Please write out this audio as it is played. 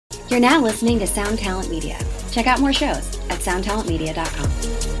You're now listening to Sound Talent Media. Check out more shows at soundtalentmedia.com.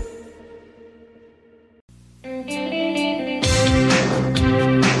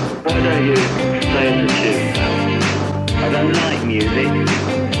 Why don't you play the tune now? I don't like music.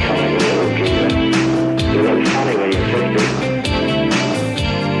 Come on, you're a little geezer. You look funny when you're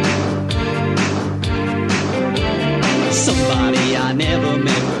 50. Somebody I never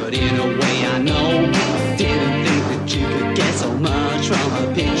met, but in a way I know. Didn't think that you could get so much from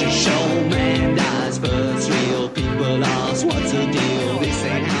a picture show. Man dies first, real people ask what's the deal. This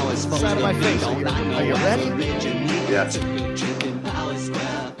ain't how it's supposed to be. Are you ready? Yes.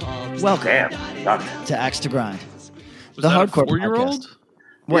 Welcome Damn. to Axe to Grind, Was the that hardcore a 4-year-old? podcast.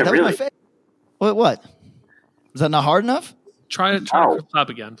 What? Yeah, that really? was my favorite. What? Is that not hard enough? Try to clap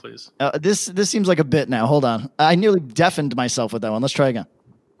again, please. This seems like a bit now. Hold on. I nearly deafened myself with that one. Let's try again.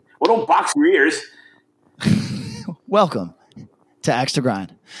 Well, don't box your ears. Welcome to Axe to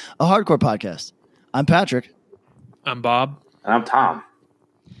Grind, a hardcore podcast. I'm Patrick, I'm Bob. And I'm Tom.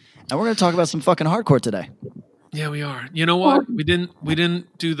 and we're going to talk about some fucking hardcore today. Yeah, we are. You know what? We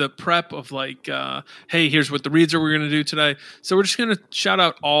didn't do the prep of like, hey, here's what the reads are we're going to do today. So we're just going to shout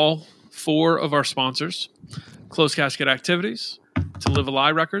out all 4 of our sponsors: Closed Casket Activities, To Live a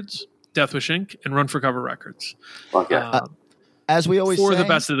Lie Records, Deathwish Inc., and Run for Cover Records. Fuck yeah. As we always For say, the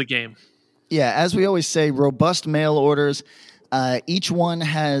best of the game. Yeah, as we always say, robust mail orders. Each one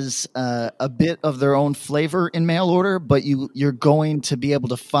has a bit of their own flavor in mail order, but you're going to be able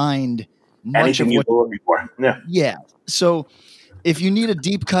to find much Anything of you've what. been looking for. Yeah. Yeah. So if you need a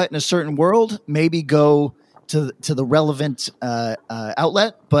deep cut in a certain world, maybe go to the relevant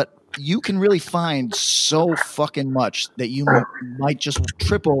outlet. But you can really find so fucking much that you might just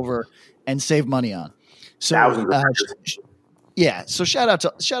trip over and save money on. So Thousands of records. yeah. So shout out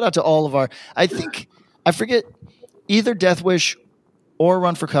to all of our. I forget either Deathwish or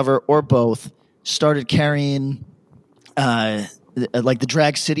Run for Cover or both started carrying like the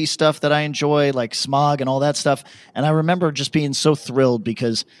Drag City stuff that I enjoy, like Smog and all that stuff. And I remember just being so thrilled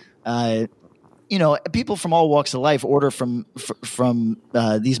because, people from all walks of life order from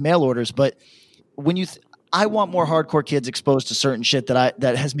these mail orders. But when I want more hardcore kids exposed to certain shit that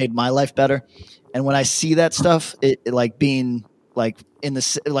has made my life better. And when I see that stuff, it like being like in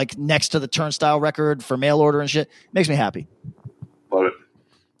the like next to the Turnstile record for mail order and shit, makes me happy. Love it.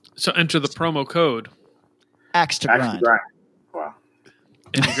 So enter the promo code, Axe to Grind. Wow.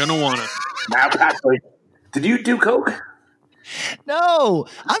 and you're going to want it. Now, Patrick, did you do coke? No,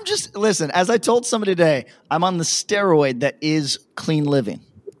 I'm just listen. As I told somebody today, I'm on the steroid that is clean living.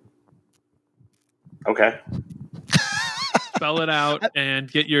 Okay. Spell it out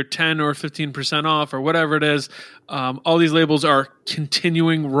and get your 10 or 15% off or whatever it is. All these labels are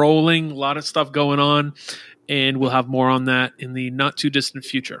continuing rolling. A lot of stuff going on. And we'll have more on that in the not too distant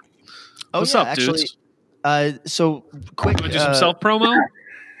future. What's up, dudes? So quick. Want to do some self-promo?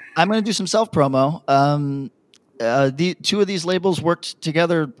 I'm going to do some self-promo. The 2 of these labels worked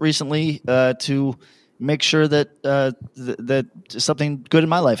together recently to make sure that that something good in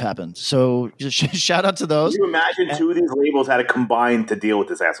my life happened. So just shout out to those. Can you imagine 2 of these labels had to combine to deal with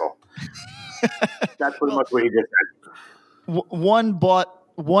this asshole? That's pretty much what he just said. One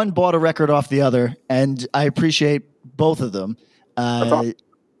bought a record off the other, and I appreciate both of them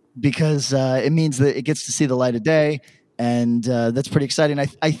because it means that it gets to see the light of day, and that's pretty exciting.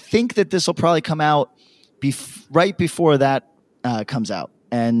 I think that this will probably come out right before that comes out.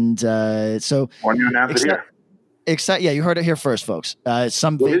 And so When you announce it here. Yeah, you heard it here first, folks.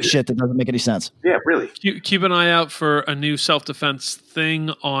 Some big shit that doesn't make any sense. Yeah, really. Keep an eye out for a new self-defense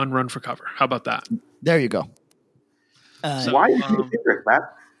thing on Run for Cover. How about that? There you go. Why did you do this, Matt?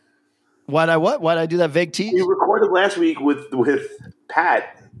 Why'd I do that vague tease? You recorded last week with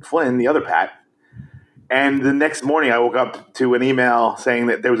Pat Flynn, the other Pat, and the next morning I woke up to an email saying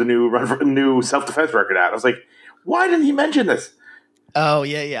that there was a new self-defense record out. I was like, why didn't he mention this? Oh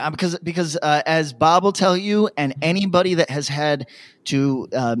yeah. Because as Bob will tell you, and anybody that has had to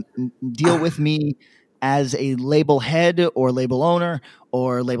deal with me as a label head or label owner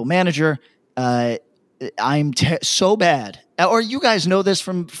or label manager, I'm so bad. Or you guys know this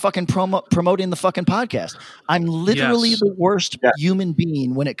from fucking promoting the fucking podcast. I'm literally the worst human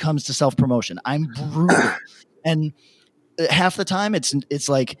being when it comes to self-promotion. I'm brutal. And half the time it's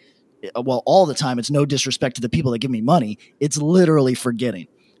like, well, all the time, it's no disrespect to the people that give me money. It's literally forgetting.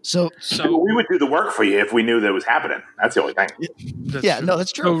 So we would do the work for you if we knew that it was happening. That's the only thing.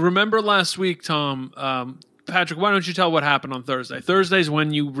 That's true. So remember last week, Tom, Patrick, why don't you tell what happened on Thursday? Thursday's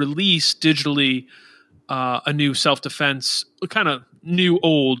when you release digitally a new self-defense, kind of new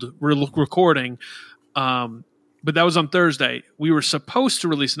old recording. but that was on Thursday. We were supposed to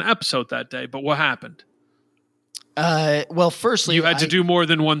release an episode that day, but what happened? Well, firstly, You had to do more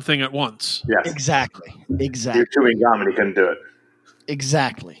than one thing at once. Yes. Exactly. You're chewing gum and he couldn't do it.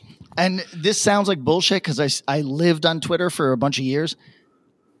 Exactly. And this sounds like bullshit because I lived on Twitter for a bunch of years.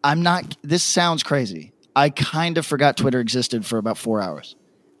 This sounds crazy. I kind of forgot Twitter existed for about 4 hours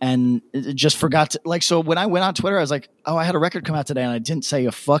and just forgot to, like, so when I went on Twitter, I was like, oh, I had a record come out today and I didn't say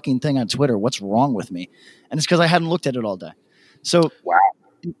a fucking thing on Twitter. What's wrong with me? And it's because I hadn't looked at it all day. So Wow.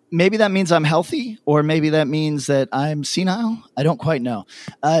 maybe that means I'm healthy or maybe that means that I'm senile. I don't quite know.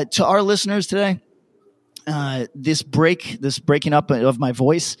 To our listeners today, this breaking up of my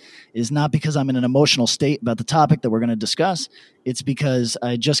voice is not because I'm in an emotional state about the topic that we're going to discuss. It's because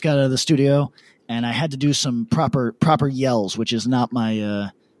I just got out of the studio and I had to do some proper yells, which is not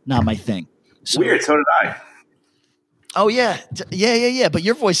my thing. So, Weird. So did I. oh yeah. But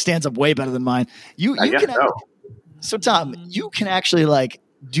your voice stands up way better than mine. I guess can so. So Tom, you can actually like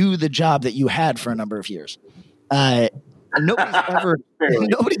do the job that you had for a number of years. Nobody's ever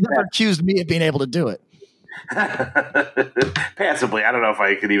accused me of being able to do it. Passively. I don't know if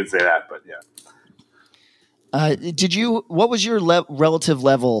I could even say that, but yeah. What was your relative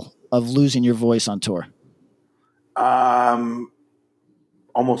level of losing your voice on tour?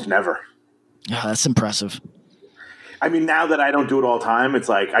 Almost never. That's impressive. I mean, now that I don't do it all the time, it's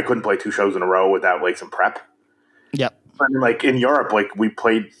like I couldn't play 2 shows in a row without like some prep. Yep. I mean, like in Europe, like we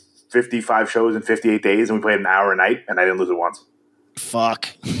played 55 shows in 58 days and we played an hour a night and I didn't lose it once. Fuck.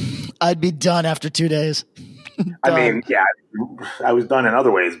 I'd be done after 2 days. I mean, yeah, I was done in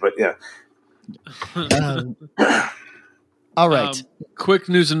other ways, but yeah. All right. Quick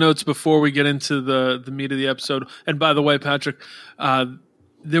news and notes before we get into the meat of the episode. And by the way, Patrick,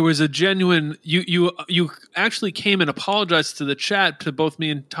 there was a genuine you actually came and apologized to the chat, to both me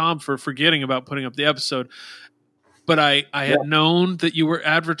and Tom, for forgetting about putting up the episode. But I had known that you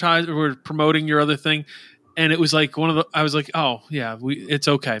were promoting your other thing. And it was like I was like, oh yeah, it's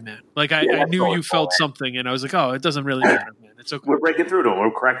okay, man. Like I knew you felt something, and I was like, oh, it doesn't really matter, man. It's okay. We're breaking through to them.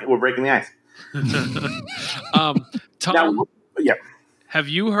 We're breaking the ice. Tom, now, yeah. Have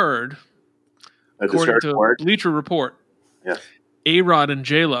you heard? According to Bleacher Report, yes, A-Rod and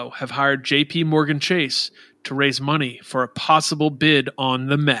J-Lo have hired J.P. Morgan Chase to raise money for a possible bid on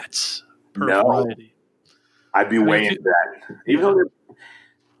the Mets. Variety. I'd be way into that. Even though.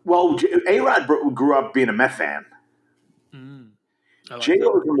 Well, A-Rod grew up being a Met fan.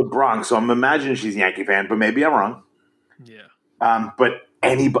 J-Lo is from the Bronx, so I'm imagining she's a Yankee fan, but maybe I'm wrong. Yeah. But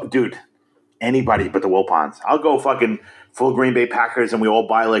anybody but the Wilpons. I'll go fucking full Green Bay Packers and we all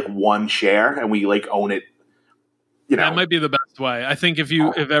buy like one share and we like own it. You know, that might be the best way. I think if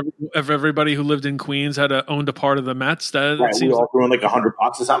everybody who lived in Queens had owned a part of the Mets, that seems we all threw in like $100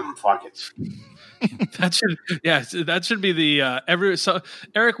 or something. Fuck it. that should be the so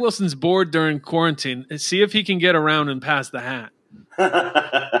Eric Wilson's bored during quarantine. See if he can get around and pass the hat.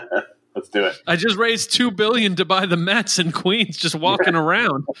 Let's do it. I just raised $2 billion to buy the Mets in Queens, just walking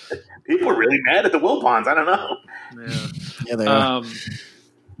around. People are really mad at the Wilpons. I don't know. Yeah, they are.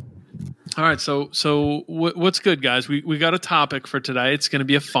 All right, so what's good, guys? We got a topic for today. It's going to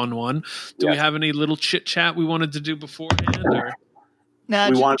be a fun one. Do we have any little chit chat we wanted to do beforehand? Or?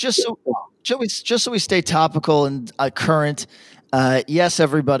 Nah, just so we stay topical and current. Yes,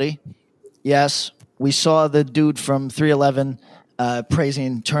 everybody. Yes, we saw the dude from 311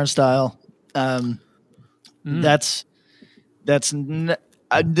 praising Turnstile. This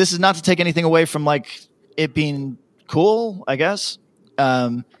is not to take anything away from like it being cool, I guess.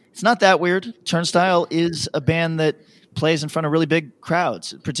 It's not that weird. Turnstile is a band that plays in front of really big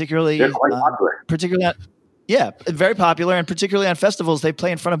crowds, particularly. They're quite popular. Very popular, and particularly on festivals, they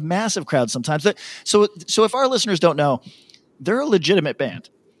play in front of massive crowds sometimes. So if our listeners don't know, they're a legitimate band,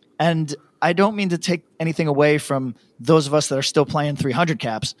 and I don't mean to take anything away from those of us that are still playing 300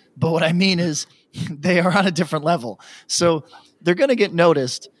 caps, but what I mean is they are on a different level. So they're going to get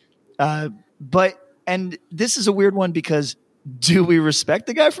noticed. And this is a weird one because do we respect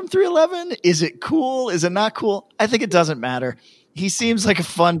the guy from 311? Is it cool? Is it not cool? I think it doesn't matter. He seems like a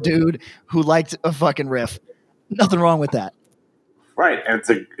fun dude who liked a fucking riff. Nothing wrong with that. Right. And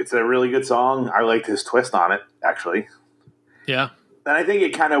it's a really good song. I liked his twist on it, actually. Yeah. And I think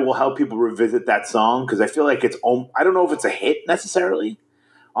it kind of will help people revisit that song because I feel like I don't know if it's a hit necessarily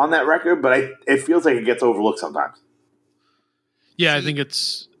on that record, but it feels like it gets overlooked sometimes. Yeah, I think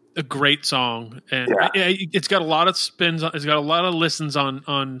it's a great song, and it's got a lot of spins. It's got a lot of listens on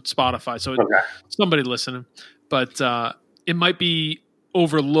Spotify, so somebody listening. But it might be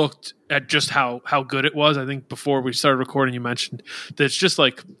overlooked at just how good it was. I think before we started recording, you mentioned that it's just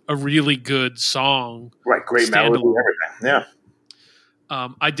like a really good song. Right, great melody, everything. Yeah.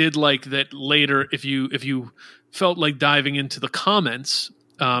 I did like that later. If you felt like diving into the comments,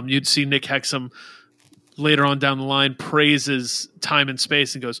 you'd see Nick Hexum later on down the line praises Time and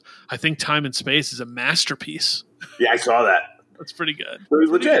Space and goes, "I think Time and Space is a masterpiece." Yeah, I saw that. That's pretty good. It was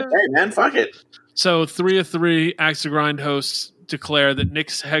legit. Hey, man, fuck it. So 3 of 3 Axe to Grind hosts declare that Nick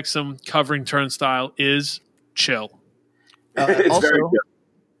Hexum covering Turnstile is chill. It's also, very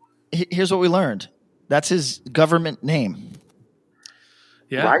good. Here's what we learned. That's his government name.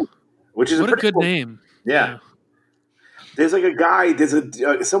 Yeah. Right. Which is what a good cool name. Yeah. There's like a guy,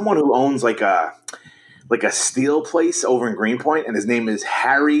 there's someone who owns like a steel place over in Greenpoint, and his name is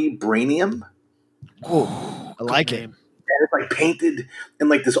Harry Brainium. Oh, I like it. And it's like painted in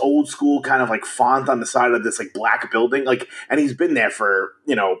like this old school kind of like font on the side of this like black building. Like, and he's been there for,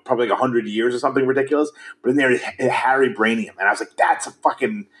 probably like 100 years or something ridiculous. But in there is Harry Brainium. And I was like, that's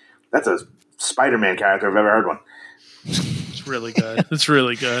a Spider-Man character if I've ever heard one. It's really good. It's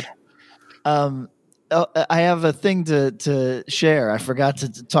really good. I have a thing to share. I forgot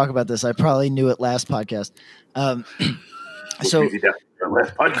to talk about this. I probably knew it last podcast. So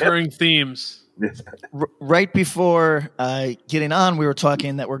recurring themes. Right before getting on, we were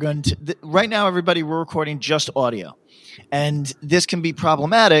talking that we're going to right now, everybody, we're recording just audio, and this can be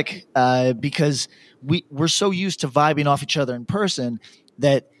problematic because we're so used to vibing off each other in person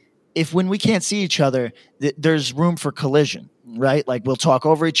that when we can't see each other, there's room for collision, right? Like we'll talk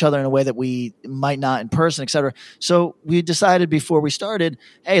over each other in a way that we might not in person, et cetera. So we decided before we started,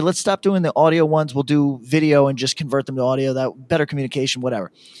 hey, let's stop doing the audio ones. We'll do video and just convert them to audio. That better communication,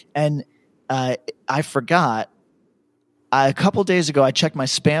 whatever. And I forgot. A couple days ago, I checked my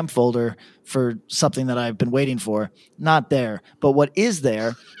spam folder for something that I've been waiting for. Not there. But what is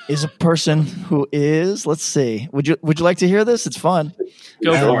there is a person who is. Let's see. Would you like to hear this? It's fun.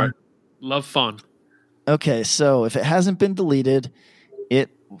 Go for it. Love fun. Okay, so if it hasn't been deleted,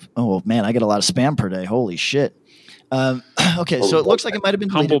 oh man, I get a lot of spam per day. Holy shit. Okay, so it looks like it might have been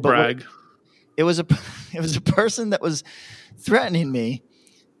deleted. Humble brag. It was a person that was threatening me.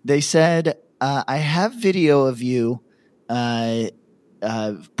 They said, I have video of you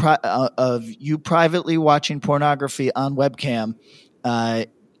of you privately watching pornography on webcam.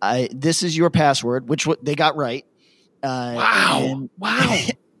 This is your password, which they got right. Wow.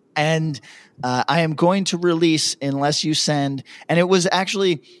 And I am going to release unless you send. And it was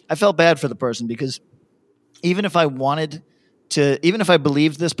actually, I felt bad for the person because even if I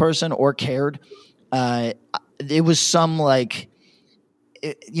believed this person or cared, it was some like,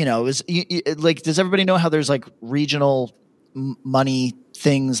 it was like, does everybody know how there's like regional money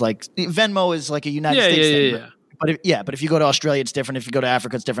things? Like Venmo is like a United States thing. Yeah. But if you go to Australia, it's different. If you go to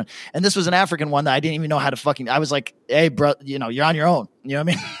Africa, it's different. And this was an African one that I didn't even know how to I was like, hey, bro, you're on your own. You know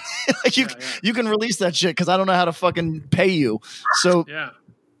what I mean? Like you can release that shit because I don't know how to fucking pay you. So,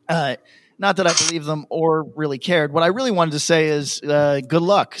 not that I believe them or really cared. What I really wanted to say is, good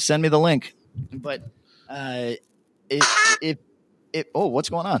luck. Send me the link. But what's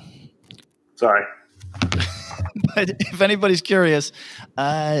going on? Sorry. But if anybody's curious,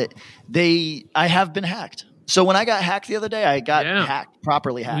 I have been hacked. So when I got hacked the other day, I got hacked,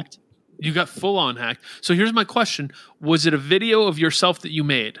 properly hacked. You got full on hacked. So here's my question. Was it a video of yourself that you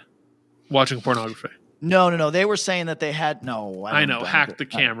made watching pornography? No. They were saying that they had hacked the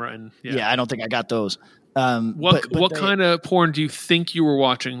camera and I don't think I got those. What kind of porn do you think you were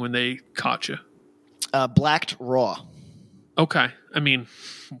watching when they caught you? Blacked raw. Okay. I mean,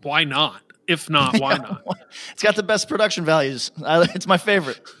 why not? If not, why not? It's got the best production values. It's my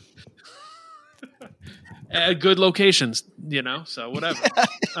favorite. Good locations, so whatever.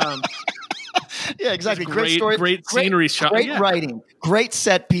 Yeah, exactly. Great story, great scenery shot. Great writing, great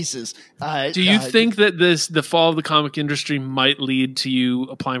set pieces. Do you think that the fall of the comic industry might lead to you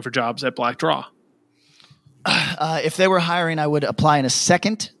applying for jobs at Black Draw? If they were hiring, I would apply in a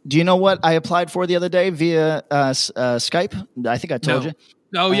second. Do you know what I applied for the other day via Skype? I think I told you.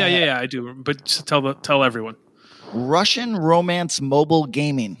 Oh, yeah, I do. But tell everyone. Russian romance mobile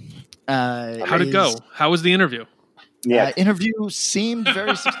gaming. How'd it go? How was the interview? Yeah, interview seemed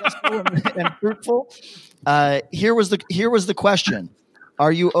very successful and fruitful. Here was the question: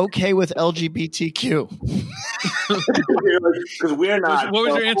 are you okay with LGBTQ? Because we're not.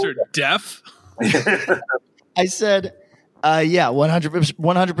 What was your answer? Deaf. I said, yeah,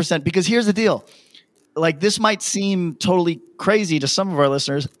 100%. Because here's the deal. Like, this might seem totally crazy to some of our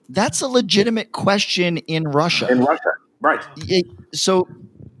listeners. That's a legitimate question in Russia. Right. So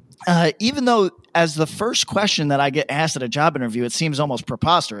even though as the first question that I get asked at a job interview, it seems almost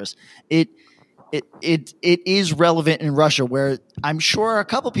preposterous. It is relevant in Russia, where I'm sure a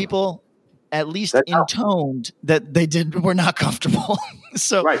couple people at least intoned that they were not comfortable.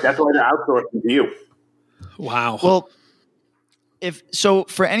 So right, that's why they're outsourcing to you. Wow. Well,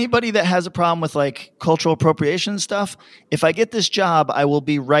 for anybody that has a problem with like cultural appropriation stuff, if I get this job, I will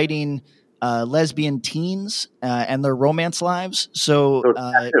be writing lesbian teens and their romance lives. So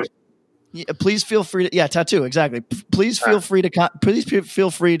please feel free to tattoo, exactly. Please feel free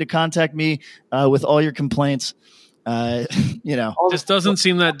to contact me with all your complaints. This doesn't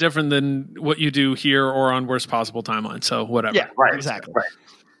seem that different than what you do here or on Worst Possible Timeline. So whatever. Yeah, right, exactly. Right.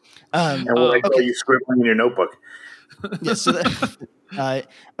 And what I call you scribbling in your notebook. Yeah, so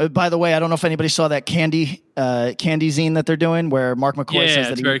by the way, I don't know if anybody saw that candy zine that they're doing, where Mark McCoy says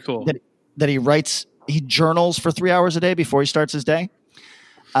that very cool. that he journals for 3 hours a day before he starts his day.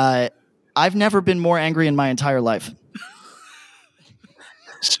 I've never been more angry in my entire life.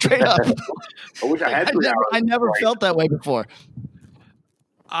 Straight up. I wish I had 3 hours. I never felt that way before.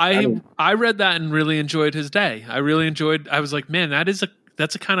 I read that and really enjoyed his day. I was like, man,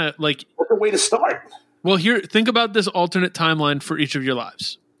 that's a kind of like, what's a way to start? Well, think about this alternate timeline for each of your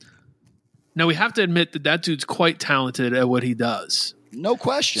lives. Now, we have to admit that dude's quite talented at what he does. No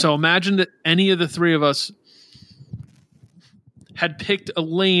question. So imagine that any of the three of us had picked a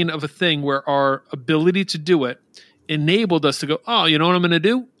lane of a thing where our ability to do it enabled us to go, oh, you know what I'm going to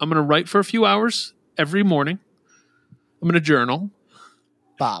do? I'm going to write for a few hours every morning. I'm going to journal.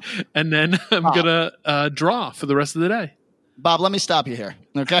 Bob. And then I'm going to draw for the rest of the day. Bob, let me stop you here,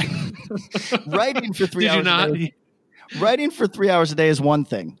 okay? Writing for 3 hours a day. Writing for 3 hours a day is one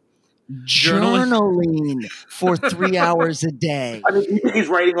thing. Journaling for 3 hours a day. I mean, you think he's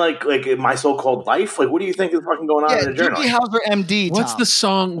writing like My So-Called Life? Like, what do you think is fucking going on in the journal? Hauser, MD. What's the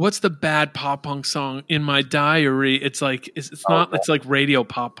song? What's the bad pop punk song? In My Diary, it's like it's not. It's like radio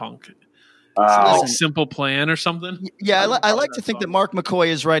pop punk. Like Simple Plan or something. Yeah, I like to think that Mark McCoy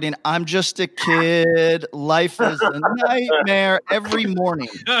is writing, I'm just a kid, life is a nightmare every morning.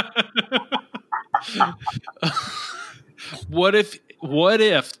 What if,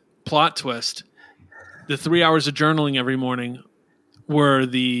 plot twist, the 3 hours of journaling every morning were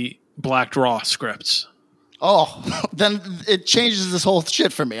the Black Draw scripts? Oh, then it changes this whole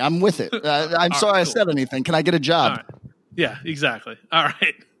shit for me. I'm with it. I'm sorry I said anything. Can I get a job? Right. Yeah, exactly. All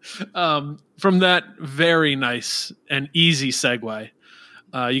right. From that very nice and easy segue,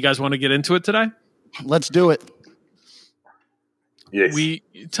 you guys want to get into it today? Let's do it. Yes. We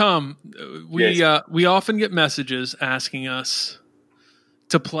often get messages asking us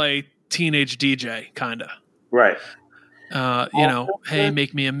to play teenage DJ, kind of. Right. Hey,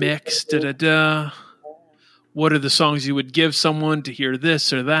 make me a mix. Da da da. What are the songs you would give someone to hear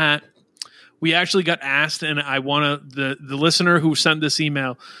this or that? We actually got asked, and I want to the listener who sent this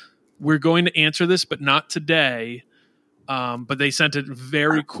email. We're going to answer this, but not today. But they sent a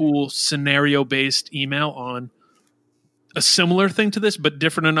very cool scenario-based email on a similar thing to this, but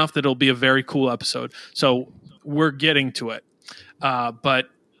different enough that it'll be a very cool episode. So we're getting to it, but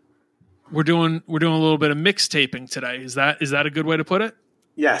we're doing a little bit of mixtaping today. Is that a good way to put it?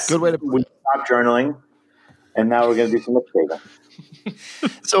 Yes. Good way to put it. We stopped journaling, and now we're going to do some mixtaping.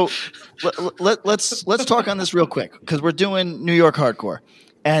 So let's talk on this real quick, because we're doing New York hardcore,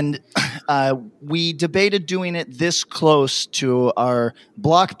 and we debated doing it this close to our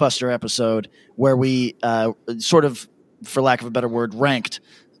Blockbuster episode, where we sort of, for lack of a better word, ranked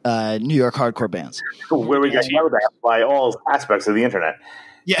New York hardcore bands. Where we got yelled at by all aspects of the internet.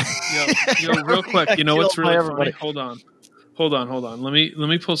 Yeah. Yo, real quick, you know what's really funny? Hold on. Let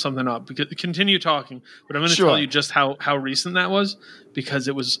me pull something up. Continue talking, but I'm going to tell you just how recent that was, because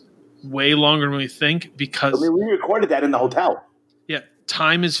it was way longer than we think. Because we recorded that in the hotel. Yeah,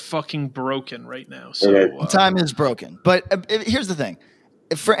 time is fucking broken right now. So time is broken. But here's the thing: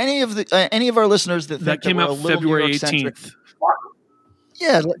 for any of our listeners that came out February 18th,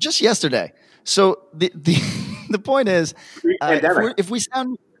 yeah, just yesterday. So the point is, if we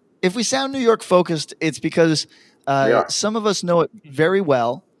sound New York focused, it's because some of us know it very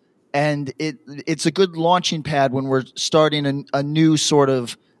well, and it's a good launching pad when we're starting a new sort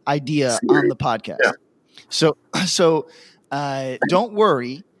of idea on the podcast. Yeah. So don't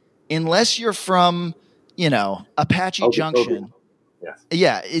worry, unless you're from Apache Junction. Yes.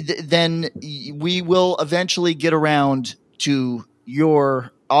 Yeah, then we will eventually get around to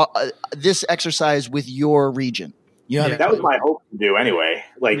your this exercise with your region. That was my hope to do anyway.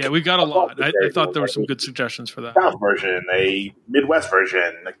 We got a lot. I thought there were some good suggestions for that. South version, a Midwest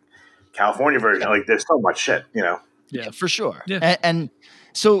version, a California version. Like, there's so much shit, Yeah, for sure. Yeah. And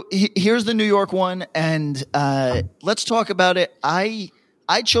So here's the New York one, and let's talk about it. I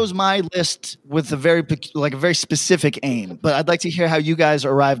chose my list with a very specific aim, but I'd like to hear how you guys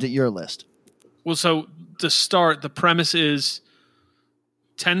arrived at your list. Well, so to start, the premise is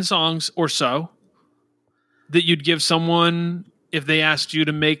 10 songs or so that you'd give someone if they asked you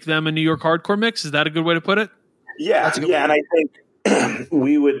to make them a New York hardcore mix. Is that a good way to put it? Yeah, and I think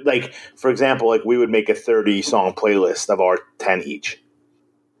we would, like, for example, like we would make a 30-song playlist of our 10 each.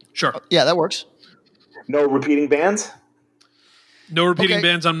 Sure. Yeah, that works. No repeating bands? No repeating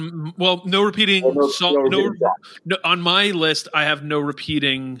bands on. Well, no repeating on my list. I have no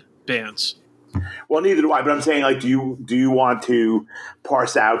repeating bands. Well, neither do I. But I'm saying, like, do you want to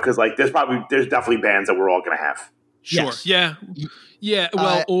parse out, because like there's definitely bands that we're all going to have. Sure. Yes. Yeah.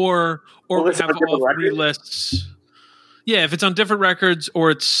 Well, or we have all three records? lists. Yeah, if it's on different records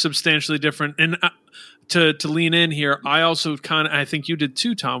or it's substantially different. And to lean in here, I also I think you did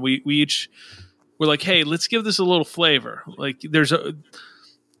too, Tom. We each. We're like, hey, let's give this a little flavor. Like,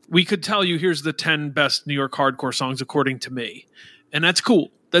 we could tell you, here's the 10 best New York hardcore songs according to me, and that's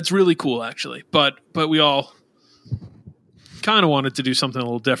cool. That's really cool, actually. But we all kind of wanted to do something a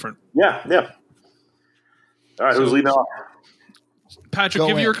little different. Yeah. All right, who's leading off? Patrick,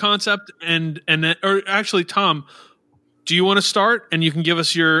 give your concept, and then, or actually, Tom, do you want to start, and you can give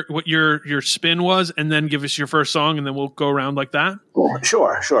us what your spin was, and then give us your first song, and then we'll go around like that?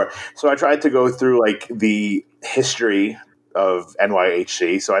 Sure. So I tried to go through like the history of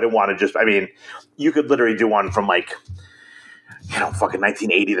NYHC. So I didn't want to just, I mean, you could literally do one from like, fucking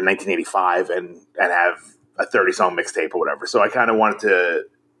 1980 to 1985 and have a 30-song mixtape or whatever. So I kind of wanted to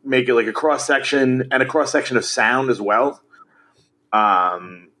make it like a cross-section and a cross-section of sound as well.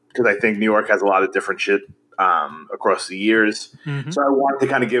 Because I think New York has a lot of different shit across the years. Mm-hmm. So I wanted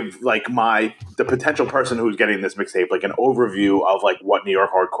to kind of give like the potential person who's getting this mixtape like an overview of like what New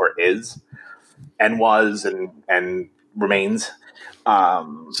York hardcore is and was and remains.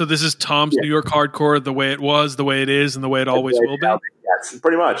 So this is Tom's New York hardcore, the way it was, the way it is, and the way it always will be. Yes,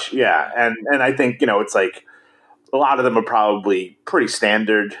 pretty much. Yeah. And I think, it's like a lot of them are probably pretty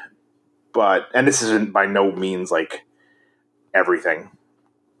standard, and this isn't by no means like everything.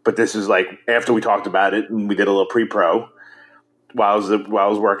 But this is like after we talked about it and we did a little pre-pro while I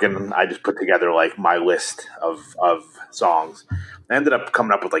was working, I just put together like my list of songs. I ended up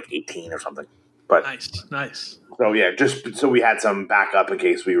coming up with like 18 or something. But nice. So yeah, just so we had some backup in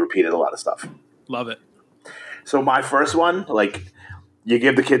case we repeated a lot of stuff. Love it. So my first one, like, you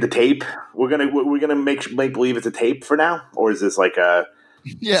give the kid the tape. We're gonna make believe it's a tape for now, or is this like a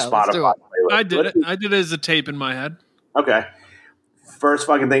Spotify playlist? I did it as a tape in my head. Okay. First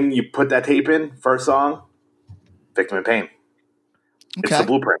fucking thing you put that tape in, first song, Victim in Pain. Okay. It's the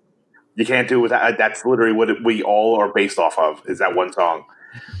blueprint. You can't do it without. That's literally what we all are based off of, is that one song.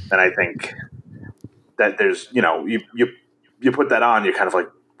 And I think that there's, you put that on, you're kind of like,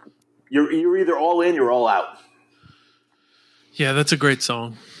 you're either all in, you're all out. Yeah, that's a great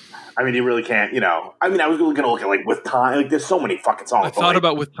song. I mean, you really can't, I mean, I was going to look at like With Time. Like, there's so many fucking songs. I thought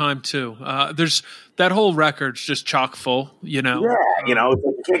about With Time too. There's that whole record's just chock full, Yeah, it's like you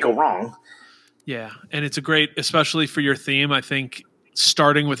can't go wrong. Yeah, and it's a great, especially for your theme. I think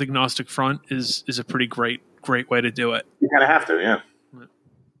starting with Agnostic Front is a pretty great way to do it. You kind of have to, yeah.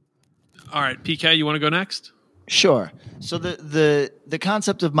 All right, PK, you want to go next? Sure. So the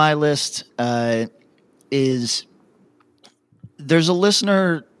concept of my list is there's a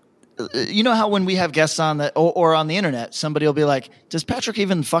listener. You know how when we have guests on that or on the internet, somebody will be like, "Does Patrick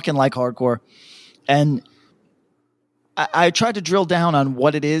even fucking like hardcore?" And I tried to drill down on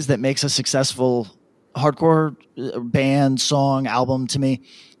what it is that makes a successful hardcore band, song, album to me,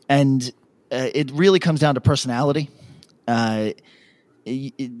 and it really comes down to personality. For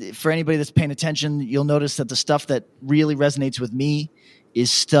anybody that's paying attention, you'll notice that the stuff that really resonates with me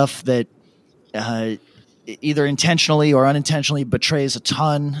is stuff that either intentionally or unintentionally betrays a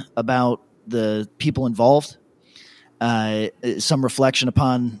ton about the people involved. Some reflection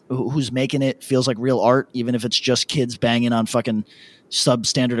upon who's making it, feels like real art, even if it's just kids banging on fucking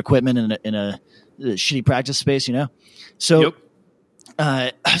substandard equipment in a shitty practice space, So,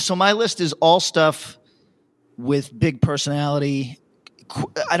 so my list is all stuff with big personality.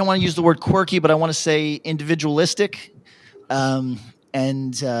 I don't want to use the word quirky, but I want to say individualistic,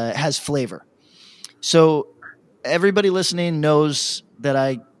 and has flavor. So everybody listening knows that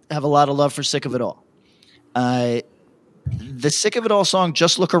I have a lot of love for Sick of It All. The Sick of It All song,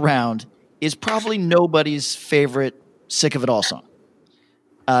 Just Look Around, is probably nobody's favorite Sick of It All song.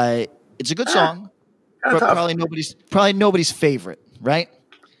 It's a good song, but probably nobody's favorite, right?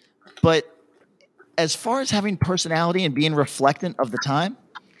 But as far as having personality and being reflectant of the time,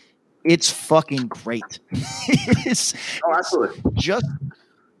 It's fucking great. It's absolutely. just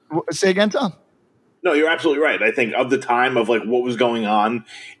say again, Tom. No, you're absolutely right. I think of the time of like what was going on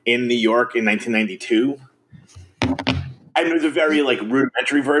in New York in 1992, and it was a very like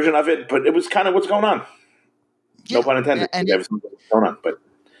rudimentary version of it, but it was kind of what's going on. Yeah, no pun intended. And what's going on, but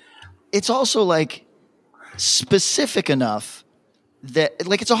it's also like specific enough that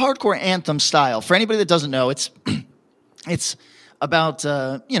like it's a hardcore anthem style. For anybody that doesn't know, it's about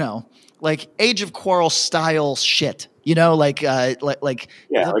like Age of Quarrel style shit. Like like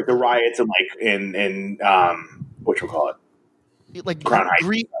the riots and like in what you call it, like Crown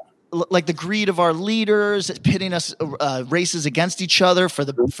Heights. Like the greed of our leaders, pitting us races against each other for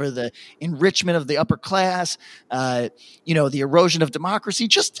the enrichment of the upper class, the erosion of democracy,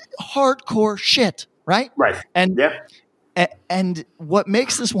 just hardcore shit, right? Right. And and what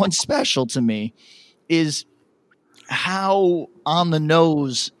makes this one special to me is how on the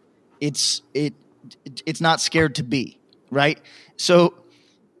nose it's not scared to be, right? So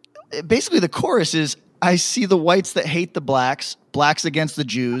basically the chorus is, I see the whites that hate the blacks against the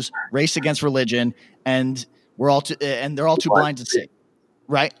Jews, race against religion, and they're all too blind to see,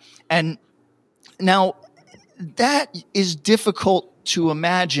 right? And now that is difficult to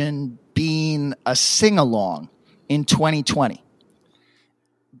imagine being a sing-along in 2020.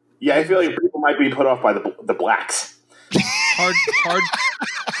 Yeah, I feel like people might be put off by the blacks.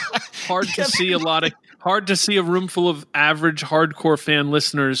 Hard to see a room full of average hardcore fan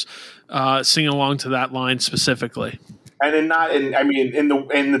listeners sing along to that line specifically. And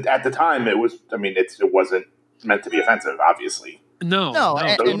at the time it was. I mean, it wasn't meant to be offensive, obviously. No.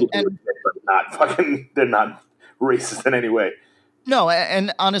 And they're not racist in any way. No,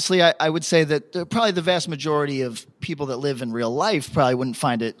 and honestly, I would say that probably the vast majority of people that live in real life probably wouldn't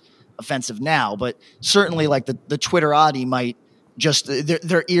find it offensive now, but certainly like the Twitterati might just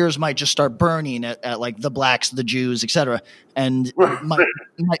their ears might just start burning at like the blacks, the Jews, etc., and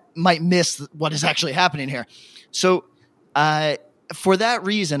might miss what is actually happening here. So for that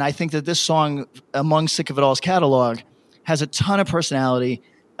reason, I think that this song among Sick of It All's catalog has a ton of personality,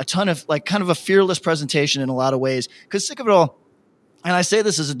 a ton of like kind of a fearless presentation in a lot of ways, because Sick of It All, and I say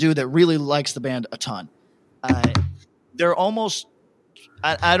this as a dude that really likes the band a ton. They're almost,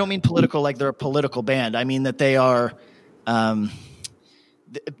 I don't mean political like they're a political band. I mean that they are,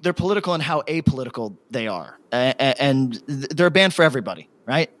 they're political in how apolitical they are. And they're a band for everybody,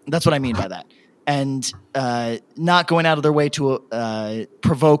 right? That's what I mean by that. And not going out of their way to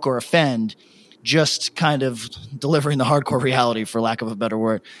provoke or offend, just kind of delivering the hardcore reality, for lack of a better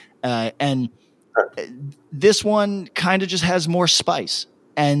word. And this one kind of just has more spice.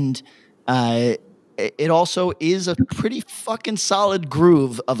 And it also is a pretty fucking solid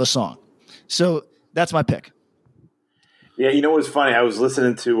groove of a song. So that's my pick. Yeah, you know what's funny? I was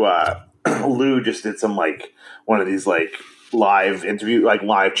listening to Lou just did some like one of these like live interview, like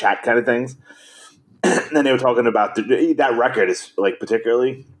live chat kind of things. And then they were talking about that record is like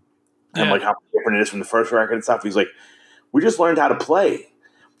particularly and like how different it is from the first record and stuff. He's like, we just learned how to play.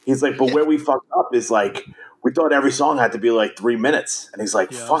 He's like, but where we fucked up is like we thought every song had to be like 3 minutes, and he's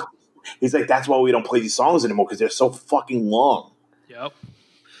like, fuck. He's like, that's why we don't play these songs anymore, because they're so fucking long. Yep.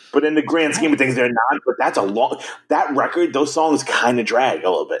 But in the grand scheme of things, they're not. But that's that record, those songs kind of drag a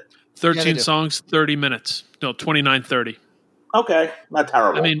little bit. 13 songs, 30 minutes. No, 29, 30. Okay, not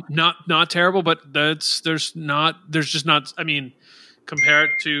terrible. I mean, not terrible, but there's just not. I mean, compare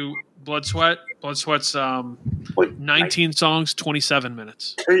it to Blood Sweat. Blood Sweat's 19 songs, 27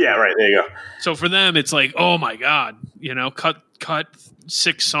 minutes. Yeah, right. There you go. So for them, it's like, oh my god, cut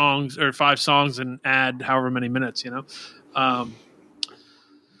 6 songs or 5 songs and add however many minutes.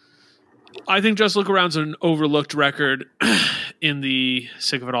 I think Just Look Around's an overlooked record in the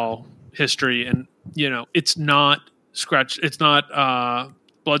Sick of It All history, and it's not Scratch. It's not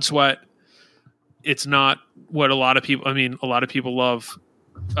Blood Sweat. It's not what a lot of people. I mean, a lot of people love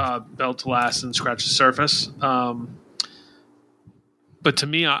Belt to Last and Scratch the Surface. But to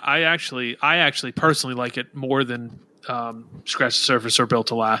me, I actually personally like it more than Scratch the Surface or Built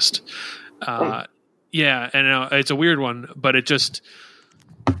to Last. Yeah, and it's a weird one, but it just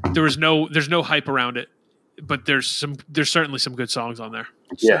there's no hype around it. But there's certainly some good songs on there.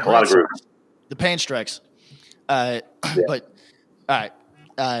 Yeah, a lot of groups. The Pain Strikes. But all right.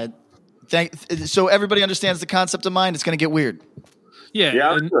 So everybody understands the concept of mine. It's going to get weird.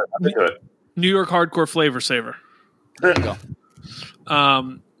 Yeah, I'm good. New York hardcore flavor saver. There you go.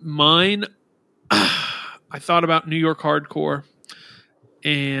 Mine. I thought about New York hardcore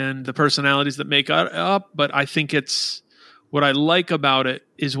and the personalities that make it up, but I think it's what I like about it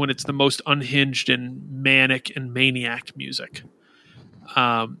is when it's the most unhinged and manic and maniac music.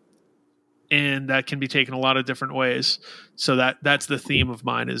 and that can be taken a lot of different ways. So that's the theme of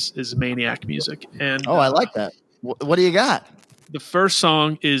mine is maniac music. And I like that. What do you got? the first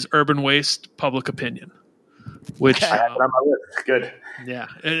song is Urban Waste, Public Opinion, which I have it on my list. Good. yeah,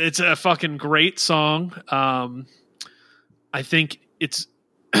 it's a fucking great song. I think it's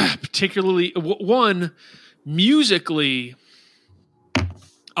particularly one musically.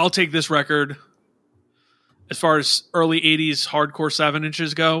 I'll take this record as far as early 80s hardcore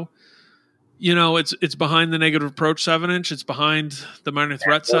 7-inches go. You know, it's behind the Negative Approach 7-inch. It's behind the Minor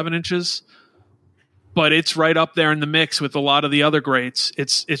Threat 7-inches. But it's right up there in the mix with a lot of the other greats.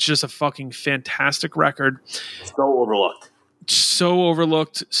 It's just a fucking fantastic record. So overlooked. So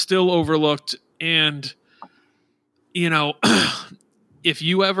overlooked, still overlooked. And, you know, if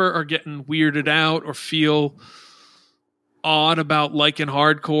you ever are getting weirded out or feel odd about liking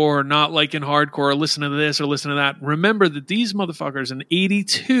hardcore or not liking hardcore or listen to this or listen to that, remember that these motherfuckers in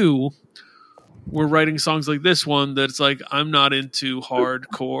 82 were writing songs like this one that's like, I'm not into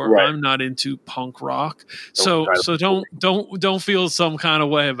hardcore, right. I'm not into punk rock. So don't feel some kind of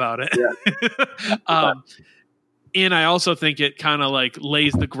way about it. Yeah. And I also think it kind of like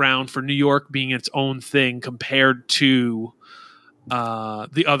lays the ground for New York being its own thing compared to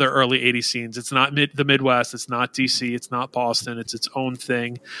the other early 80s scenes. It's not the Midwest. It's not DC. It's not Boston. It's its own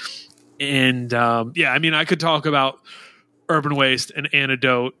thing. And I mean, I could talk about Urban Waste and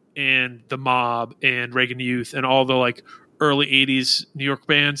Antidote and The Mob and Reagan Youth and all the like early 80s New York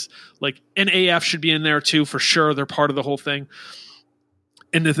bands. Like NAF should be in there too, for sure. They're part of the whole thing.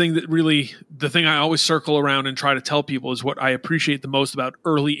 And the thing I always circle around and try to tell people is what I appreciate the most about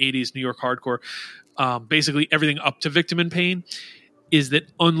early 80s New York hardcore. Basically everything up to Victim in Pain, is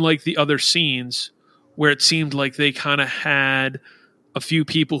that unlike the other scenes where it seemed like they kind of had a few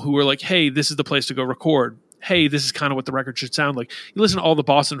people who were like, hey, this is the place to go record. Hey, this is kind of what the record should sound like. You listen to all the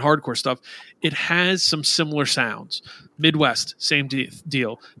Boston hardcore stuff, it has some similar sounds. Midwest, same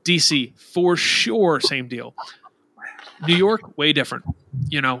deal. DC, for sure, same deal. New York, way different.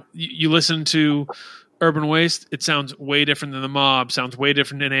 You know, you listen to Urban Waste, it sounds way different than The Mob, sounds way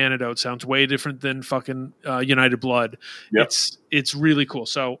different than Antidote, sounds way different than fucking United Blood. Yep. It's really cool.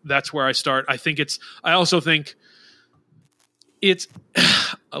 So that's where I start. I also think it's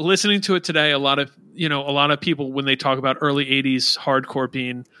listening to it today, a lot of people, when they talk about early 80s hardcore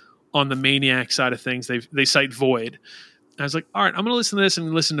being on the maniac side of things, they cite Void. And I was like, all right, I'm going to listen to this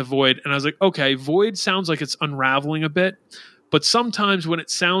and listen to Void. And I was like, okay, Void sounds like it's unraveling a bit, but sometimes when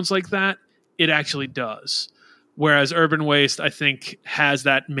it sounds like that, it actually does. Whereas Urban Waste, I think, has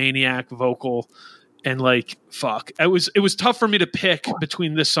that maniac vocal, and like, fuck. It was tough for me to pick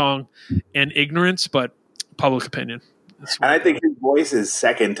between this song and Ignorance, but Public Opinion. And I think his voice is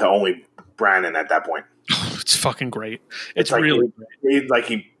second to only Brannon at that point. It's fucking great. It's like really great. Like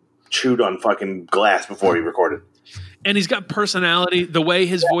he chewed on fucking glass before he recorded. And he's got personality. The way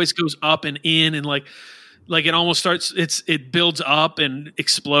his voice goes up and in, and like it almost starts. It builds up and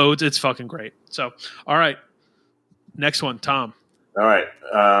explodes. It's fucking great. So, all right, next one, Tom. All right.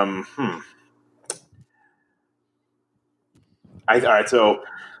 All right. So,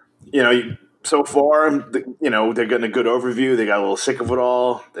 so far, they're getting a good overview. They got a little sick of it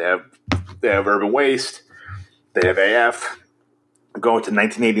all. They have Urban Waste. They have AF. Going to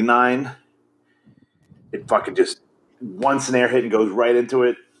 1989. It fucking just one snare hit and goes right into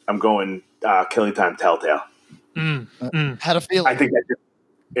it. I'm going Killing Time Telltale. Had a feeling. I think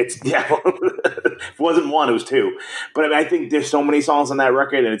it's if it wasn't one, it was two. But I mean, I think there's so many songs on that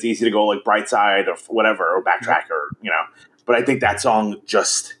record, and it's easy to go like Brightside or whatever, or Backtrack, or But I think that song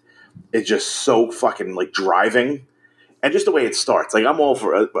is just so fucking like driving, and just the way it starts. Like I'm all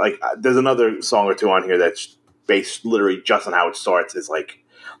for there's another song or two on here that's based literally just on how it starts. Is like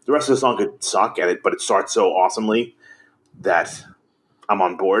the rest of the song could suck at it, but it starts so awesomely that I'm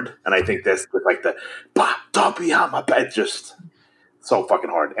on board. And I think this with like the "Don't be on my bed," just so fucking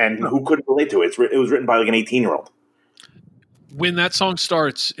hard. And who couldn't relate to it? It was written by like an 18-year-old. When that song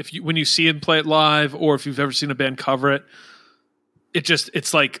starts, when you see him play it live, or if you've ever seen a band cover it,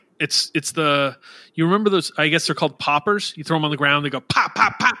 it's like you remember those? I guess they're called poppers. You throw them on the ground, they go pop,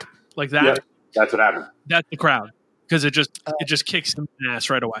 pop, pop, like that. Yep, that's what happened. That's the crowd, because it just kicks them in the ass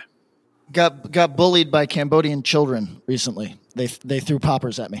right away. Got bullied by Cambodian children recently. They threw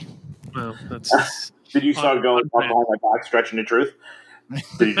poppers at me. Well, that's. Did you start going behind my back, stretching the truth?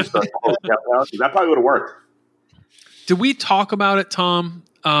 Did you just start that probably would have worked. Did we talk about it, Tom?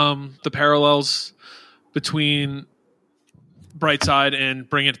 The parallels between Brightside and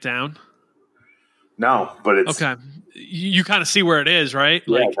Bring It Down? No, but it's okay. You kind of see where it is, right?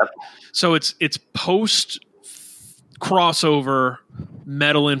 Yeah, like, so it's post crossover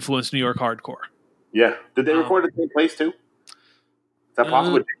metal influenced New York hardcore. Yeah. Did they record at the same place too? Is that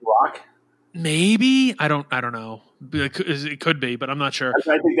possible? With Big Rock? Maybe. I don't know. It could be, but I'm not sure. I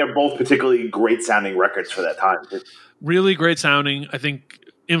think they're both particularly great sounding records for that time. Really great sounding. I think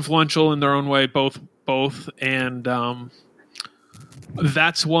influential in their own way, both. And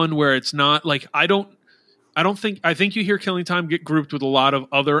that's one where it's not like I think you hear Killing Time get grouped with a lot of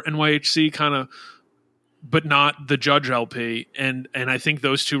other NYHC kind of, but not the Judge LP. And I think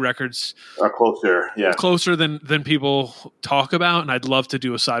those two records are closer than people talk about. And I'd love to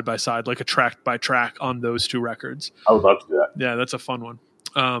do a side by side, like a track by track on those two records. I would love to do that. Yeah, that's a fun one.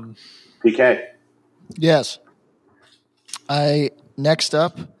 PK. Yes. Next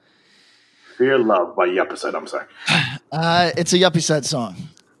up. Fear Love by Yuppicide. I'm sorry. It's a Yuppicide song.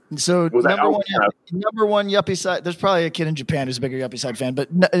 So number one Yuppicide. There's probably a kid in Japan who's a bigger Yuppicide fan, but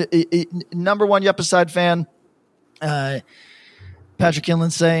number one Yuppicide fan, Patrick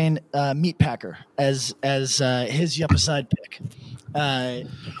Inland saying Meat Packer as his Yuppicide pick,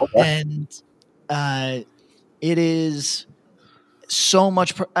 and it is so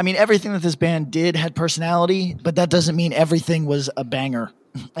much. Everything that this band did had personality, but that doesn't mean everything was a banger.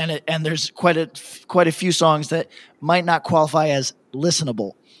 And there's quite a few songs that might not qualify as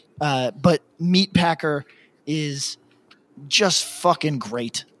listenable, but Meat Packer is just fucking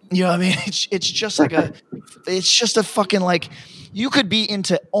great. You know what I mean? It's just like a fucking like, you could be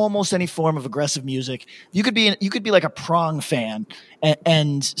into almost any form of aggressive music. You could be like a Prong fan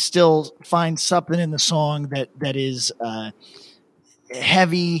and still find something in the song that is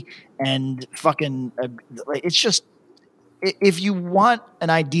heavy and fucking it's just. If you want an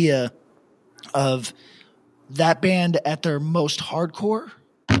idea of that band at their most hardcore,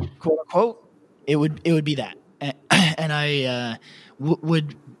 quote unquote, it would be that, and I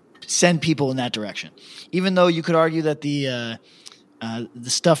would send people in that direction. Even though you could argue that the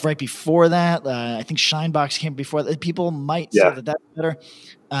stuff right before that, I think Shinebox came before that. People might say that that's better.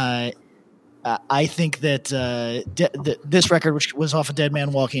 I think that this record, which was off of Dead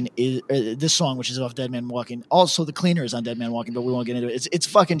Man Walking, is this song, which is off Dead Man Walking. Also, The Cleaner is on Dead Man Walking, but we won't get into it. It's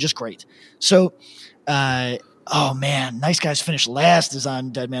fucking just great. So, oh man, Nice Guys Finish Last is on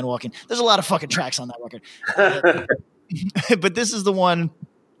Dead Man Walking. There's a lot of fucking tracks on that record, but this is the one.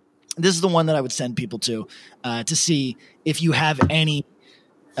 This is the one that I would send people to see if you have any.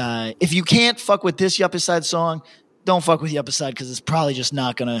 If you can't fuck with this Yuppicide song, don't fuck with Yuppicide because it's probably just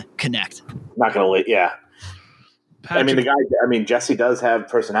not going to connect. Not going to, yeah. Patrick, Jesse does have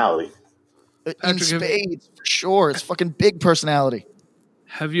personality. In spades, for sure. It's fucking big personality.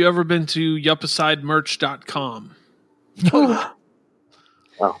 Have you ever been to yuppicidemerch.com? Oh.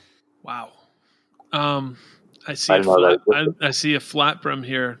 Wow. I see a flat brim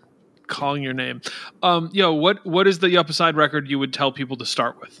here calling your name. What is the Yuppicide record you would tell people to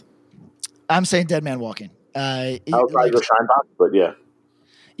start with? I'm saying Dead Man Walking. I would probably go Shinebox, but yeah.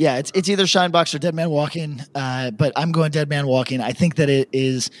 Yeah, it's either Shinebox or Dead Man Walking, but I'm going Dead Man Walking. I think that it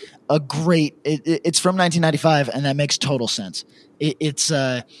is a great. It's from 1995, and that makes total sense. It's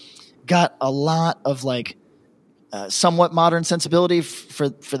got a lot of like somewhat modern sensibility for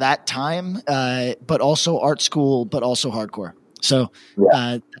that time, but also art school, but also hardcore. So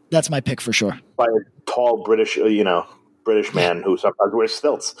that's my pick for sure. By a tall British man who sometimes wears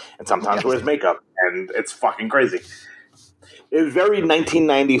stilts and sometimes wears makeup, and it's fucking crazy. It's very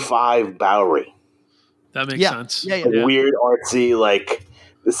 1995 Bowery. That makes sense. Yeah. Weird, artsy, like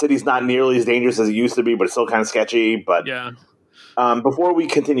the city's not nearly as dangerous as it used to be, but it's still kind of sketchy. But before we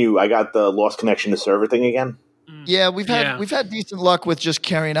continue, I got the lost connection to server thing again. Yeah, we've had decent luck with just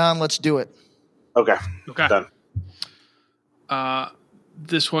carrying on. Let's do it. Okay. Done.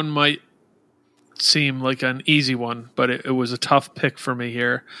 This one might seem like an easy one, but it was a tough pick for me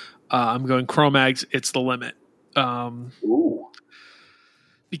here. I'm going Cro-Mags, It's the Limit.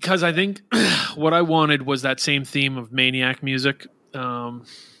 Because I think what I wanted was that same theme of Maniac music, and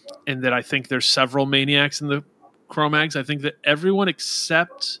that I think there's several Maniacs in the Cro-Mags. I think that everyone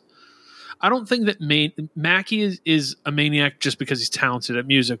except... I don't think that Mackie is a maniac just because he's talented at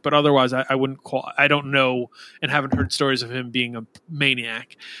music, but otherwise I wouldn't call. I don't know and haven't heard stories of him being a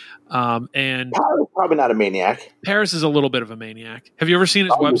maniac. And Paris, probably not a maniac. Paris is a little bit of a maniac. Have you ever seen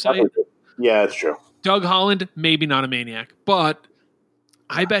his website? Yeah, that's true. Doug Holland, maybe not a maniac, but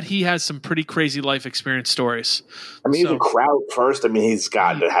I bet he has some pretty crazy life experience stories. I mean, even Crowd first. I mean, he's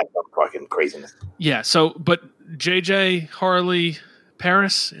got to have some fucking craziness. Yeah. So, but JJ Harley.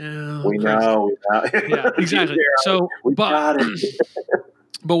 Paris, we know. Yeah, exactly. So, but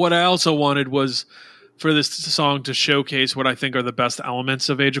what I also wanted was for this song to showcase what I think are the best elements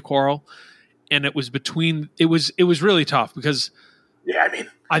of Age of Quarrel, and it was between. It was really tough because. Yeah, I mean,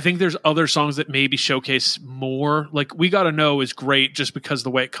 I think there's other songs that maybe showcase more. Like We Gotta Know is great just because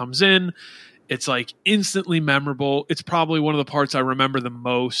the way it comes in. It's like instantly memorable. It's probably one of the parts I remember the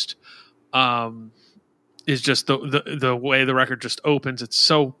most. Is just the way the record just opens. It's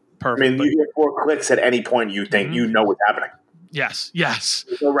so perfect. I mean, you get 4 clicks at any point, you think you know what's happening. Yes.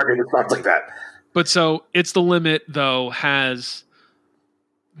 There's no record that sounds like that. But so It's the Limit, though, has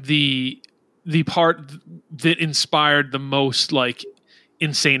the part that inspired the most like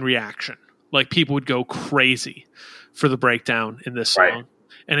insane reaction. Like people would go crazy for the breakdown in this song. Right.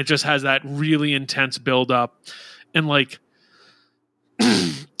 And it just has that really intense build up. And like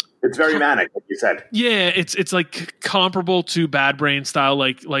it's very manic, like you said. Yeah, it's like comparable to Bad Brain style,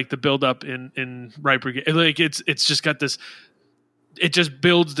 like the build up in Right Brigade. Like it's just got this. It just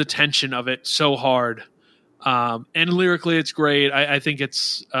builds the tension of it so hard, and lyrically it's great. I think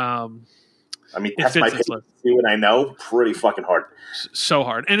it's. I mean, Test My Patience, See What I Know, pretty fucking hard. So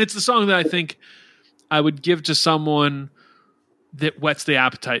hard, and it's the song that I think I would give to someone that whets the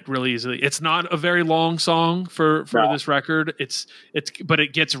appetite really easily. It's not a very long song for this record. But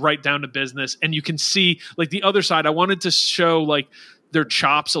it gets right down to business, and you can see like the other side. I wanted to show like their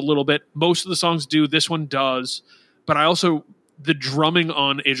chops a little bit. Most of the songs do. This one does, but the drumming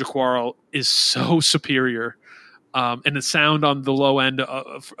on Age of Quarrel is so superior, and the sound on the low end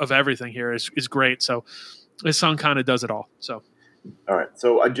of everything here is great. So this song kind of does it all. So. All right,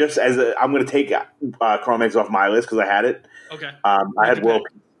 so I'm going to take Chrome Eggs off my list because I had it. Okay. I had World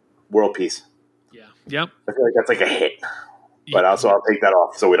Peace. Yeah. Yep. I feel like that's like a hit, but also I'll take that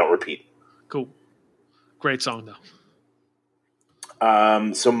off so we don't repeat. Cool. Great song though.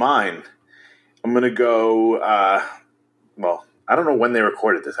 So mine, I'm going to go. Well, I don't know when they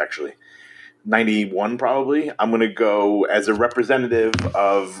recorded this actually. 91 probably. I'm going to go as a representative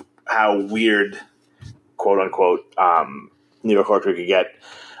of how weird, quote unquote, New York hardcore could get.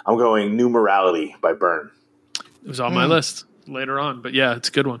 I'm going New Morality by Burn. It was on my list later on, but yeah, it's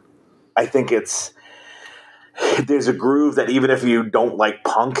a good one. I think there's a groove that even if you don't like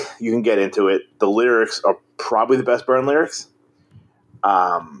punk, you can get into it. The lyrics are probably the best Burn lyrics.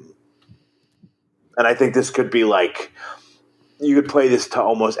 And I think this could be like, you could play this to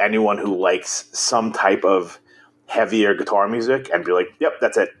almost anyone who likes some type of heavier guitar music and be like, yep,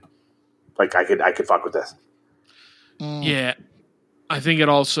 that's it. Like I could fuck with this. Yeah. I think it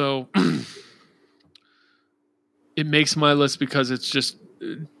also it makes my list because it's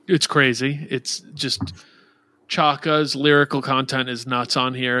crazy. It's just Chaka's lyrical content is nuts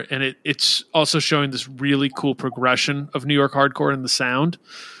on here, and it's also showing this really cool progression of New York hardcore in the sound.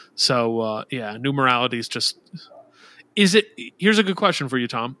 So New Morality is just. Is it? Here's a good question for you,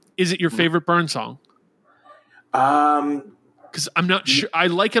 Tom. Is it your favorite Burn song? Because I'm not sure. I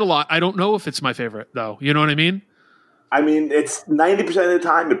like it a lot. I don't know if it's my favorite though. You know what I mean? I mean, it's 90% of the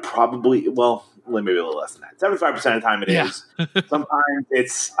time. It probably maybe a little less than that. 75% of the time it is. Sometimes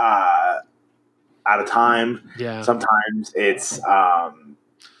it's Out of Time. Yeah. Sometimes it's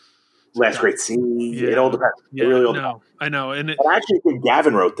Last Great Scene. Yeah. It all depends. Yeah, it really all depends. I know. And I actually think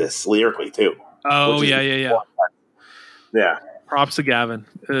Gavin wrote this lyrically too. Oh yeah. Yeah. Props to Gavin.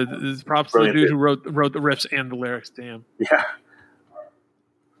 Props to the dude who wrote the riffs and the lyrics. Damn. Yeah.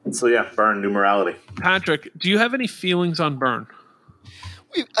 So yeah, Burn, New Morality. Patrick, do you have any feelings on Burn?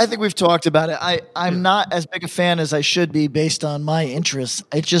 I think we've talked about it. I'm not as big a fan as I should be based on my interests.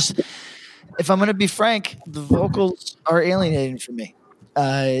 It just, if I'm going to be frank, the vocals are alienating for me.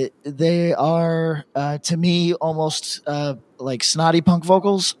 They are, to me, almost like snotty punk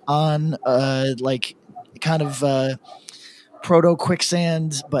vocals on like kind of proto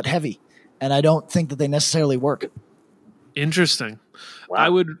quicksand, but heavy. And I don't think that they necessarily work. Interesting.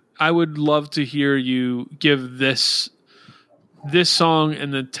 Wow. I would love to hear you give this song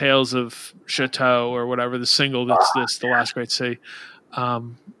and the Tales of Chateau or whatever the single that's The Last Great Sea,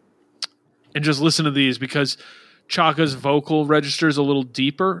 and just listen to these because Chaka's vocal register is a little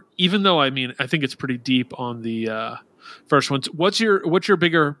deeper. Even though I think it's pretty deep on the first ones. What's your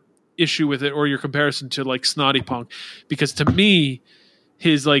bigger issue with it, or your comparison to like Snotty Punk? Because to me,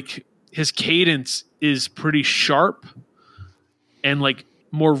 his cadence is pretty sharp and like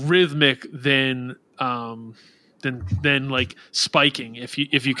more rhythmic than like spiking, if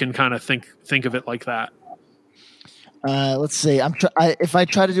you can kind of think of it like that. Let's see. If I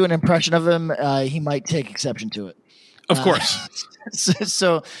try to do an impression of him, he might take exception to it. Of course.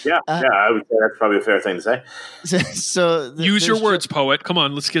 So I would say that's probably a fair thing to say. Use your words, poet. Come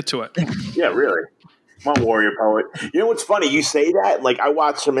on, let's get to it. Yeah, really. Come on, warrior poet. You know what's funny? You say that. Like I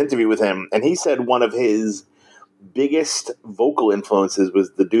watched some interview with him, and he said one of his biggest vocal influences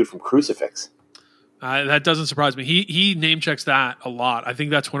was the dude from Crucifix. That doesn't surprise me. He name checks that a lot. I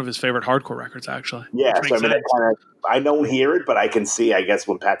think that's one of his favorite hardcore records, actually. Yeah, so I mean, I don't hear it, but I can see, I guess,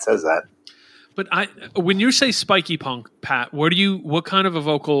 when Pat says that. But when you say spiky punk, Pat, what kind of a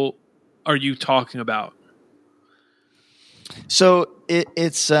vocal are you talking about? So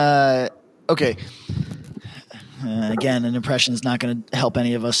it's okay. Again, an impression is not going to help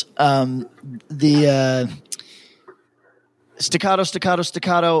any of us. The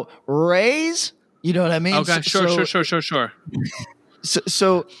staccato, raise. You know what I mean? Okay, sure.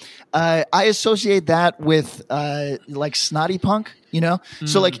 So I associate that with like snotty punk, you know?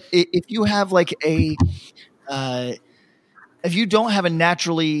 So like if you have like if you don't have a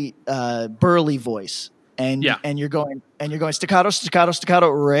naturally burly voice and you're going staccato,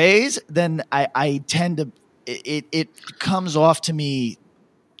 raise, then I tend to it comes off to me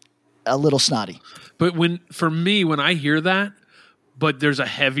a little snotty. But when I hear that, but there's a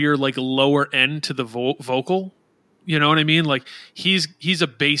heavier, like lower end to the vocal, you know what I mean? Like he's a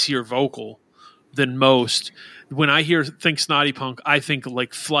bassier vocal than most. When I think snotty punk, I think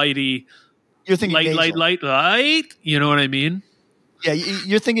like flighty. You're thinking light. You know what I mean? Yeah,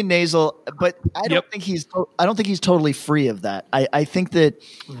 you're thinking nasal, but I don't think he's totally free of that. I think that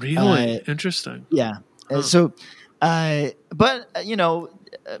really interesting. Yeah. Huh. So, but you know,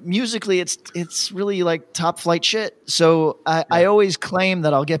 musically, it's really like top flight shit. So I always claim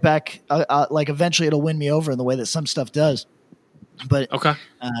that I'll get back. Like eventually, it'll win me over in the way that some stuff does. But okay,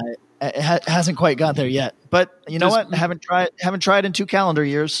 it hasn't quite got there yet. But you know what? Haven't tried in 2 calendar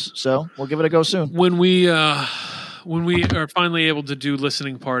years. So we'll give it a go soon. When we are finally able to do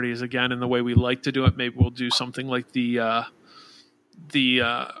listening parties again in the way we like to do it, maybe we'll do something like the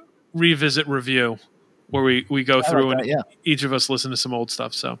revisit review, where we go through and each of us listen to some old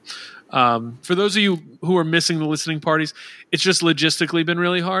stuff. So for those of you who are missing the listening parties, it's just logistically been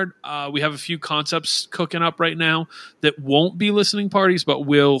really hard. We have a few concepts cooking up right now that won't be listening parties, but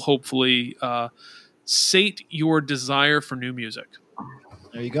will hopefully sate your desire for new music.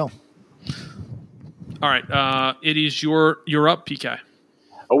 There you go. All right. It is you're up, PK.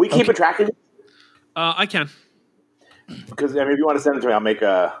 Are we keeping track of it? I can. Because if you want to send it to me, I'll make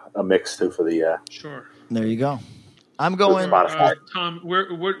a mix too for the. Sure. There you go. I'm going. Tom,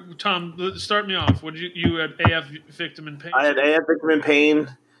 Tom, start me off. What did you had AF Victim in Pain? I had AF Victim in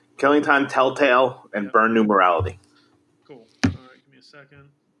Pain, Killing Time, Telltale, and Burn New Morality. Cool. All right, give me a second.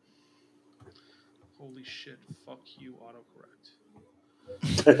 Holy shit! Fuck you, autocorrect.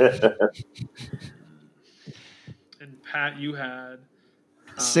 And Pat, you had.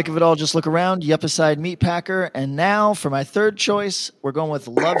 Sick of It All, Just Look Around, Yuppicide Meat Packer, and now for my third choice, we're going with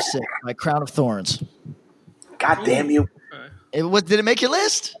Lovesick by Crown of Thorns. God damn you! Okay. Did it make your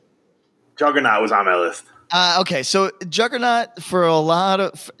list? Juggernaut was on my list. Okay, so Juggernaut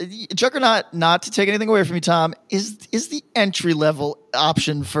Juggernaut, not to take anything away from you, Tom, is the entry level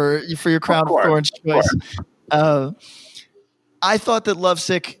option for your Crown of Thorns choice. I thought that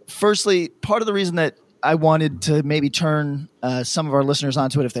Lovesick, firstly, part of the reason that I wanted to maybe turn some of our listeners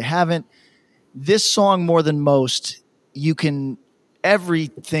onto it if they haven't. This song, more than most,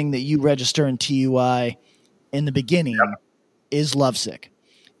 everything that you register in TUI in the beginning is Lovesick.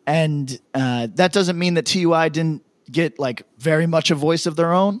 And that doesn't mean that TUI didn't get like very much a voice of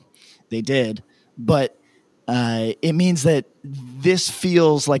their own. They did. But it means that this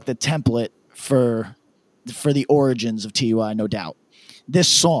feels like the template for the origins of TUI, no doubt. This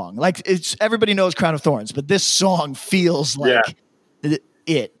song, like everybody knows Crown of Thorns, but this song feels like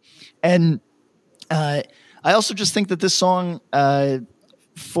it. And I also just think that this song,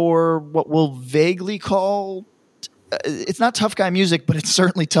 for what we'll vaguely call, it's not tough guy music, but it's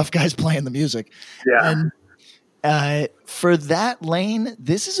certainly tough guys playing the music. Yeah. And for that lane,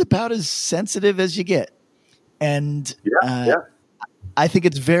 this is about as sensitive as you get. And I think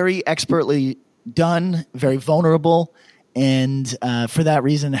it's very expertly done, very vulnerable. And for that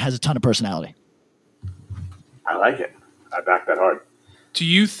reason, it has a ton of personality. I like it. I back that hard. Do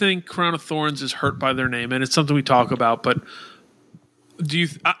you think Crown of Thorns is hurt by their name? And it's something we talk about, but do you?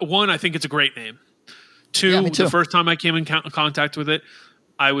 One, I think it's a great name. Two, the first time I came in contact with it,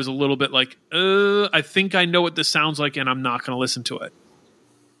 I was a little bit like, I think I know what this sounds like, and I'm not going to listen to it.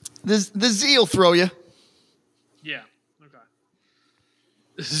 The Z will throw you. Yeah. Okay.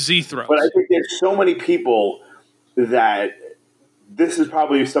 Z throws. But I think there's so many people that this is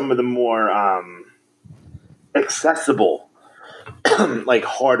probably some of the more accessible, like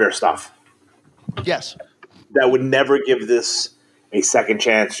harder stuff. Yes. That would never give this a second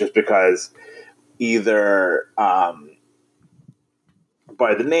chance just because either by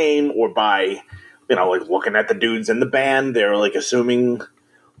the name or by, like looking at the dudes in the band, they're like assuming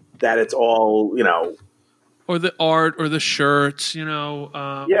that it's all, or the art or the shirts,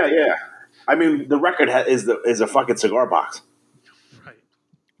 yeah. I mean, the record is a fucking cigar box. Right.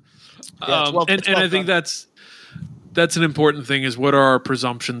 Yeah, and I think that's an important thing, is what are our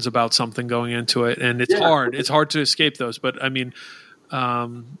presumptions about something going into it. And it's hard. It's hard to escape those. But I mean,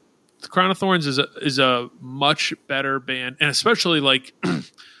 the Crown of Thorns is a much better band, and especially like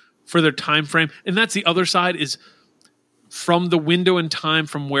for their time frame. And that's the other side, is from the window in time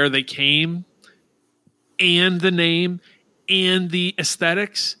from where they came, and the name and the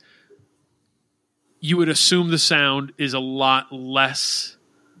aesthetics, you would assume the sound is a lot less.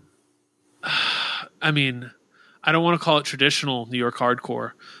 I mean, I don't want to call it traditional New York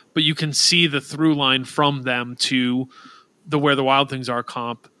hardcore, but you can see the through line from them to the Where the Wild Things Are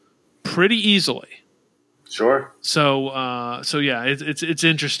comp pretty easily. Sure. So yeah, it's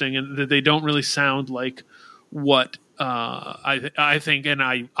interesting, and that they don't really sound like what I think, and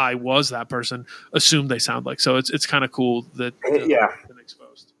I was that person, assumed they sound like. So it's kind of cool that they've been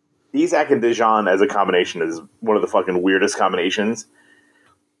exposed. Isaac and Dijon as a combination is one of the fucking weirdest combinations.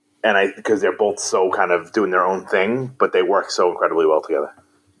 And because they're both so kind of doing their own thing, but they work so incredibly well together.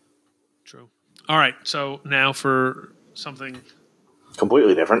 True. All right. So now for something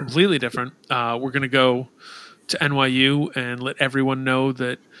completely different. We're going to go to NYU and let everyone know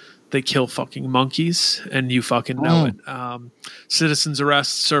that they kill fucking monkeys, and you fucking know it. Citizens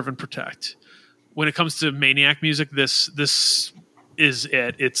Arrest, Serve and Protect. When it comes to Maniac music, this is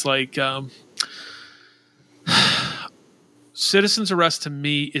it. It's like Citizens Arrest to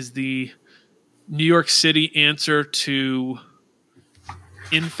me is the New York City answer to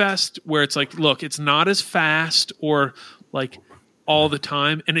Infest, where it's like, look, it's not as fast or like all the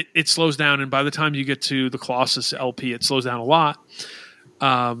time, and it slows down, and by the time you get to the Colossus LP, it slows down a lot.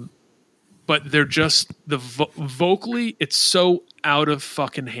 But they're just vocally, it's so out of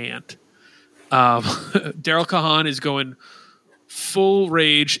fucking hand. Daryl Kahan is going full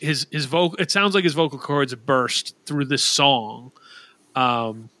rage. His vocal, it sounds like his vocal cords burst through this song.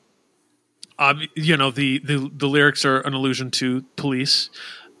 The lyrics are an allusion to Police,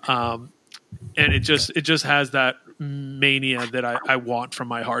 and it just has that mania that I want from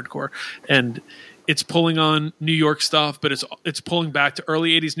my hardcore, and it's pulling on New York stuff, but it's pulling back to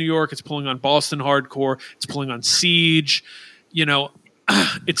early 80s New York. It's pulling on Boston hardcore. It's pulling on Siege.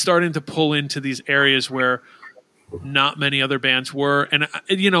 It's starting to pull into these areas where not many other bands were. And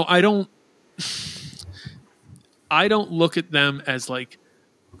I don't look at them as like,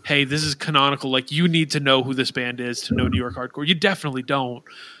 hey, this is canonical. Like, you need to know who this band is to know New York hardcore. You definitely don't.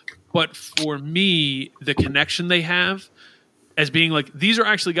 But for me, the connection they have as being like, these are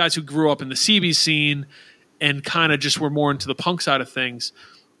actually guys who grew up in the CB scene and kind of just were more into the punk side of things.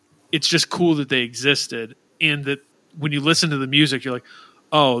 It's just cool that they existed, and that when you listen to the music, you're like,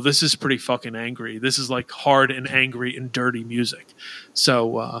 oh, this is pretty fucking angry. This is like hard and angry and dirty music.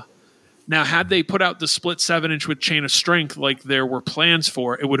 So now, had they put out the split 7-inch with Chain of Strength like there were plans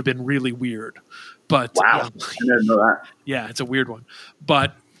for, it would have been really weird. But wow, I didn't know that. Yeah, it's a weird one.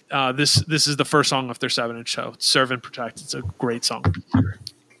 But this is the first song off their 7-inch show, Serve and Protect. It's a great song. Who's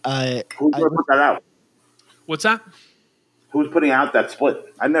going to put that out? What's that? Who's putting out that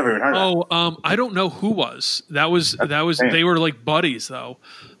split? I've never even heard of that. I don't know who was. That was they were like buddies though.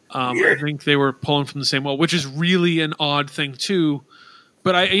 I think they were pulling from the same well, which is really an odd thing too.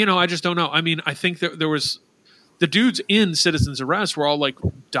 But I just don't know. I mean, I think that there was the dudes in Citizens Arrest were all like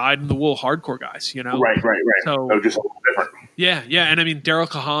dyed in the wool hardcore guys, Right. So just a little different. Yeah. And I mean, Daryl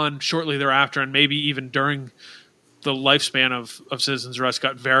Kahan shortly thereafter, and maybe even during the lifespan of Citizens Arrest,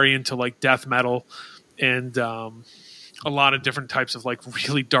 got very into like death metal and a lot of different types of like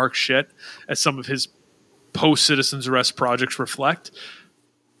really dark shit, as some of his post Citizens Arrest projects reflect,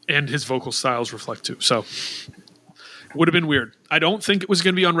 and his vocal styles reflect too. So it would have been weird. I don't think it was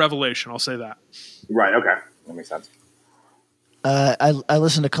going to be on Revelation. I'll say that. Right. Okay. That makes sense. I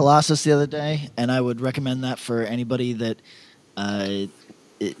listened to Colossus the other day, and I would recommend that for anybody that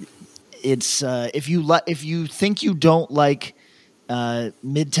it's if you think you don't like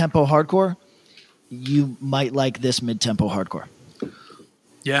mid-tempo hardcore, you might like this mid-tempo hardcore.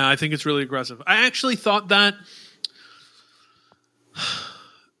 Yeah, I think it's really aggressive. I actually thought that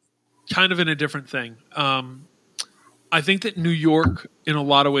kind of in a different thing. I think that New York, in a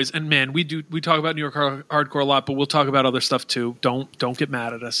lot of ways, and man, we talk about New York hardcore a lot, but we'll talk about other stuff too. Don't get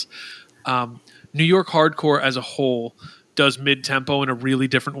mad at us. New York hardcore as a whole does mid-tempo in a really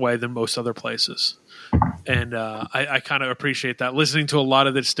different way than most other places. And I kind of appreciate that. Listening to a lot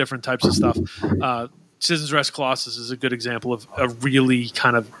of this different types of stuff. Citizens Arrest Colossus is a good example of a really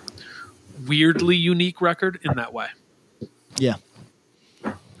kind of weirdly unique record in that way. Yeah.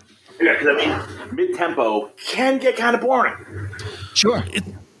 Yeah, because I mean, mid-tempo can get kind of boring. Sure.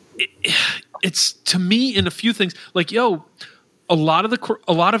 It's to me in a few things like a lot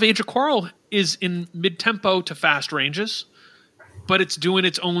of Age of Quarrel is in mid-tempo to fast ranges, but it's doing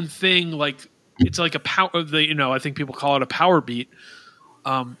its own thing. Like it's like a power. I think people call it a power beat.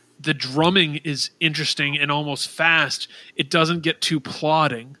 The drumming is interesting and almost fast. It doesn't get too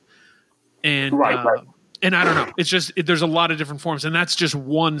plodding, and Right. And I don't know. It's just there's a lot of different forms, and that's just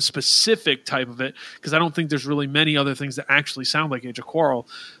one specific type of it. Because I don't think there's really many other things that actually sound like Age of Quarrel.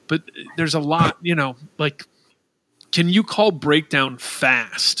 But there's a lot. Like, can you call breakdown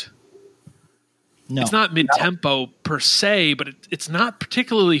fast? No. It's not mid-tempo per se, but it's not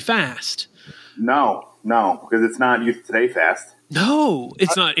particularly fast. No, because it's not Youth Today fast. No,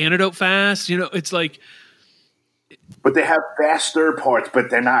 it's not Antidote fast. It's like. But they have faster parts, but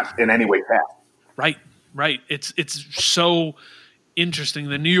they're not in any way fast. Right. It's so interesting.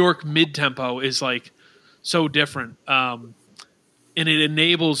 The New York mid-tempo is like so different. And it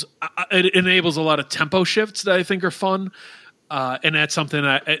enables a lot of tempo shifts that I think are fun. And that's something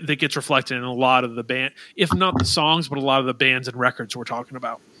that gets reflected in a lot of the band, if not the songs, but a lot of the bands and records we're talking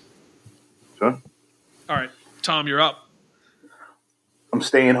about. Sure. All right, Tom, you're up. I'm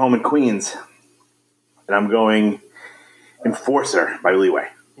staying home in Queens, and I'm going Enforcer by Leeway.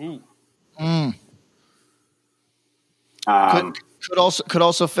 Ooh. Could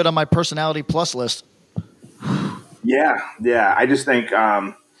also fit on my personality plus list. Yeah. I just think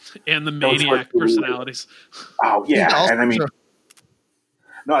And the maniac personalities. Oh yeah, and I mean, Sure.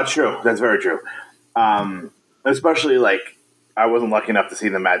 no, it's true. That's very true. Especially like I wasn't lucky enough to see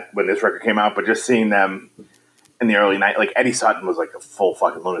them when this record came out, but just seeing them in the early night, like Eddie Sutton was like a full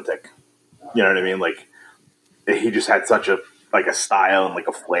fucking lunatic. You know what I mean? Like he just had such a style and like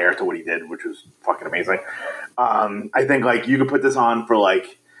a flair to what he did, which was fucking amazing. I think like you could put this on for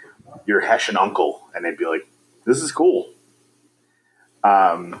like your Hessian uncle, and they'd be like, "This is cool."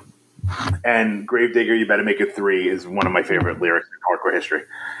 And Gravedigger, You Better Make It 3 is one of my favorite lyrics in hardcore history.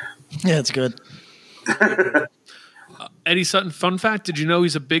 Yeah, it's good. Eddie Sutton, fun fact, did you know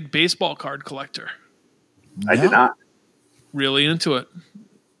he's a big baseball card collector? I did not. Really into it.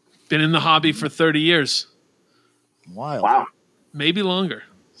 Been in the hobby for 30 years. Wild. Wow. Maybe longer.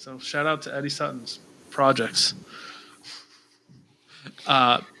 So shout out to Eddie Sutton's projects.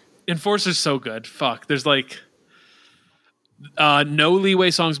 Enforcer's so good. Fuck. There's like no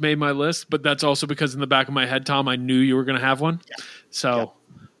Leeway songs made my list, but that's also because in the back of my head, Tom, I knew you were going to have one. Yeah. So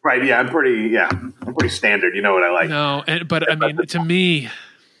Right, yeah, I'm pretty standard. You know what I like. no, but I mean, to me,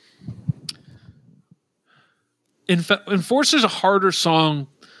 Enforcer's a harder song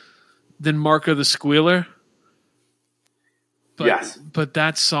than Mark of the Squealer. But, yes. But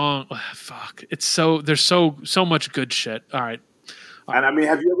that song, fuck, there's so much good shit. All right. And I mean,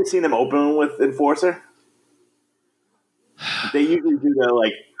 have you ever seen them open with Enforcer? They usually do the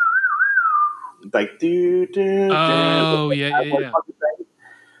like do. Oh yeah.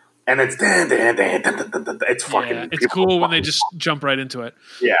 And it's it's fucking. Yeah, it's cool when they just jump right into it.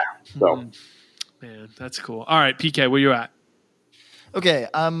 Yeah. So. Man, that's cool. All right, PK, where you at? Okay.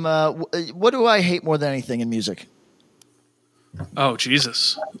 What do I hate more than anything in music? Oh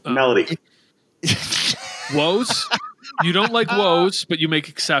Jesus, Melody. woes. You don't like woes, but you make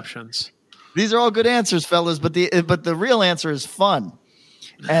exceptions. These are all good answers, fellas, but the real answer is fun.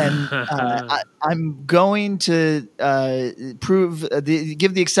 And I'm going to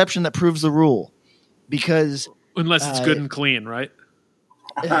give the exception that proves the rule, because Unless it's good and clean, right?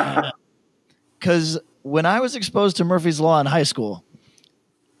 Because when I was exposed to Murphy's Law in high school,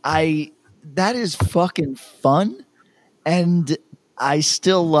 that is fucking fun, and I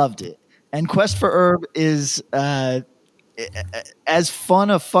still loved it. And Quest for Herb is as fun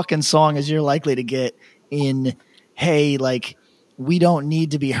a fucking song as you're likely to get in, hey, like, we don't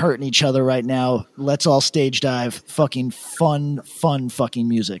need to be hurting each other right now. Let's all stage dive. Fucking fun fucking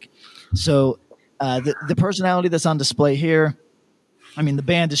music. So the personality that's on display here, I mean, the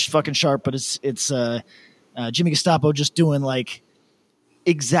band is fucking sharp, but it's Jimmy Gestapo just doing like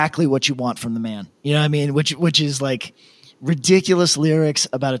exactly what you want from the man. You know what I mean? Which is like ridiculous lyrics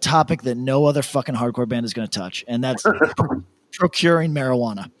about a topic that no other fucking hardcore band is going to touch, and that's procuring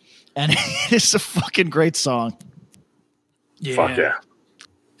marijuana. And it's a fucking great song. Yeah. Fuck yeah.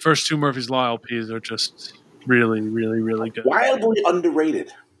 First two Murphy's Law LPs are just really, really, really good. Wildly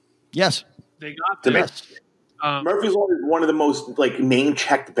underrated. Yes. They got To me. this. Murphy's Law is one of the most like name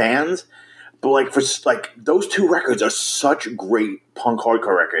checked bands, but like for like those two records are such great punk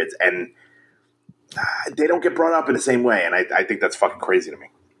hardcore records, and they don't get brought up in the same way, and I think that's fucking crazy to me.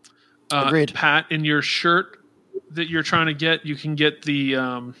 Agreed. Pat, in your shirt, that you're trying to get, you can get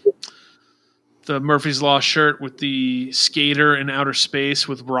the Murphy's Law shirt with the skater in outer space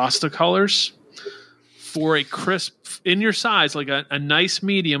with Rasta colors for a crisp in your size, like a nice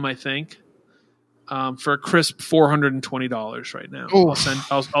medium, I think, for a crisp $420 right now.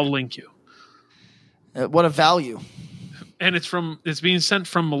 I'll link you. What a value. And it's being sent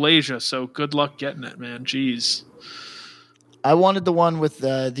from Malaysia, so good luck getting it, man. Jeez. I wanted the one with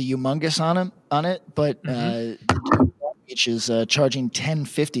the humongous on it, but each is charging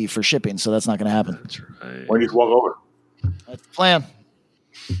 $10.50 for shipping, so that's not going to happen. That's right. Or you just walk over. That's the plan.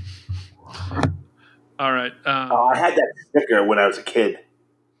 All right. I had that sticker when I was a kid.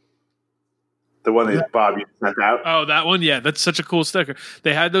 The one that Bob you sent out. Oh, that one? Yeah, that's such a cool sticker.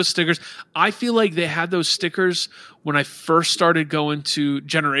 They had those stickers. I feel like they had those stickers when I first started going to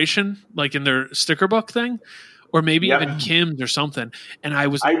Generation, like in their sticker book thing, or maybe even Kim's or something. And I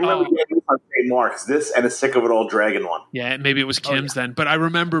remember getting this on St. Mark's, this and a sick of an old dragon one. Yeah, maybe it was Kim's then. But I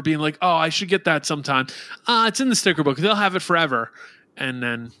remember being like, oh, I should get that sometime. It's in the sticker book. They'll have it forever. And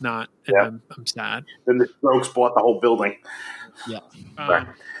then not. And I'm sad. Then the Strokes bought the whole building. Yeah. All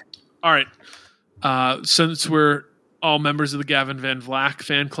right. Since we're all members of the Gavin Van Vlack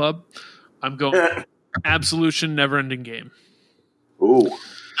fan club, I'm going Absolution Never Ending Game. Ooh.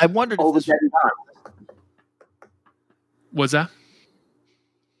 I wondered if this What's that?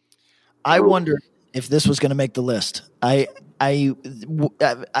 I wondered if this was going to make the list. I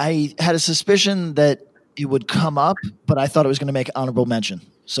had a suspicion that it would come up, but I thought it was going to make honorable mention.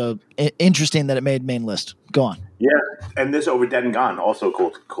 So interesting that it made main list. Go on. Yeah, and this over Dead and Gone, also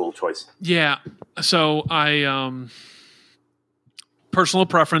cool choice. Yeah. So I personal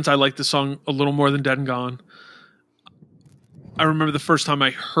preference, I like the song a little more than Dead and Gone. I remember the first time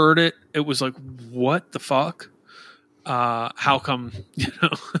I heard it, it was like, what the fuck? How come,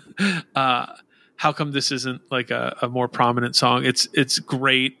 how come this isn't like a more prominent song? It's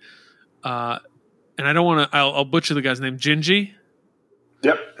great. And I don't want to, I'll butcher the guy's name, Gingy.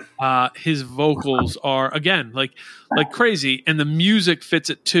 Yep. His vocals are again like crazy, and the music fits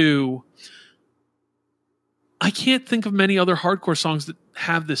it too. I can't think of many other hardcore songs that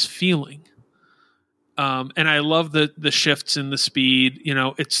have this feeling. And I love the shifts in the speed. You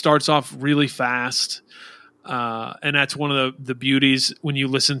know, it starts off really fast, and that's one of the beauties when you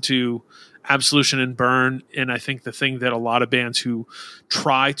listen to Absolution and Burn. And I think the thing that a lot of bands who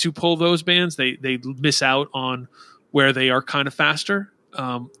try to pull those bands, they miss out on where they are kind of faster.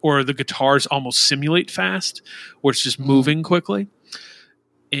 Or the guitars almost simulate fast, or it's just moving quickly,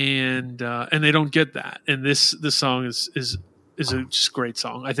 and they don't get that. And this song is a just great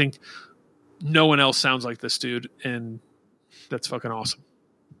song. I think no one else sounds like this dude, and that's fucking awesome.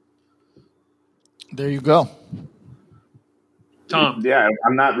 There you go, Tom. Yeah,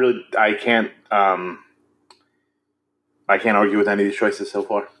 I'm not really. I can't argue with any of these choices so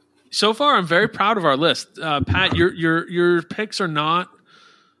far. So far, I'm very proud of our list. Pat, your picks are not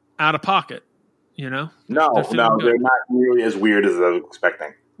out of pocket, you know? No, they're not nearly as weird as I was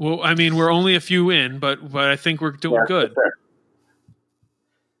expecting. Well, I mean, we're only a few in, but I think we're doing good.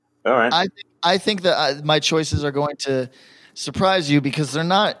 All right. I think that my choices are going to surprise you because they're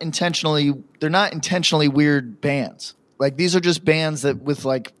not intentionally weird bands. Like these are just bands that with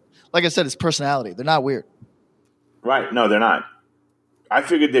like I said, it's personality. They're not weird. Right. No, they're not. I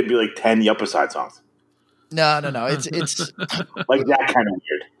figured they'd be like 10 Yuppa Side songs. No. It's like that kind of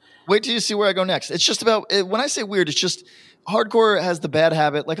weird. Wait till you see where I go next. It's just about when I say weird, it's just hardcore has the bad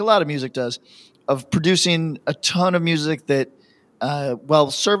habit, like a lot of music does, of producing a ton of music that,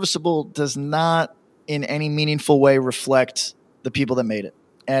 while serviceable, does not in any meaningful way reflect the people that made it.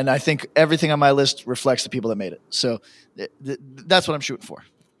 And I think everything on my list reflects the people that made it. So that's what I'm shooting for.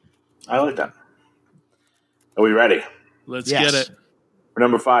 I like that. Are we ready? Let's get it. For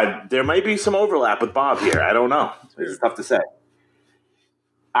number 5, there might be some overlap with Bob here. I don't know. It's tough to say.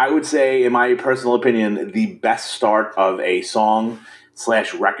 I would say, in my personal opinion, the best start of a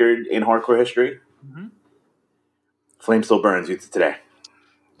song/record in hardcore history. Mm-hmm. Flame Still Burns, Youth of Today.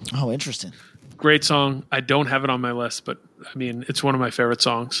 Oh, interesting. Great song. I don't have it on my list, but I mean, it's one of my favorite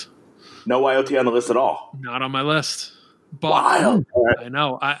songs. No YOT on the list at all. Not on my list. But wild. I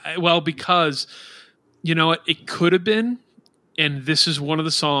know. Well, because you know what? It could have been, and this is one of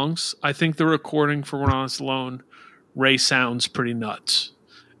the songs. I think the recording for One Honest Alone, Ray sounds pretty nuts.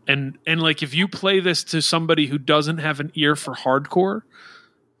 And like if you play this to somebody who doesn't have an ear for hardcore,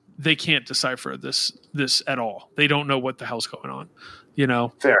 they can't decipher this at all. They don't know what the hell's going on. You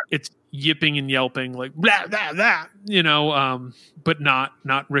know, fair. It's yipping and yelping like blah blah blah. You know, but not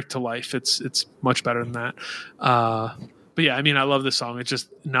Rick to life. It's much better than that. But yeah, I mean, I love this song. It's just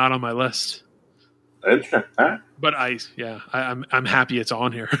not on my list. Interesting. All right. But I'm happy it's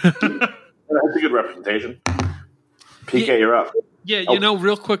on here. That's a good representation. PK, you're up. Yeah, you know,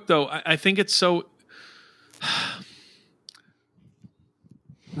 real quick though, I think it's so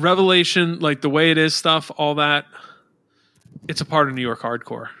Revelation, like the way it is stuff, all that, it's a part of New York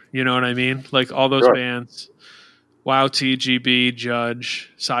hardcore. You know what I mean? Like all those bands, Wow, TGB,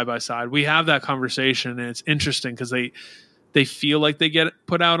 Judge, Side by Side. We have that conversation, and it's interesting because they feel like they get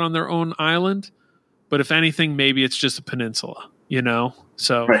put out on their own island, but if anything, maybe it's just a peninsula. You know,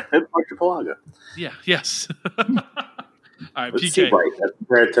 so Archipelago. Yeah. Yes. All right, Let's PK. see, right, that's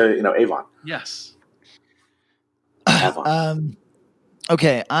compared to Avon. Yes. Avon.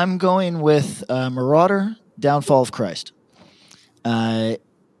 Okay, I'm going with Marauder, Downfall of Christ. And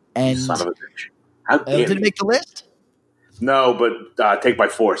Son of a bitch. How dare did it make the list? No, but Take by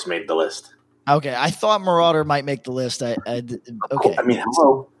Force made the list. Okay, I thought Marauder might make the list. Okay. I mean,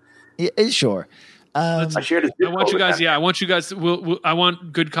 hello. Yeah, sure. I shared it. I want you guys. Yeah, I want you guys. I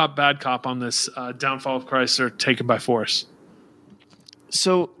want good cop, bad cop on this. Downfall of Christ or Taken by Force.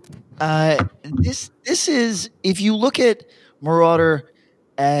 So this is, if you look at Marauder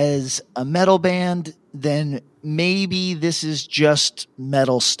as a metal band, then maybe this is just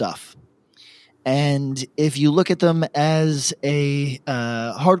metal stuff. And if you look at them as a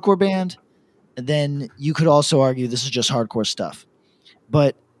hardcore band, then you could also argue this is just hardcore stuff.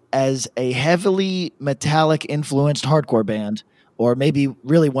 But as a heavily metallic influenced hardcore band, or maybe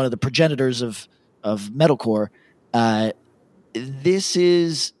really one of the progenitors of metalcore, this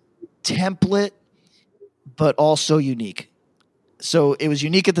is template, but also unique. So it was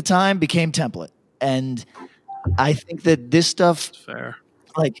unique at the time, became template. And I think that this stuff, That's fair.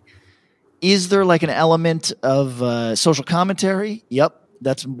 like, is there like an element of social commentary? Yep.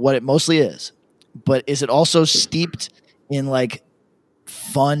 That's what it mostly is. But is it also steeped in like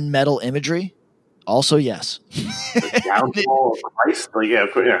fun metal imagery? Also, yes. Downfall of Christ? Like,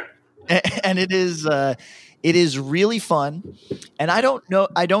 yeah. And it is really fun. And I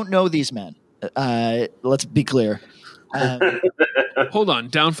don't know these men. Let's be clear. Hold on.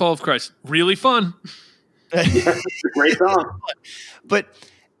 Downfall of Christ. Really fun. It's a great song. But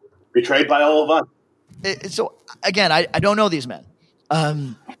Betrayed by all of us. so again, I don't know these men.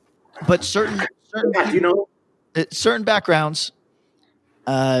 But certain certain backgrounds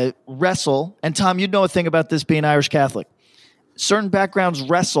wrestle, and Tom, you'd know a thing about this being Irish Catholic. Certain backgrounds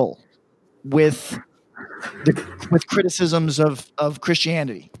wrestle with criticisms of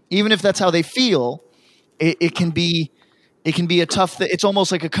Christianity, even if that's how they feel. It can be a tough thing. It's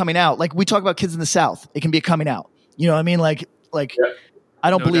almost like a coming out. Like we talk about kids in the South, it can be a coming out. You know what I mean? Like Yeah. I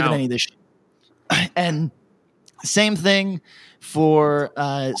don't believe in any of this shit. And same thing for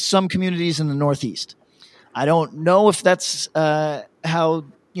some communities in the Northeast. I don't know if that's how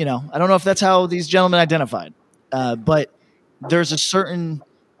I don't know if that's how these gentlemen identified. But there's a certain,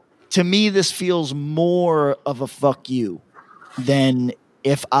 to me, this feels more of a fuck you than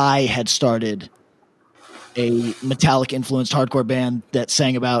if I had started a metallic influenced hardcore band that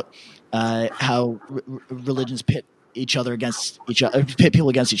sang about how religions pit each other against each other, pit people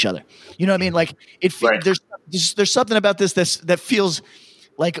against each other. You know what I mean? Like Right. there's something about this that feels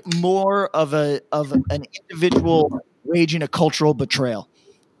like more of an individual waging a cultural betrayal,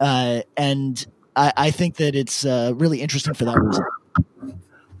 and I think that it's really interesting for that reason.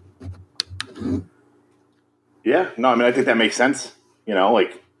 Yeah. No, I mean, I think that makes sense.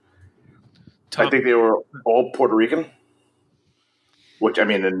 Tom, I think they were all Puerto Rican, which, I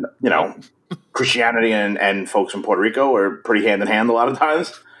mean, and, Christianity and folks from Puerto Rico are pretty hand in hand a lot of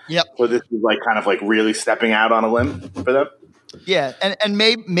times. Yep. So this is like kind of like really stepping out on a limb for them. Yeah, and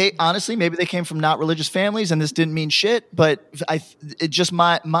honestly, maybe they came from not religious families, and this didn't mean shit. But it just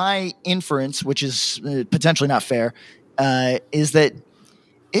my inference, which is potentially not fair, is that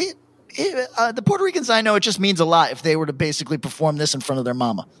the Puerto Ricans I know, it just means a lot if they were to basically perform this in front of their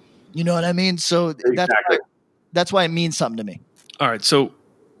mama. You know what I mean? So Exactly. that's why it means something to me. all right. So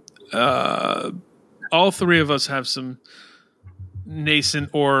all three of us have some nascent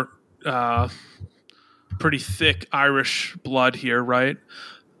or pretty thick Irish blood here, right?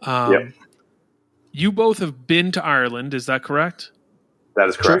 Yep. You both have been to Ireland. Is that correct? That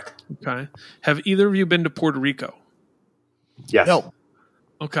is correct. Okay. Have either of you been to Puerto Rico? Yes. No.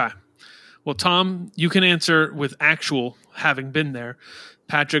 Okay. Well, Tom, you can answer with actual having been there.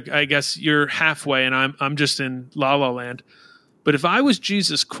 Patrick, I guess you're halfway, and I'm just in La La Land. But if I was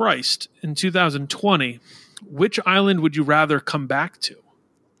Jesus Christ in 2020, which island would you rather come back to?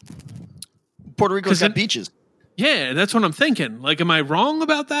 Puerto Rico's got beaches. Yeah, that's what I'm thinking. Like, am I wrong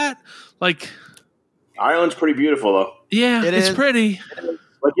about that? Like, Ireland's pretty beautiful, though. yeah, It it's is. pretty.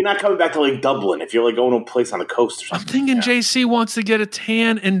 Like you're not coming back to like Dublin if you're like going to a place on the coast or something. I'm thinking JC wants to get a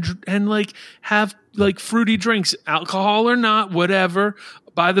tan and like have like fruity drinks, alcohol or not, whatever,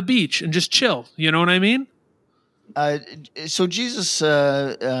 by the beach and just chill. You know what I mean? So Jesus,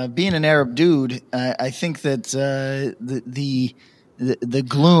 being an Arab dude, I think that the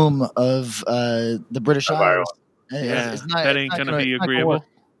gloom of the British Isles is not, that ain't gonna be not agreeable.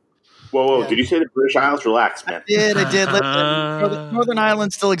 Whoa! Did you say the British Isles? Relax, man. I did. Listen, Northern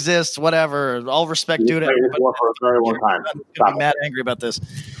Ireland still exists. Whatever. All respect due to it. For a very long time. I'm gonna be mad angry about this.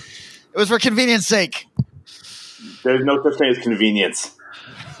 It was for convenience sake. There's no such thing as convenience.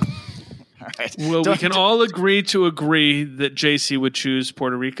 All right. Well, we can all agree that JC would choose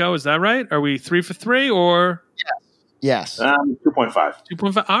Puerto Rico. Is that right? Are we 3 for 3 or? Yes. 2.5.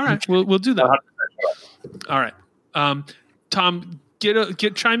 2.5. All right. We'll do that. All right. Tom,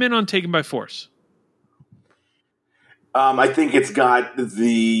 chime in on Taken by Force. I think it's got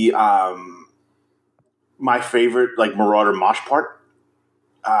the my favorite like Marauder mosh part.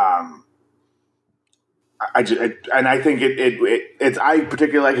 I think it's I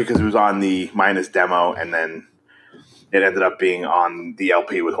particularly like it because it was on the Minus demo, and then it ended up being on the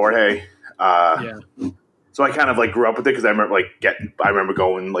LP with Jorge. So I kind of like grew up with it because I remember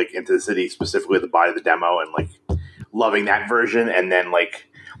going like into the city specifically to buy the demo and like loving that version, and then like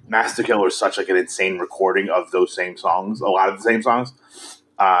Master Killer is such like an insane recording of those same songs, a lot of the same songs.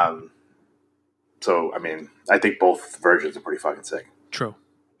 So I mean, I think both versions are pretty fucking sick. True,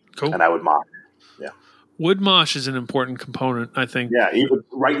 cool, and I would mosh. Yeah. Wood mosh is an important component, I think. Yeah, even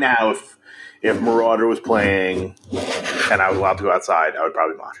right now, if Marauder was playing and I was allowed to go outside, I would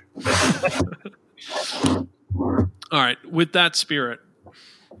probably mosh. All right, with that spirit,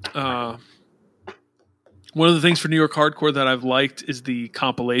 one of the things for New York hardcore that I've liked is the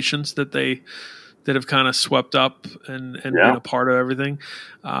compilations that have kind of swept up and been a part of everything.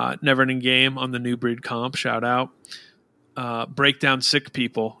 Never Ending Game on the New Breed comp, shout out. Breakdown Sick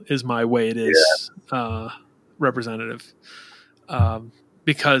People is my way it is representative,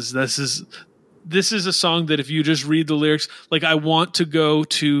 because this is a song that if you just read the lyrics, like I want to go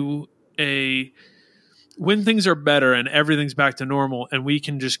to when things are better and everything's back to normal and we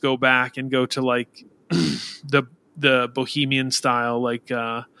can just go back and go to like the bohemian style, like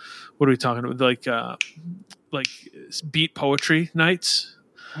what are we talking about, like beat poetry nights.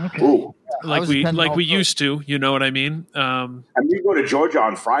 Okay. Ooh. Like we used to, you know what I mean? And we go to Georgia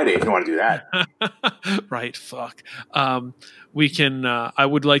on Friday if you want to do that. Right. Fuck. We can, I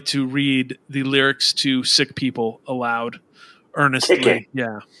would like to read the lyrics to Sick People aloud earnestly. Kicking.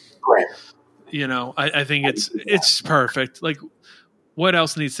 Yeah. Great. You know, I think it's perfect. Like what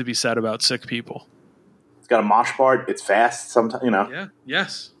else needs to be said about Sick People? It's got a mosh part. It's fast sometimes, you know. Yeah.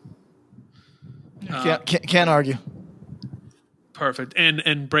 Yes. Can't argue. Perfect.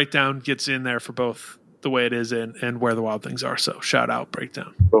 And Breakdown gets in there for both the way it is and Where the Wild Things Are. So shout out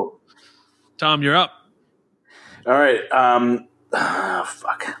Breakdown. Cool. Tom, you're up. All right.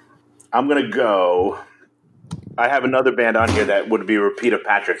 Fuck. I'm going to go. I have another band on here that would be a repeat of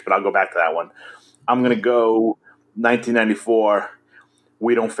Patrick's, but I'll go back to that one. I'm going to go 1994.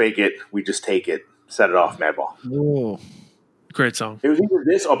 We Don't Fake It. We Just Take It. Set It Off, Madball. Whoa. Great song. It was either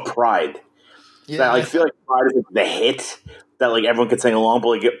this or Pride. Yeah, I feel like Pride is like the hit that like everyone can sing along, but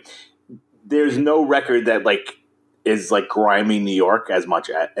like there's no record that like is like grimy New York as much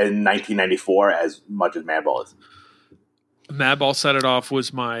in 1994 as much as Madball is. Madball Set It Off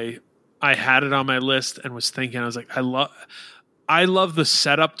was I had it on my list and was thinking, I was like, I love the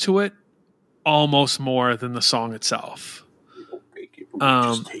setup to it almost more than the song itself.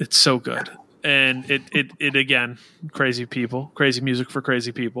 It's so good. And it again, crazy music for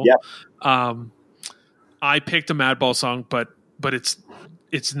crazy people. Yeah. I picked a Madball song, but it's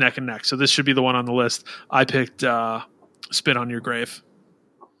neck and neck. So this should be the one on the list. I picked Spit on Your Grave.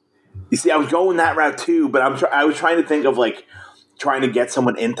 You see, I was going that route too, but I was trying to think of like trying to get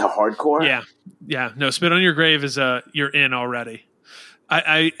someone into hardcore. Yeah. No, Spit on Your Grave is you're in already.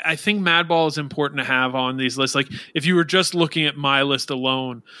 I think Madball is important to have on these lists. Like if you were just looking at my list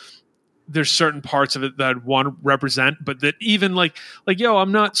alone, there's certain parts of it that I'd want to represent, but that even like, yo,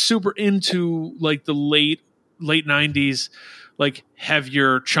 I'm not super into like the late 90s, like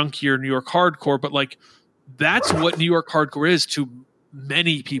heavier, chunkier New York hardcore, but like that's what New York hardcore is to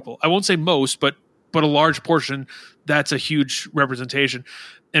many people. I won't say most, but a large portion. That's a huge representation.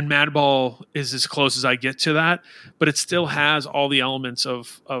 And Madball is as close as I get to that, but it still has all the elements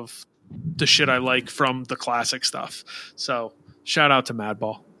of the shit I like from the classic stuff. So shout out to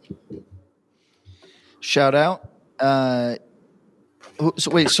Madball. Shout out. So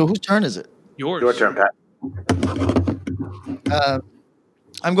whose turn is it? Yours. Your turn, Pat.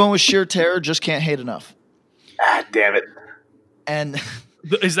 I'm going with Sheer Terror, Just Can't Hate Enough. Ah, damn it. And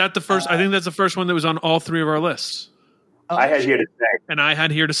is that the first? I think that's the first one that was on all three of our lists. I had Here to Stay. And I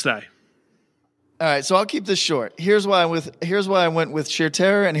had Here to Stay. All right, so I'll keep this short. Here's why I went with Sheer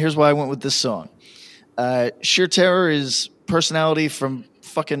Terror, and here's why I went with this song. Sheer Terror is personality from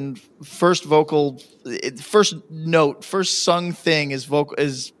fucking first vocal, first note, first sung thing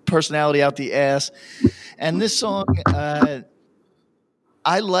is personality out the ass. And this song, I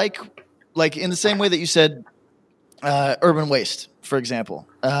like in the same way that you said Urban Waste, for example,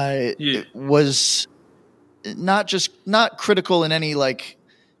 it was not critical in any like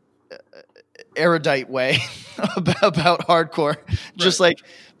erudite way about hardcore,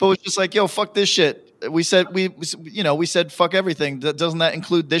 but was just like, yo, fuck this shit. We said fuck everything. Doesn't that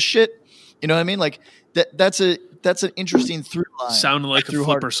include this shit? You know what I mean? Like that's an interesting through line. Sounding like a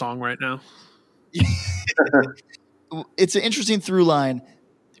Flipper song right now. It's an interesting through line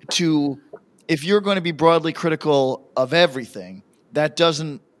to, if you're going to be broadly critical of everything, that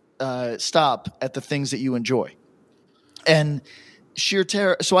doesn't stop at the things that you enjoy. And Sheer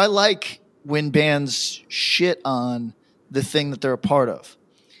Terror. So I like when bands shit on the thing that they're a part of.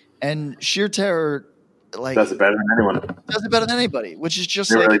 And Sheer Terror, like, does it better than anyone. Does it better than anybody, which is just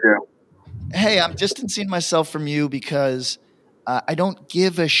they like, really do. Hey, I'm distancing myself from you because I don't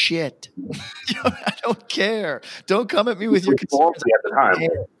give a shit. I don't care. Don't come at me with your concerns at the time.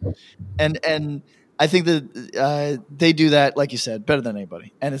 And I think that they do that, like you said, better than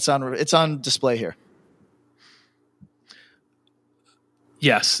anybody, and it's on display here.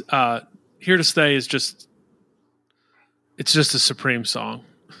 Yes, Here to Stay is just a supreme song.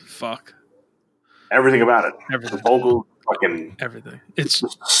 Fuck everything about it. Everything. The vocals, fucking everything. It's the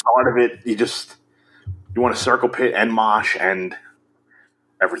start of it. You want to circle pit and mosh and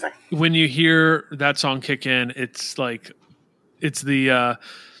everything. When you hear that song kick in, it's like it's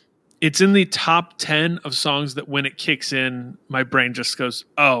in the top 10 of songs that when it kicks in, my brain just goes,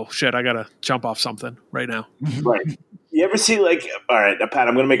 oh shit, I gotta jump off something right now. Right. You ever see, like, all right, Pat,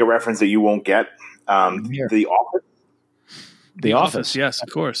 I'm going to make a reference that you won't get. The Office. The Office, yes, of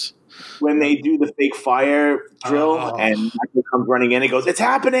course. When they do the fake fire drill and Michael comes running in and goes, it's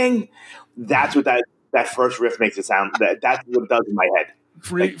happening. That's what that first riff makes it sound. That's what it does in my head.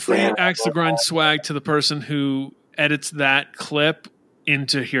 Free Axe to Grind swag to the person who edits that clip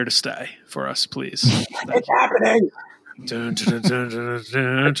into Here to Stay for us, please. It's happening. It's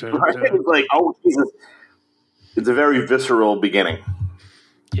like, oh, Jesus. It's a very visceral beginning.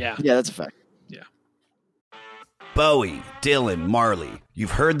 Yeah. Yeah, that's a fact. Yeah. Bowie, Dylan, Marley.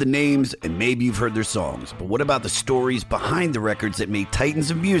 You've heard the names and maybe you've heard their songs, but what about the stories behind the records that made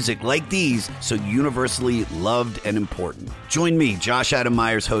titans of music like these so universally loved and important? Join me, Josh Adam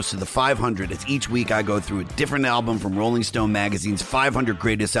Myers, host of The 500, as each week I go through a different album from Rolling Stone magazine's 500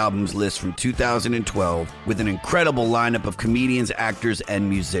 Greatest Albums list from 2012 with an incredible lineup of comedians, actors, and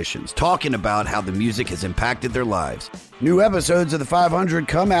musicians talking about how the music has impacted their lives. New episodes of The 500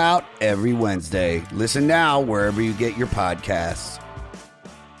 come out every Wednesday. Listen now wherever you get your podcasts.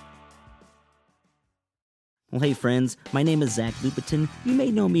 Well, hey friends, my name is Zach Lupetin. You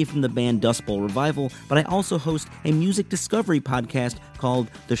may know me from the band Dust Bowl Revival, but I also host a music discovery podcast called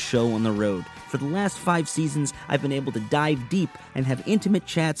The Show on the Road. For the last 5 seasons, I've been able to dive deep and have intimate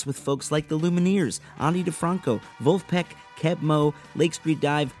chats with folks like the Lumineers, Ani DeFranco, Wolfpack, Keb Mo, Lake Street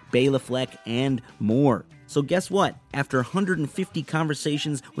Dive, Bela Fleck, and more. So guess what? After 150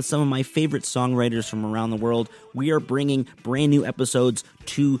 conversations with some of my favorite songwriters from around the world, we are bringing brand new episodes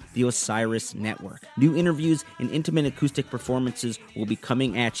to the Osiris Network. New interviews and intimate acoustic performances will be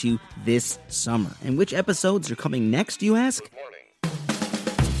coming at you this summer. And which episodes are coming next, you ask?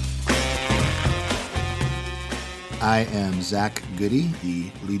 I am Zach Goody,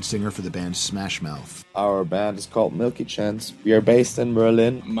 the lead singer for the band Smash Mouth. Our band is called Milky Chance. We are based in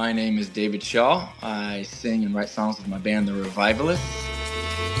Berlin. My name is David Shaw. I sing and write songs with my band, The Revivalists.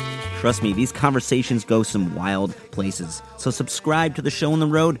 Trust me, these conversations go some wild places. So subscribe to The Show on the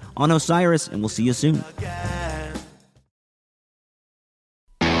Road on Osiris, and we'll see you soon.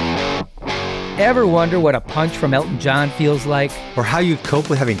 Ever wonder what a punch from Elton John feels like? Or how you'd cope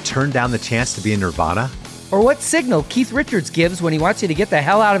with having turned down the chance to be in Nirvana? Or what signal Keith Richards gives when he wants you to get the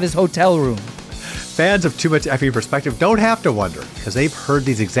hell out of his hotel room? Fans of Too Much Effing Perspective don't have to wonder, because they've heard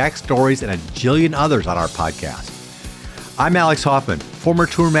these exact stories and a jillion others on our podcast. I'm Alex Hoffman, former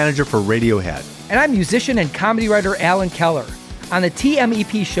tour manager for Radiohead. And I'm musician and comedy writer Alan Keller. On the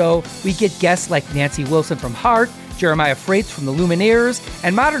TMEP show, we get guests like Nancy Wilson from Heart, Jeremiah Freites from the Lumineers,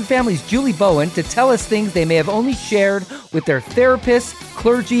 and Modern Family's Julie Bowen to tell us things they may have only shared with their therapist,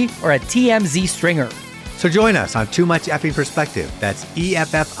 clergy, or a TMZ stringer. So join us on Too Much Effing Perspective. That's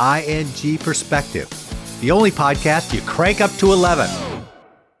EFFING Perspective. The only podcast you crank up to 11.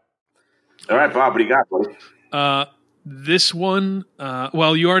 All right, Bob, what do you got, buddy? This one,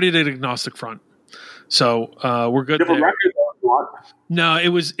 well, you already did Agnostic Front. So we're good Different there. record, though. No,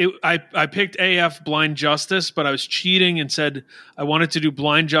 I picked AF Blind Justice, but I was cheating and said I wanted to do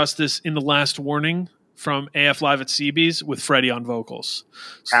Blind Justice in the Last Warning from AF Live at CB's with Freddie on vocals.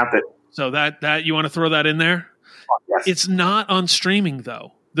 Count it. So that you want to throw that in there? Yes. It's not on streaming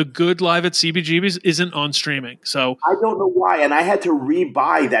though. The good Live at CBGB's isn't on streaming. So I don't know why, and I had to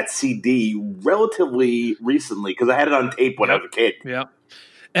rebuy that CD relatively recently because I had it on tape when I was a kid. Yeah.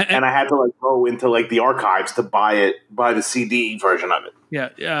 And I had to go into the archives to buy the CD version of it.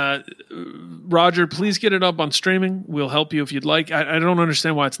 Yeah. Roger, please get it up on streaming. We'll help you if you'd like. I don't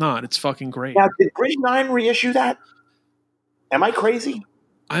understand why it's not. It's fucking great. Now, did Bridge 9 reissue that? Am I crazy?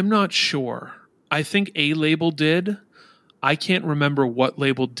 I'm not sure. I think a label did. I can't remember what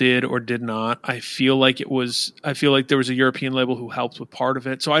label did or did not. I feel like there was a European label who helped with part of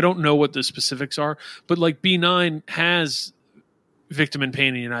it. So I don't know what the specifics are. But B9 has Victim in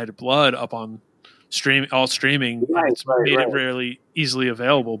Pain and United Blood up on streaming. It's made it really easily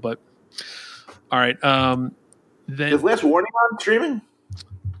available. But all right. Then is Last Warning on streaming?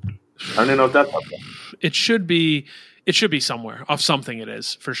 I don't even know if that's up there. It should be somewhere off something. It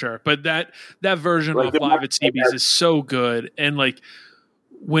is for sure. But that version of Live at CB's is so good. And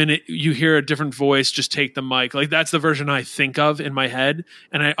when you hear a different voice, just take the mic. That's the version I think of in my head.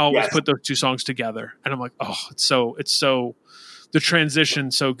 And I always put those two songs together. And I'm like, oh, it's so the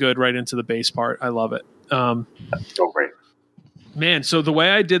transition so good right into the bass part. I love it. That's so great. Man, so the way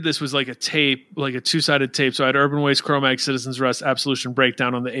I did this was like a tape, like a two-sided tape. So I had Urban Waste, Chromag, Citizens Rest, Absolution,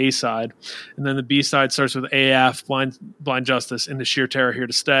 Breakdown on the A side. And then the B side starts with AF, Blind Justice, Into Sheer Terror, Here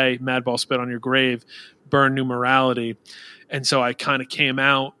to Stay, Madball, Spit on Your Grave, Burn, New Morality. And so I kind of came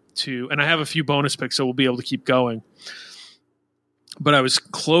out to, and I have a few bonus picks, so we'll be able to keep going. But I was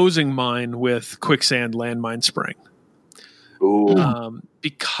closing mine with Quicksand, Landmine, Spring. Ooh.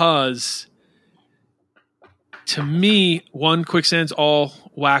 Because to me, Quicksand's all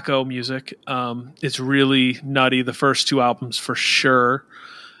wacko music. It's really nutty. The first two albums for sure.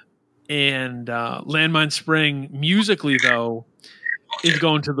 And Landmine Spring, musically though, is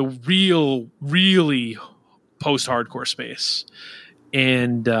going to the really post-hardcore space.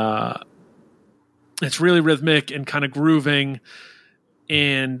 And it's really rhythmic and kind of grooving.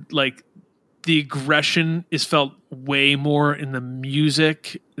 And the aggression is felt way more in the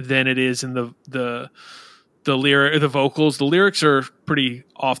music than it is in the lyric, the vocals. The lyrics are pretty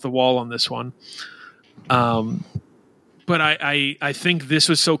off the wall on this one. But I think this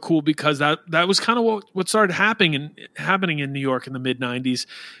was so cool because that was kind of what started happening in New York in the mid 90s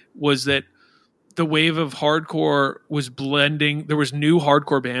was that the wave of hardcore was blending. There was new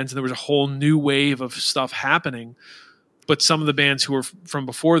hardcore bands and there was a whole new wave of stuff happening. But some of the bands who were from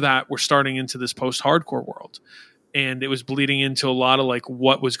before that were starting into this post-hardcore world. And it was bleeding into a lot of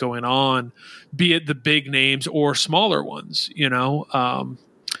what was going on, be it the big names or smaller ones, and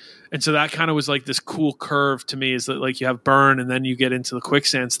so that kind of was this cool curve to me is that you have Burn and then you get into the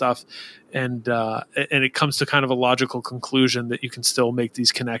Quicksand stuff and it comes to kind of a logical conclusion that you can still make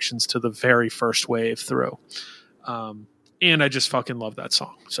these connections to the very first wave through. And I just fucking love that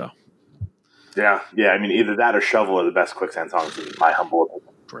song. So. Yeah. I mean, either that or Shovel are the best Quicksand songs in my humble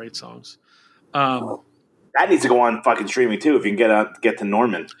opinion. Great songs. That needs to go on fucking streaming too. If you can get to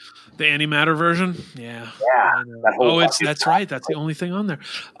Norman, the Antimatter version, yeah. That's right. That's the only thing on there.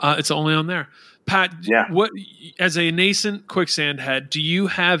 It's only on there. Pat, what as a nascent Quicksand head, do you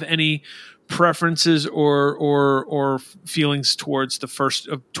have any preferences or feelings towards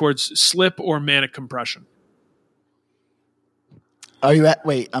towards Slip or Manic Compression? Are you at?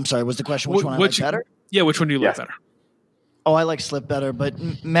 Wait, I'm sorry. Was the question which one I like better? Yeah, which one do you like better? Oh, I like Slip better, but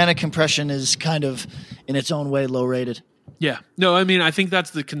Manic Compression is kind of, in its own way, low rated. Yeah. No, I mean, I think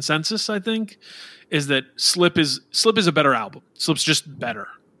that's the consensus, I think, is that Slip is a better album. Slip's just better.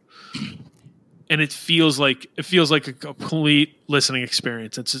 And it feels like a complete listening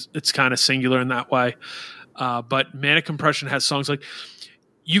experience. It's kind of singular in that way. But Manic Compression has songs like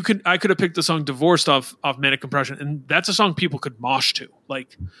I could have picked the song Divorced off Manic Compression, and that's a song people could mosh to.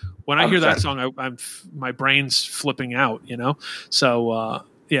 When I hear that song, my brain's flipping out, So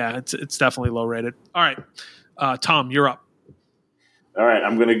it's definitely low rated. All right, Tom, you're up. All right,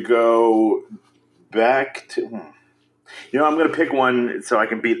 I'm gonna go back to. I'm gonna pick one so I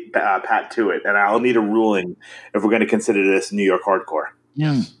can beat Pat to it, and I'll need a ruling if we're gonna consider this New York hardcore.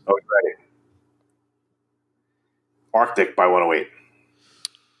 Yes. Oh, ready. Arctic by 108.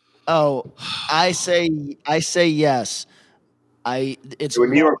 Oh, I say yes. It's They were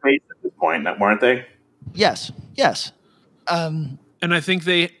New York based at this point, weren't they? Yes. And I think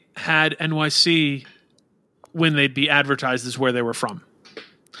they had NYC when they'd be advertised as where they were from.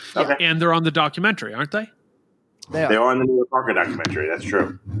 Okay. And they're on the documentary, aren't they? They are on the New York Hardcore documentary. That's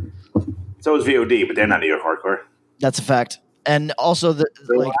true. So is VOD, but they're not New York Hardcore. That's a fact. And also, they're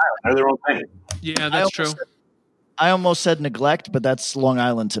their own thing. Yeah, that's true. I almost said neglect, but that's Long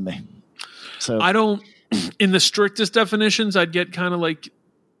Island to me. So I don't, in the strictest definitions, I'd get kind of like,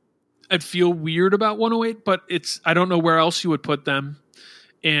 I'd feel weird about 108, but I don't know where else you would put them.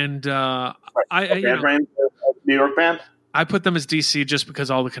 And New York band? I put them as DC just because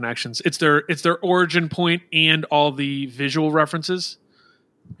all the connections. It's their origin point and all the visual references.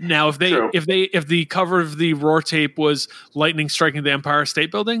 Now, if the cover of the Roar tape was lightning striking the Empire State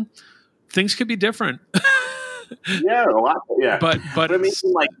Building, things could be different. Yeah, a lot. Yeah, but I mean,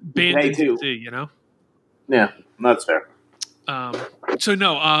 like band too, you know. Yeah, that's fair. So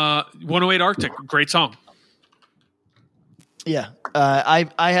no, 108 Arctic, great song. Yeah, I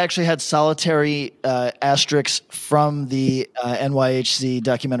actually had solitary asterisks from the NYHC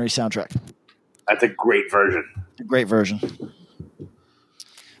documentary soundtrack. That's a great version. Great version.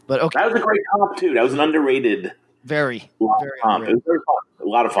 But okay, that was a great comp too. That was an underrated. Very comp. It was very fun. A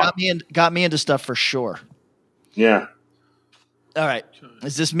lot of fun. Got me into stuff for sure. Yeah. All right.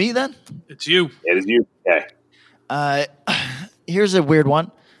 Is this me then? It's you. It is you. Okay. Here's a weird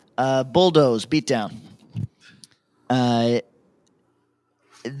one. Bulldoze Beatdown.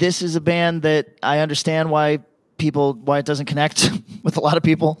 This is a band that I understand why it doesn't connect with a lot of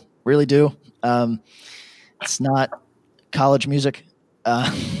people. Really do. It's not college music,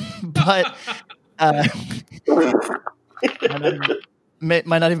 but might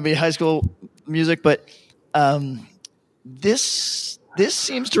not even be high school music. But this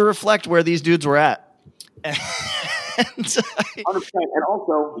seems to reflect where these dudes were at. And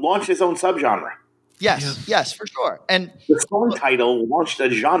also launched its own subgenre. Yes, for sure. And the song title launched a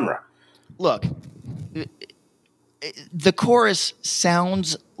genre. Look, the chorus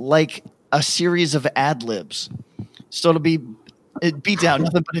sounds like a series of ad libs. So it'll be beat down,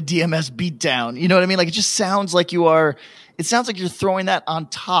 nothing but a DMS beat down. You know what I mean? Like it just sounds like it sounds like you're throwing that on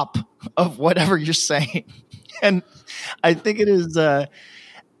top of whatever you're saying. And I think it is,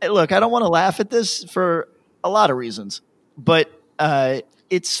 look, I don't want to laugh at this for a lot of reasons, but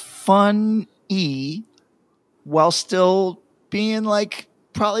it's fun-y while still being like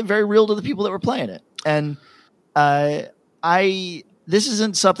probably very real to the people that were playing it. And this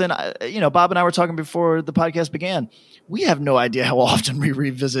isn't something, Bob and I were talking before the podcast began. We have no idea how often we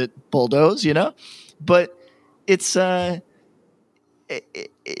revisit Bulldoze, but it's,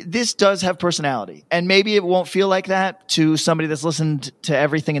 this does have personality, and maybe it won't feel like that to somebody that's listened to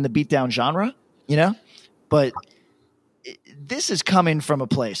everything in the beatdown genre, but this is coming from a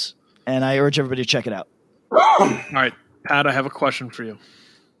place, and I urge everybody to check it out. All right, Pat, I have a question for you.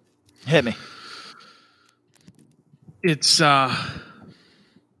 Hit me. It's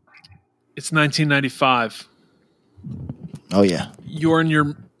 1995. Oh yeah. You're in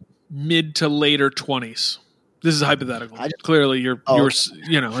your mid to later 20s. This is hypothetical. Clearly,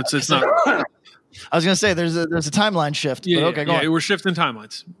 it's not. I was going to say there's a timeline shift. Yeah, but okay, go on. We're shifting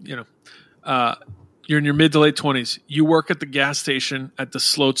timelines. You're in your mid to late 20s. You work at the gas station at the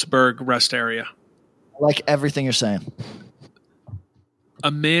Sloatsburg rest area. I like everything you're saying.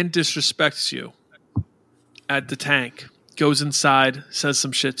 A man disrespects you at the tank, goes inside, says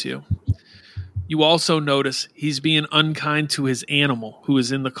some shit to you. You also notice he's being unkind to his animal who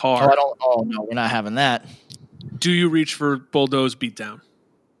is in the car. Oh no, we're not having that. Do you reach for Bulldoze Beatdown?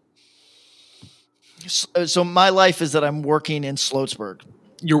 So my life is that I'm working in Sloatsburg.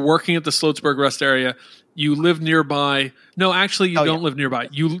 You're working at the Sloatsburg rest area. You live nearby. No, actually, you don't live nearby.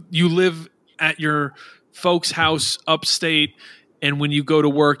 You live at your folks' house upstate, and when you go to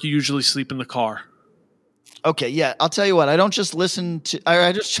work, you usually sleep in the car. Okay, yeah. I'll tell you what. I don't just listen to.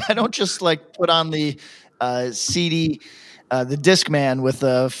 I don't just like put on the CD, the Discman with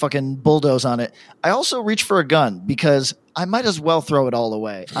a fucking Bulldoze on it. I also reach for a gun because I might as well throw it all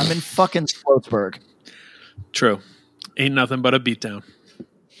away. I'm in fucking Sloatsburg. True. Ain't nothing but a beatdown.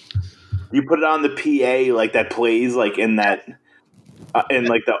 You put it on the PA like that plays like in that in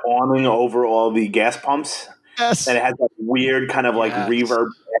like the awning over all the gas pumps. Yes. And it has that weird kind of like reverb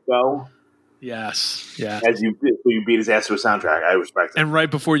echo. Yes. Yeah. As you beat his ass to a soundtrack. I respect it. And right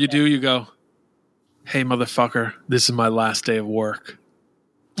before you do, you go, "Hey, motherfucker, this is my last day of work.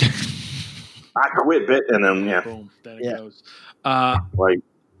 I quit, bit, and then boom, then it goes. Like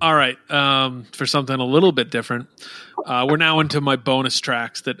All right. For something a little bit different, we're now into my bonus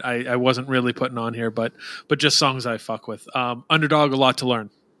tracks that I wasn't really putting on here, but just songs I fuck with. Underdog, A Lot to Learn.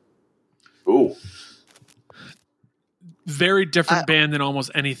 Ooh. Very different band than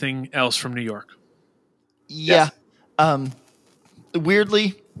almost anything else from New York. Yeah. Yes.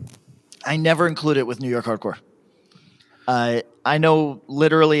 Weirdly, I never include it with New York hardcore. I know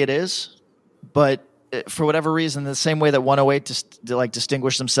literally it is, but for whatever reason, the same way that 108 to like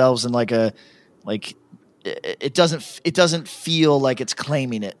distinguish themselves in it doesn't feel like it's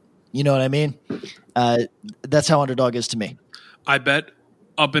claiming it. You know what I mean? That's how Underdog is to me. I bet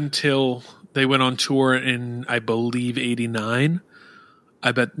up until they went on tour in, I believe, 89,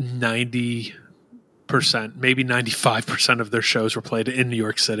 I bet 90%, maybe 95% of their shows were played in New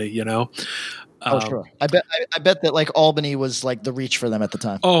York City, you know? Sure. I bet that like Albany was like the reach for them at the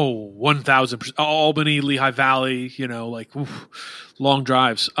time. Oh, 1,000%. Albany, Lehigh Valley, you know, like long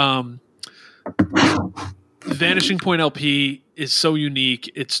drives. Vanishing Point LP is so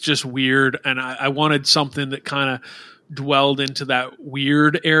unique. It's just weird. And I wanted something that kind of dwelled into that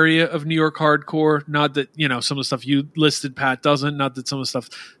weird area of New York hardcore. Not that, you know, some of the stuff you listed, Pat, doesn't. Not that some of the stuff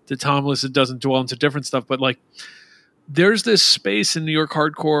that Tom listed doesn't dwell into different stuff. But like, there's this space in New York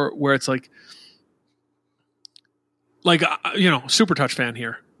hardcore where it's like, Super Touch fan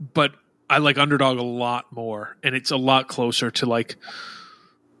here, but I like Underdog a lot more, and it's a lot closer to like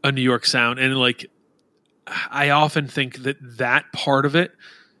a New York sound. And like, I often think that part of it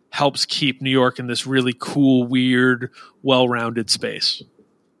helps keep New York in this really cool, weird, well-rounded space.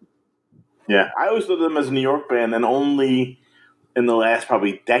 Yeah, I always thought of them as a New York band, and only in the last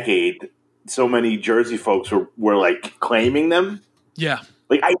probably decade, so many Jersey folks were like claiming them. Yeah.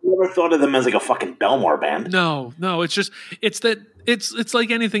 Like, I never thought of them as like a fucking Belmore band. No, it's like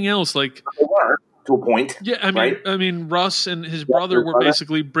anything else. Like, they were, to a point. Yeah, I mean, Russ and his brother were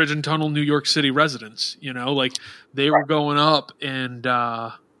basically Bridge and Tunnel New York City residents. You know, like they were going up, and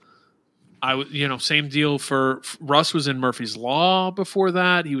same deal for Russ was in Murphy's Law before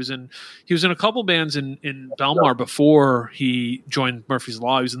that. He was in a couple bands in Belmar before he joined Murphy's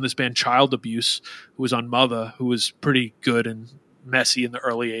Law. He was in this band Child Abuse, who was on Mother, who was pretty good and messy in the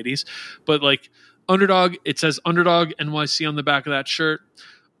early 80s. But like Underdog, it says Underdog NYC on the back of that shirt.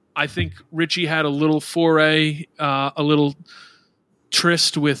 I think Richie had a little foray, a little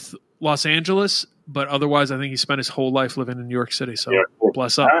tryst with Los Angeles, but otherwise I think he spent his whole life living in New York City. So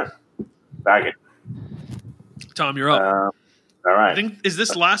bless up. All right. Back it. Tom, you're up. All right. I think, is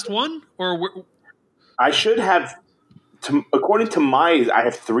this last one? I should have, according to I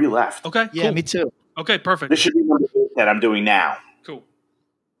have 3 left. Okay, yeah, cool. Me too. Okay, perfect. This should be number 8 that I'm doing now. Cool.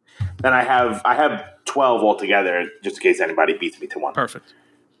 Then I have 12 altogether, just in case anybody beats me to one. Perfect.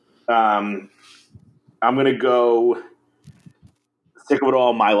 I'm going to go Sick of It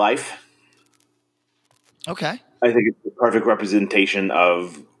All, My Life. Okay. I think it's the perfect representation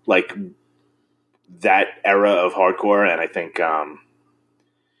of like that era of hardcore, and I think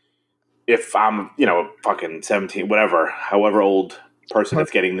if I'm, fucking 17, however old person that's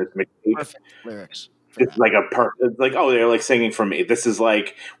getting this mixtape, perfect lyrics. It's like it's like, oh, they're like singing for me. This is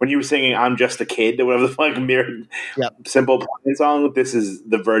like when you were singing "I'm Just a Kid" or whatever the fuck Simple Plan song. This is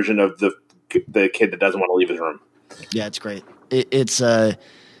the version of the kid that doesn't want to leave his room. Yeah, it's great. This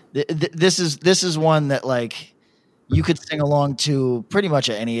is one that like you could sing along to pretty much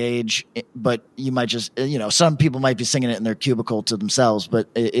at any age, but you might just some people might be singing it in their cubicle to themselves, but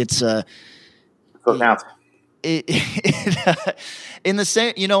it's so it counts. In the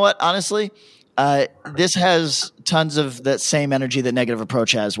same, you know what? Honestly. This has tons of that same energy that Negative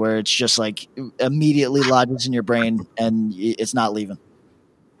Approach has, where it's just like immediately lodges in your brain and it's not leaving.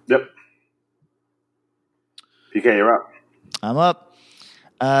 Yep. PK, you're up. I'm up.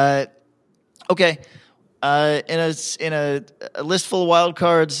 Okay. In a list full of wild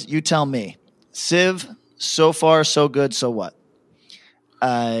cards, you tell me. Civ, So Far, So Good, So What?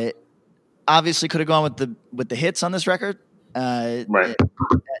 Obviously could have gone with the hits on this record. Right.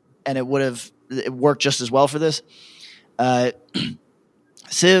 And it would have worked just as well for this.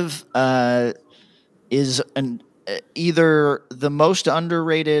 Civ is either the most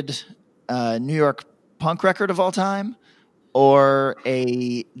underrated New York punk record of all time, or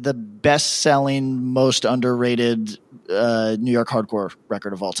the best-selling, most underrated New York hardcore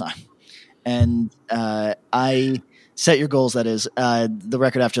record of all time. And I Set Your Goals, that is. The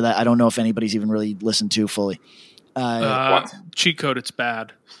record after that, I don't know if anybody's even really listened to fully. Cheat Code, it's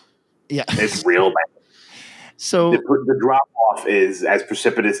bad. Yeah. It's real bad. So the drop-off is as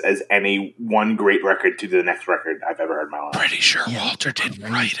precipitous as any one great record to the next record I've ever heard in my life. Pretty sure Walter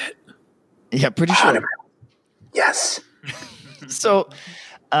didn't write it. Yeah, pretty sure. Yes. So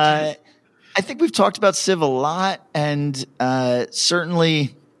I think we've talked about Civ a lot, and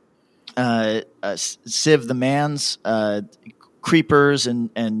certainly Civ the Man's creepers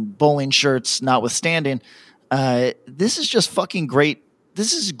and bowling shirts notwithstanding. This is just fucking great.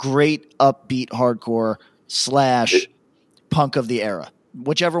 This is great upbeat hardcore / punk of the era.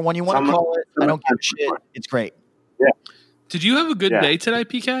 Whichever one you want to call it. I don't give a shit. It's great. Yeah. Did you have a good day today,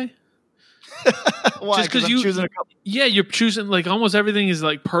 PK? Why? Just because I'm choosing a couple. Yeah, you're choosing like almost everything is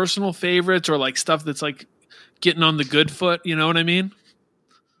like personal favorites or like stuff that's like getting on the good foot. You know what I mean?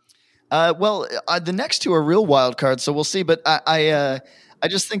 Well, the next two are real wild cards, so we'll see. But I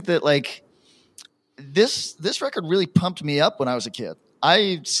just think that like this record really pumped me up when I was a kid.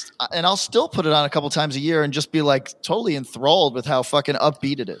 I'll still put it on a couple times a year and just be like totally enthralled with how fucking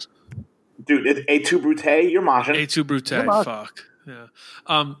upbeat it is. Dude, it's A2 Brute, you're moshing. A2 Brute, fuck. Yeah.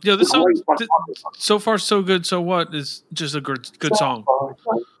 This song, so far so good. So what is just a good song.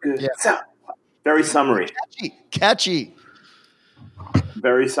 Good. Yeah. Very summery. Catchy.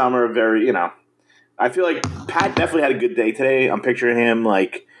 Very summer, very, I feel like Pat definitely had a good day today. I'm picturing him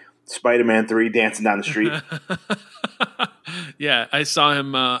like Spider-Man 3 dancing down the street. Yeah, I saw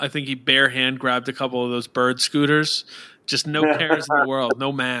him. I think he bare hand grabbed a couple of those bird scooters. Just no cares in the world,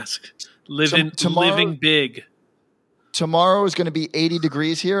 no mask. Living big. Tomorrow is going to be 80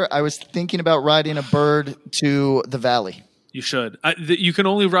 degrees here. I was thinking about riding a bird to the valley. You should. You can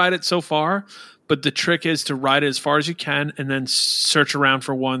only ride it so far, but the trick is to ride it as far as you can and then search around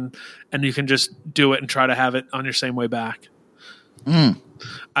for one, and you can just do it and try to have it on your same way back.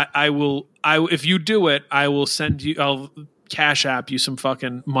 I will. If you do it, I will send you. I'll Cash App you some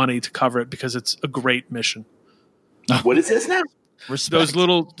fucking money to cover it because it's a great mission. What is this now? Respect.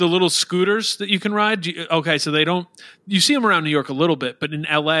 The little scooters that you can ride. Okay, so they don't. You see them around New York a little bit, but in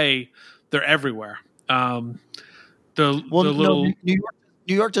LA, they're everywhere. New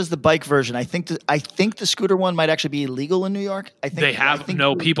York does the bike version. I think the scooter one might actually be illegal in New York.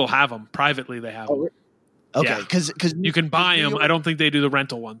 People have them privately. They have them. Okay, because you can buy them. I don't think they do the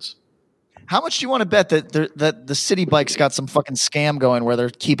rental ones. How much do you want to bet that the city bike's got some fucking scam going where they're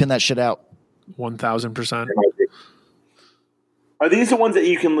keeping that shit out? 1,000%. Are these the ones that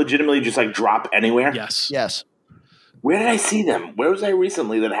you can legitimately just like drop anywhere? Yes. Where did I see them? Where was I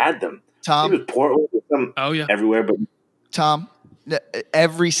recently that had them? Tom. It was Portland or some everywhere, but Tom,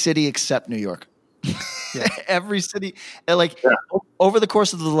 every city except New York. Yeah. Every city, over the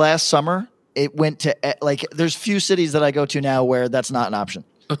course of the last summer, it went to there's few cities that I go to now where that's not an option.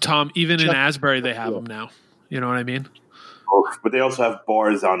 Oh, Tom, even in Asbury, they have them now. You know what I mean? But they also have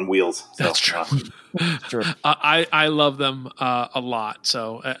bars on wheels. So. That's true. True. I love them a lot.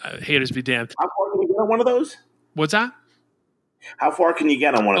 So haters be damned. How far can you get on one of those? What's that? How far can you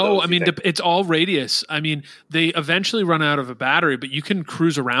get on one of those? Oh, I mean, it's all radius. I mean, they eventually run out of a battery, but you can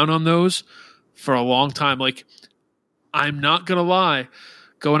cruise around on those for a long time. Like, I'm not going to lie.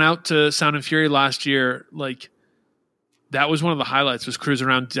 Going out to Sound and Fury last year, like, that was one of the highlights, was cruising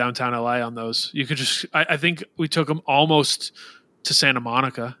around downtown LA on those. You could just, I think we took them almost to Santa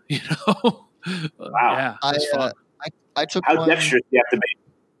Monica, you know? Wow. Yeah. It was fun. I took How dexterous do you have to be?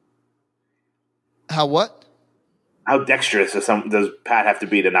 How what? How dexterous does Pat have to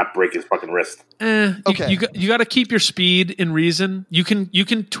be to not break his fucking wrist? Okay. You got to keep your speed in reason. You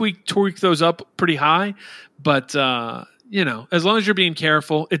can tweak those up pretty high, but as long as you're being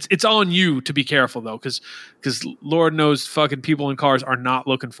careful, it's on you to be careful though, because Lord knows fucking people in cars are not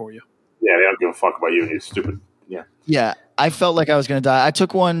looking for you. Yeah, they don't give a fuck about you and you're stupid. Yeah. Yeah, I felt like I was going to die. I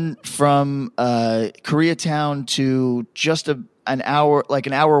took one from Koreatown to just an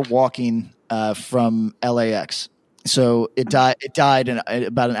hour walking from LAX. So it died in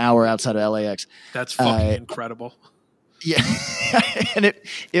about an hour outside of LAX. That's fucking incredible. Yeah, and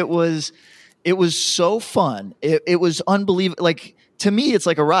it was so fun. It was unbelievable. Like, to me, it's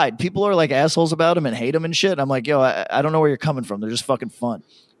like a ride. People are like assholes about them and hate them and shit. I'm like, yo, I don't know where you're coming from. They're just fucking fun.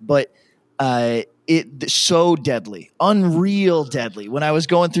 But it's so deadly, unreal deadly. When I was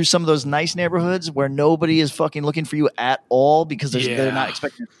going through some of those nice neighborhoods where nobody is fucking looking for you at all because they're not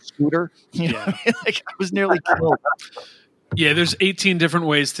expecting a scooter. You know what I mean? Like, I was nearly killed. Yeah, there's 18 different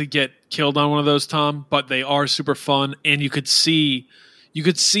ways to get killed on one of those, Tom, but they are super fun, and you could see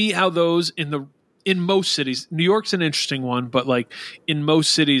how those in most cities, New York's an interesting one, but like in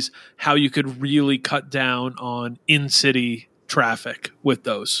most cities, how you could really cut down on in-city traffic with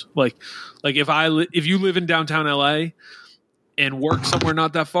those. Like if you live in downtown LA and work somewhere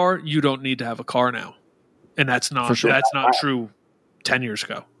not that far, you don't need to have a car now, and that's not true 10 years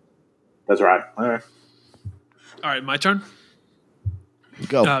ago. That's right. All right, my turn.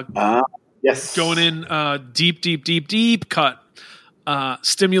 Go. Yes. Going in deep cut.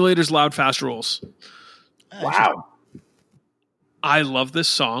 Stimulators, Loud, Fast Rules. Wow. I love this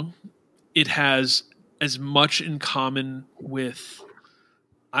song. It has as much in common with,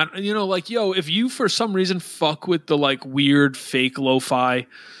 if you for some reason fuck with the like weird fake lo-fi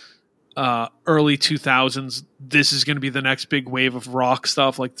early 2000s, this is going to be the next big wave of rock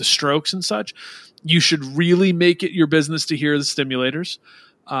stuff like the Strokes and such. You should really make it your business to hear the Stimulators.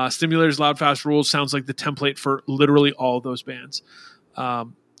 Stimulators, Loud, Fast Rules sounds like the template for literally all of those bands.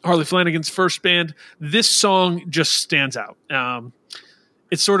 Harley Flanagan's first band, this song just stands out.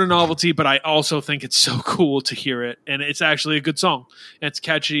 It's sort of novelty, but I also think it's so cool to hear it. And it's actually a good song. It's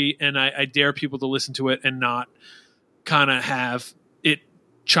catchy, and I dare people to listen to it and not kind of have it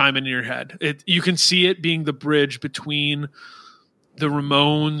chime in your head. You can see it being the bridge between the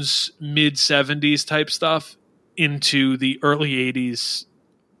Ramones mid-70s type stuff into the early 80s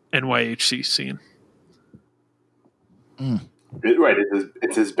NYHC scene. Right.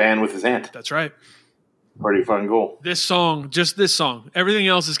 It's his band with his aunt. That's right. Pretty fun cool. This song. Everything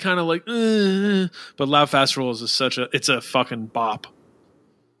else is kind of like, but Loud Fast Rules is it's a fucking bop.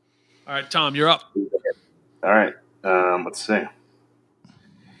 All right, Tom, you're up. All right. Let's see.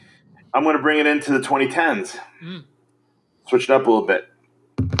 I'm going to bring it into the 2010s. Switch it up a little bit.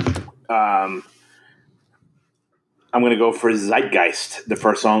 I'm going to go for Zeitgeist, the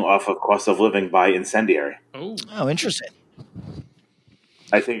first song off of Cost of Living by Incendiary. Oh, interesting.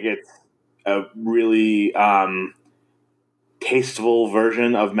 I think it's a really tasteful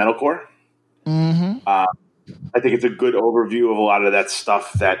version of metalcore. Mm-hmm. I think it's a good overview of a lot of that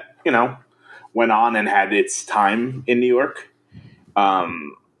stuff that, went on and had its time in New York.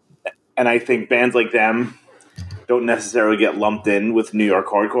 And I think bands like them don't necessarily get lumped in with New York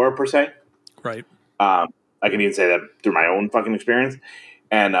hardcore per se. Right. I can even say that through my own fucking experience.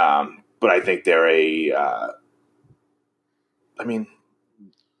 And, but I think they're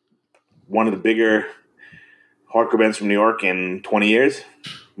one of the bigger hardcore bands from New York in 20 years.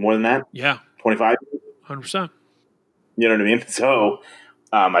 More than that? Yeah. 25? 100%. You know what I mean? So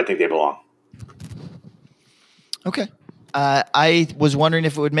I think they belong. Okay. I was wondering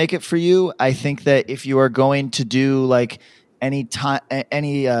if it would make it for you. I think that if you are going to do like any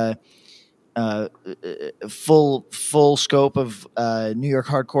full scope of New York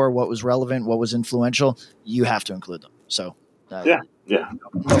hardcore, what was relevant, what was influential, you have to include them. So yeah, no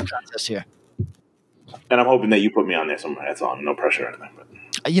contest here. And I'm hoping that you put me on there somewhere. That's all. No pressure or anything.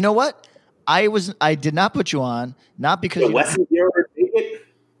 But. You know what? I did not put you on, not because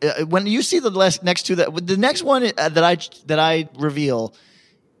when you see the next two, the next one that I reveal,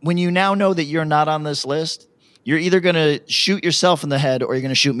 when you now know that you're not on this list, you're either going to shoot yourself in the head or you're going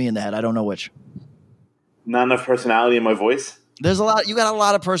to shoot me in the head. I don't know which. Not enough personality in my voice. There's a lot. You got a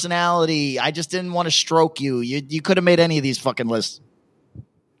lot of personality. I just didn't want to stroke you. You could have made any of these fucking lists.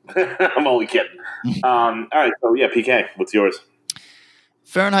 I'm only kidding. All right. So yeah, PK, what's yours?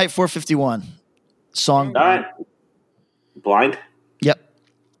 Fahrenheit 451 song. All right. Blind. Yep.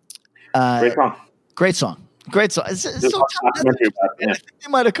 Great song. Great song. Great song. It's so tough. I think they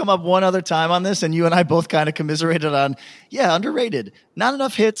might have come up one other time on this, and you and I both kind of commiserated on, underrated. Not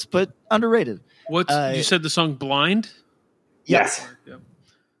enough hits, but underrated. You said the song Blind? Yes. Yeah.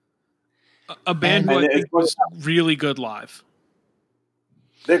 A band who I think was really good live.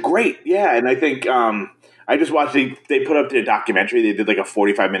 They're great. Yeah, and I think I just watched they put up their documentary. They did like a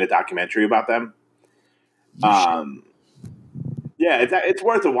 45-minute documentary about them. Yeah, it's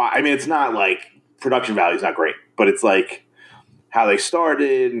worth a watch. I mean, it's not like production value is not great, but it's like how they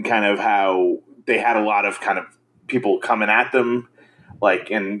started and kind of how they had a lot of kind of people coming at them,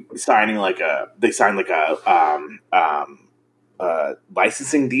 like and signing a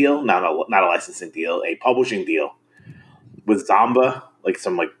licensing deal, not a licensing deal, a publishing deal with Zomba, like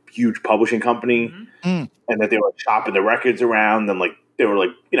some like huge publishing company, and that they were chopping the records around and like they were like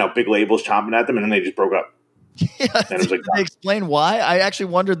big labels chomping at them, and then they just broke up. Yeah, and it was like, they explain why? I actually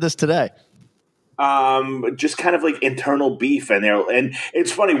wondered this today. Just kind of like internal beef, and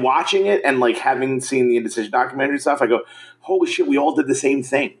it's funny watching it and like having seen the Indecision documentary stuff. I go, holy shit, we all did the same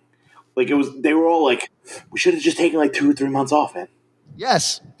thing. Like they were all like, we should have just taken like 2 or 3 months off, man.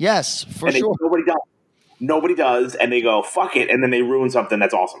 Yes, for sure. Nobody does, and they go fuck it, and then they ruin something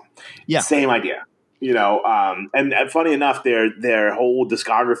that's awesome. Yeah, same idea. And funny enough, their whole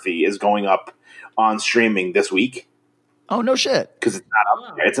discography is going up on streaming this week. Oh, no shit. Because it's not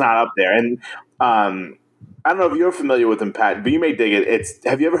up there. It's not up there. And I don't know if you're familiar with them, Pat, but you may dig it.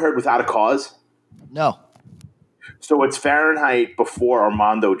 Have you ever heard Without a Cause? No. So it's Fahrenheit before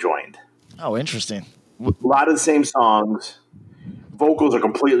Armando joined. Oh, interesting. A lot of the same songs. Vocals are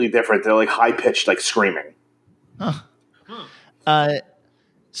completely different. They're like high-pitched, like screaming. Huh.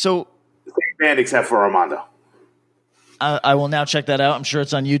 So Same band except for Armando. I will now check that out. I'm sure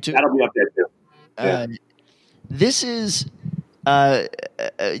it's on YouTube. That'll be up there too. This is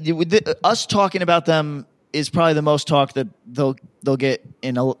us talking about them is probably the most talk that they'll get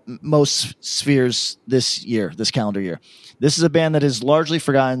in most spheres this calendar year. This is a band that is largely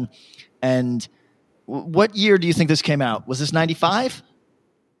forgotten. And what year do you think this came out? Was this 95?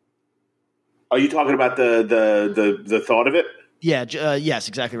 Are you talking about the thought of it? Yeah. Yes,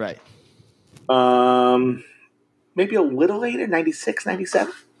 exactly right. Maybe a little later, 96,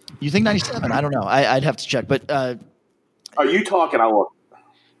 97? You think 97? I don't know. I'd have to check. But are you talking? I'll look.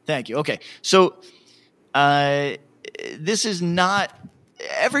 Thank you. Okay. So this is not –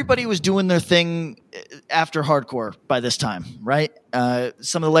 everybody was doing their thing after hardcore by this time, right?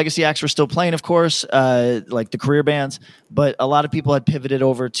 Some of the legacy acts were still playing, of course, like the career bands. But a lot of people had pivoted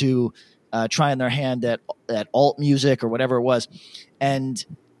over to trying their hand at alt music or whatever it was. And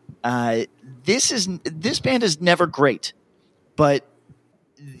this band is never great, but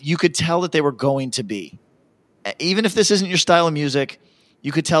you could tell that they were going to be. Even if this isn't your style of music,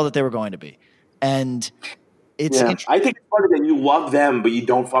 you could tell that they were going to be. And it's I think it's funny that you love them, but you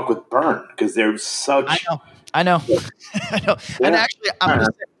don't fuck with Burn because they're such. I know. I know. Yeah. And actually,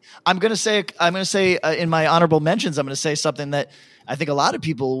 I'm going to say in my honorable mentions, I'm going to say something that I think a lot of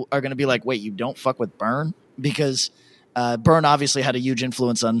people are going to be like, wait, you don't fuck with Burn? Because Burn obviously had a huge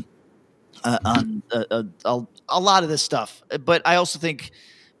influence on a lot of this stuff. But I also think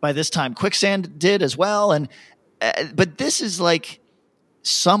by this time Quicksand did as well. And but this is like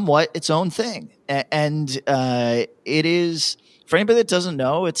somewhat its own thing. And it is, for anybody that doesn't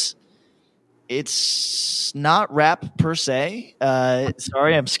know, it's not rap per se.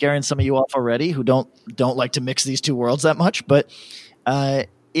 Sorry, I'm scaring some of you off already who don't like to mix these two worlds that much, but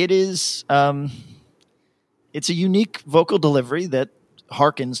it is it's a unique vocal delivery that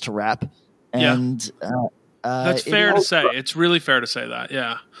harkens to rap. And that's fair to say. It's really fair to say that.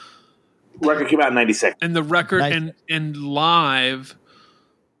 Yeah. Record came out in 96. And the record and live,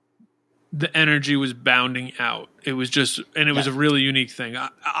 the energy was bounding out. It was just, and it was a really unique thing.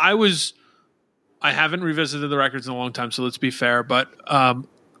 I haven't revisited the records in a long time, so let's be fair, but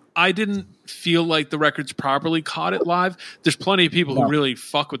I didn't feel like the records properly caught it live. There's plenty of people who really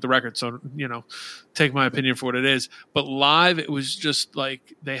fuck with the record, so, take my opinion for what it is. But live, it was just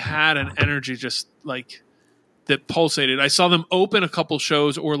like they had an energy just like that pulsated. I saw them open a couple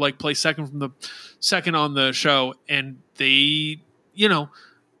shows or like play second on the show, and they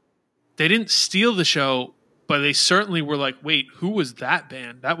didn't steal the show, but they certainly were like, wait, who was that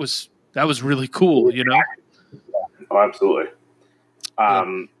band? That was really cool, Oh, absolutely.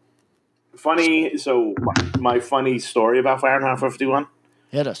 Funny. So my funny story about Fahrenheit 451.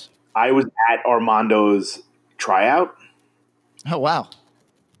 Hit us. I was at Armando's tryout. Oh, wow.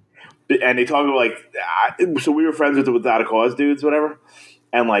 And they talked about so we were friends with the Without a Cause dudes, whatever.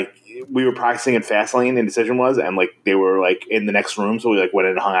 And we were practicing in Fastlane, and Decision was, and they were in the next room. So we went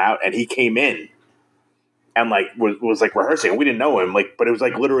in and hung out, and he came in and was rehearsing. We didn't know him, but it was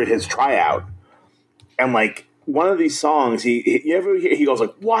literally his tryout. And one of these songs, you ever hear, he goes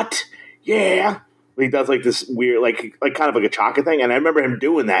what? Yeah. He does this weird, kind of a chaka thing. And I remember him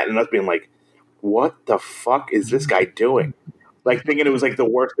doing that and us being what the fuck is this guy doing? Thinking it was the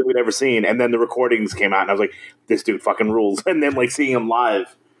worst thing we'd ever seen. And then the recordings came out and I was this dude fucking rules. And then seeing him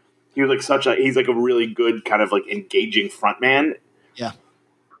live, he was he's a really good kind of engaging frontman. Yeah.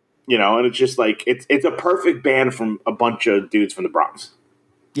 And it's just it's a perfect band from a bunch of dudes from the Bronx.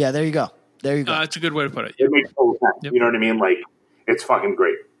 Yeah, there you go. It's a good way to put it. It makes total sense. Yep. You know what I mean? It's fucking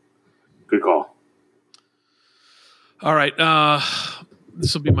great. Good call. All right.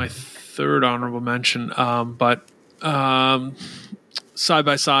 This will be my third honorable mention. But Side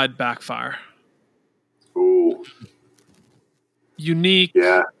by Side, Backfire. Ooh. Unique.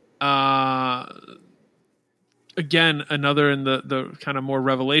 Yeah. Again, another in the kind of more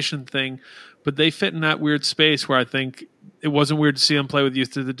Revelation thing, but they fit in that weird space where I think it wasn't weird to see them play with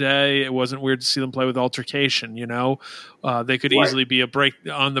Youth of the Day. It wasn't weird to see them play with Altercation. They could easily be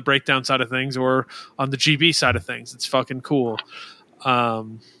on the breakdown side of things or on the GB side of things. It's fucking cool. I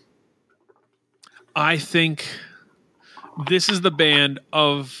think this is the band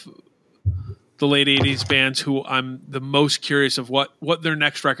of the late 80s bands who I'm the most curious of what their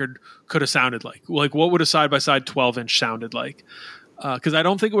next record could have sounded like. What would a side-by-side 12-inch sounded like? Because I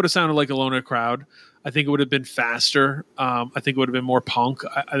don't think it would have sounded like Alone in a Crowd. I think it would have been faster. I think it would have been more punk.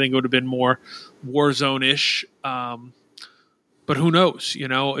 I think it would have been more Warzone-ish. But who knows? It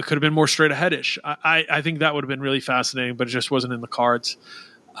could have been more straight ahead-ish. I think that would have been really fascinating, but it just wasn't in the cards.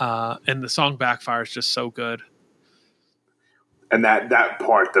 And the song Backfire is just so good. And that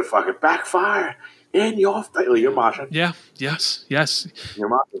part, the fucking backfire in your face. You're moshing. Yeah. Yes. You're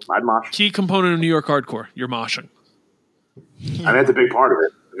moshing. I'd mosh. Key component of New York hardcore. You're moshing. I mean, that's a big part of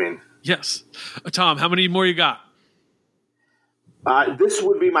it. I mean, yes. Tom, how many more you got? This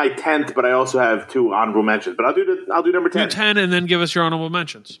would be my 10th, but I also have 2 honorable mentions. But I'll do number 10. Do 10 and then give us your honorable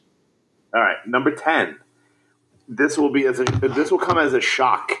mentions. All right, number 10. This will come as a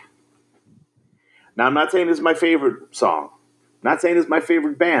shock. Now, I'm not saying this is my favorite song. I'm not saying this is my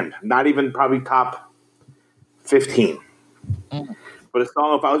favorite band. Not even probably top 15. But a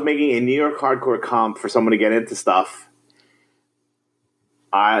song, if I was making a New York hardcore comp for someone to get into stuff,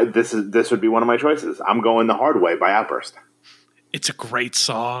 this would be one of my choices. I'm going The Hard Way by Outburst. It's a great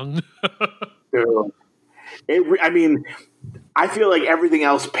song. Dude, I feel like everything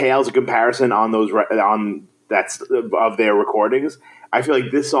else pales in comparison on those of their recordings. I feel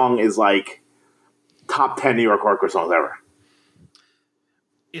like this song is like top 10 New York hardcore songs ever.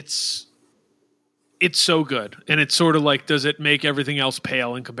 It's so good, and it's sort of like, does it make everything else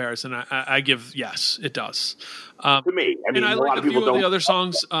pale in comparison? I give yes, it does. To me, I mean, and I like a few of the other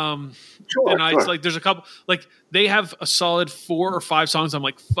songs. Sure. It's like there's a couple, like they have a solid 4 or 5 songs. I'm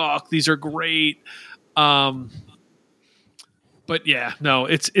like, fuck, these are great. But yeah, no,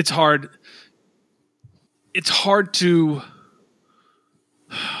 it's hard. It's hard to.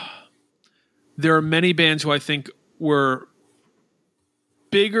 There are many bands who I think were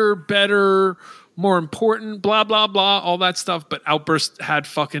bigger, better, more important, blah, blah, blah, all that stuff. But Outburst had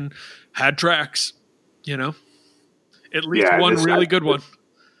tracks, you know? At least one really good one.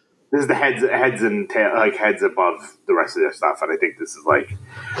 This is the heads and tail, like heads above the rest of their stuff. And I think this is like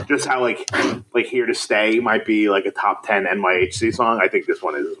just how like Here to Stay might be like a top 10 NYHC song. I think this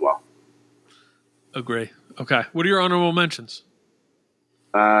one is as well. Agree. Okay. What are your honorable mentions?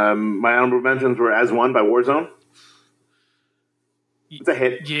 My honorable mentions were As One by Warzone. It's a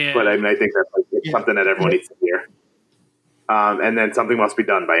hit, but I mean, I think that's like something that everyone needs to hear. And then Something Must Be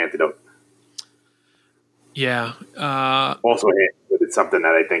Done by Antidote. Yeah. Also a hit, but it's something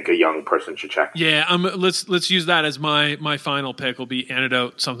that I think a young person should check. Yeah. Let's use that as my final pick. Will be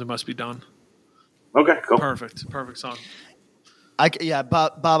Antidote. Something Must Be Done. Okay. Cool. Perfect song.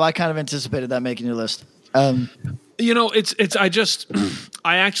 Bob. I kind of anticipated that making your list. You know,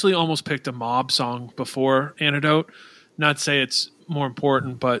 I actually almost picked a Mob song before Antidote. Not to say it's more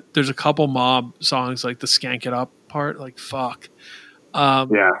important, but there's a couple Mob songs like the Skank It Up part, like fuck.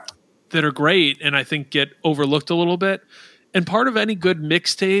 That are great and I think get overlooked a little bit. And part of any good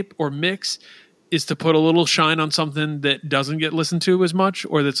mixtape or mix is to put a little shine on something that doesn't get listened to as much,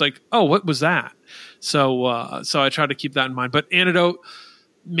 or that's like, oh, what was that? So I try to keep that in mind. But Antidote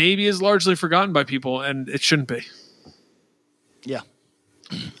maybe is largely forgotten by people, and it shouldn't be. Yeah.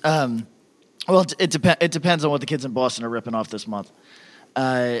 Well, it depends on what the kids in Boston are ripping off this month.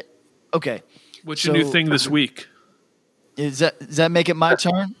 Okay. What's your new thing this week? Does that make it my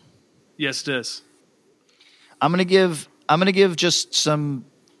turn? Yes, it is. I'm gonna give just some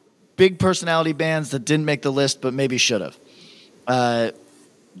big personality bands that didn't make the list but maybe should have.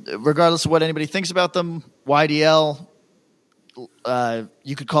 Regardless of what anybody thinks about them, YDL,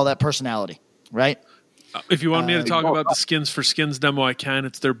 you could call that personality, right? If you want me to talk about the Skins for Skins demo, I can.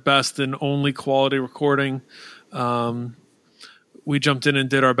 It's their best and only quality recording. We jumped in and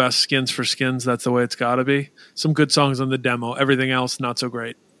did our best Skins for Skins. That's the way it's got to be. Some good songs on the demo. Everything else, not so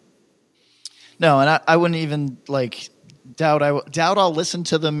great. No, and I wouldn't even doubt I'll listen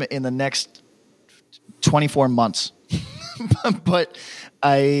to them in the next 24 months. But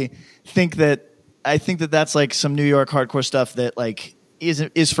I think that's like some New York hardcore stuff that like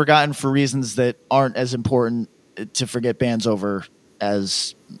is forgotten for reasons that aren't as important to forget bands over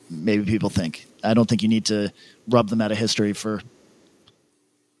as maybe people think. I don't think you need to rub them out of history for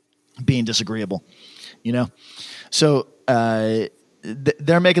being disagreeable, you know? So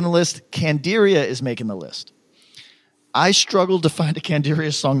they're making the list. Candiria is making the list. I struggled to find a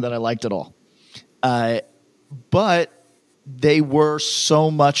Candiria song that I liked at all. But they were so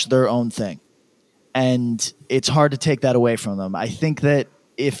much their own thing. And it's hard to take that away from them. I think that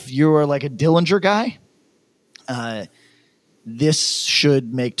if you're like a Dillinger guy, this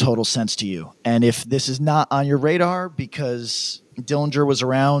should make total sense to you. And if this is not on your radar because Dillinger was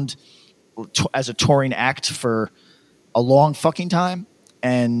around as a touring act for a long fucking time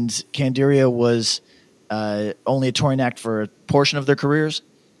and Candiria was only a touring act for a portion of their careers,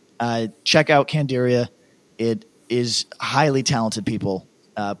 check out Candiria. It is highly talented people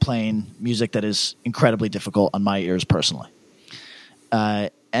playing music that is incredibly difficult on my ears personally. And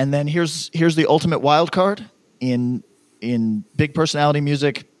then here's the ultimate wild card in big personality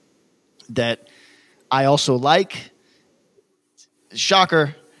music that I also like.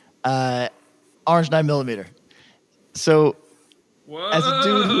 shocker, Orange 9mm. So as a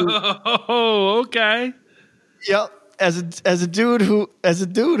dude who, okay. Yep. As a dude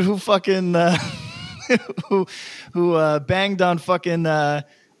who fucking who banged on fucking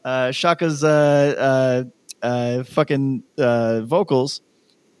Shaka's fucking vocals,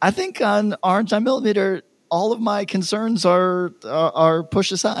 I think on Orange 9mm, all of my concerns are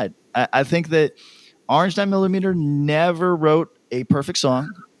pushed aside. I think that Orange 9mm never wrote a perfect song.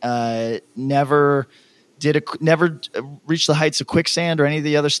 Never reached the heights of Quicksand or any of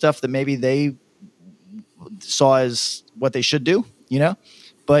the other stuff that maybe they saw as what they should do, you know,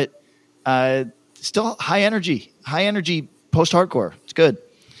 but still high energy post-hardcore. It's good.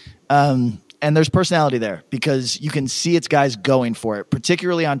 And there's personality there because you can see its guys going for it,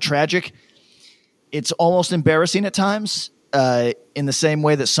 particularly on Tragic. It's almost embarrassing at times, in the same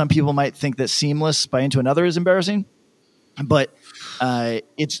way that some people might think that Seamless by Into Another is embarrassing, but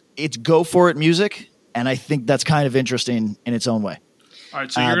it's go for it music. And I think that's kind of interesting in its own way. All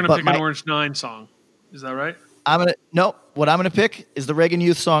right. So you're going to pick an Orange 9 song. Is that right? What I'm going to pick is the Reagan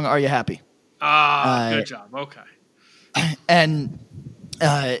Youth song, Are You Happy? Good job. Okay. And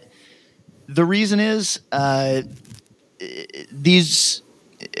the reason is this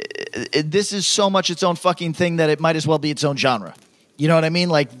is so much its own fucking thing that it might as well be its own genre. You know what I mean?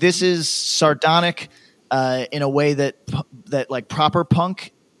 Like, this is sardonic in a way that like proper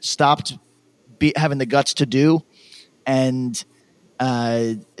punk stopped having the guts to do. And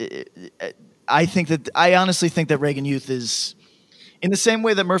I honestly think that Reagan Youth is, in the same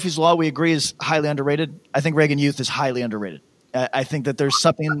way that Murphy's Law, we agree, is highly underrated. I think Reagan Youth is highly underrated. I think that there's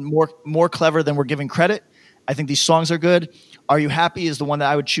something more clever than we're giving credit. I think these songs are good. Are You Happy is the one that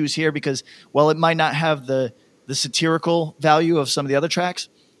I would choose here because, while it might not have the satirical value of some of the other tracks,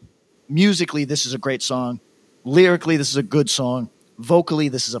 musically, this is a great song. Lyrically, this is a good song. Vocally,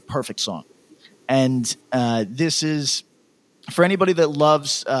 this is a perfect song. And this is, for anybody that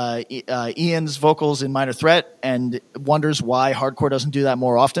loves Ian's vocals in Minor Threat and wonders why hardcore doesn't do that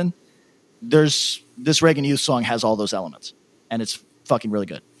more often, this Reagan Youth song has all those elements, and it's fucking really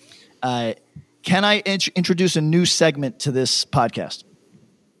good. Can I introduce a new segment to this podcast?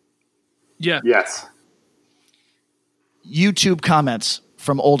 Yeah. Yes. YouTube comments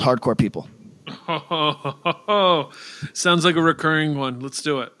from old hardcore people. Sounds like a recurring one. Let's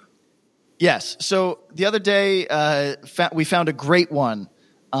do it. Yes. So the other day, we found a great one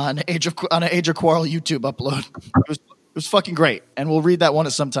on an Age of Quarrel YouTube upload. It was fucking great, and we'll read that one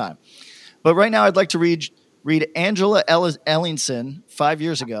at some time. But right now, I'd like to read Angela Ellingson 5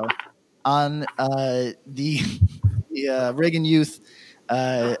 years ago on the Reagan Youth,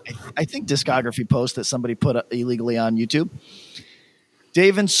 I think, discography post that somebody put up illegally on YouTube.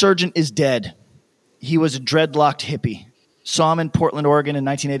 Dave Insurgent is dead. He was a dreadlocked hippie. Saw him in Portland, Oregon in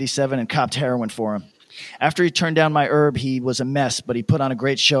 1987 and copped heroin for him. After he turned down my herb, he was a mess, but he put on a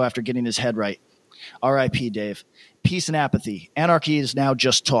great show after getting his head right. R.I.P. Dave. Peace and apathy. Anarchy is now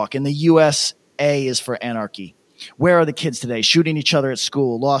just talk. In the U.S., A is for anarchy. Where are the kids today? Shooting each other at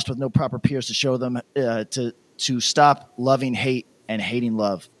school, lost with no proper peers to show them to stop loving hate and hating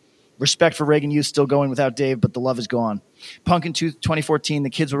love. Respect for Reagan Youth still going without Dave, but the love is gone. Punk in 2014,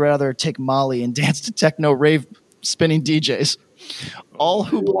 the kids would rather take Molly and dance to techno rave spinning DJs. All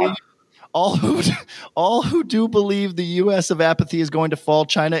who do believe the U.S. of apathy is going to fall.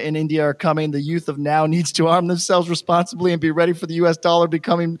 China and India are coming. The youth of now needs to arm themselves responsibly and be ready for the U.S. dollar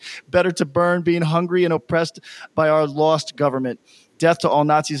becoming better to burn, being hungry and oppressed by our lost government. Death to all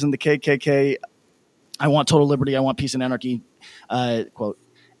Nazis and the KKK. I want total liberty. I want peace and anarchy. Quote.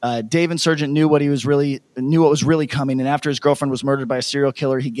 Dave Insurgent knew what was really coming, and after his girlfriend was murdered by a serial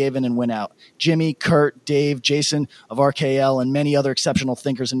killer, he gave in and went out. Jimmy, Kurt, Dave, Jason of RKL, and many other exceptional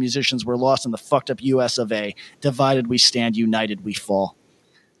thinkers and musicians were lost in the fucked up U.S. of A. Divided we stand, united we fall.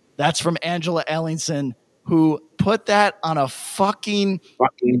 That's from Angela Ellingson, who put that on a fucking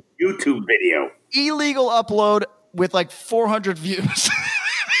YouTube video. Illegal upload with like 400 views.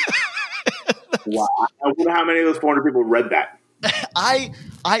 Wow. I wonder how many of those 400 people read that. I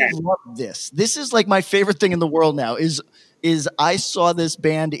love this. This is like my favorite thing in the world now is I saw this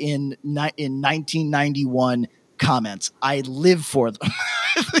band in 1991 comments. I live for them.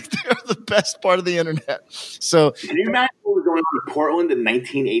 I think they're the best part of the internet. So can you imagine what was going on in Portland in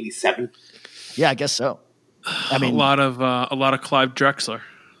 1987? Yeah, I guess so. I mean, a lot of Clive Drexler.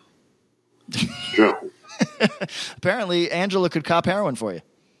 True. Apparently, Angela could cop heroin for you.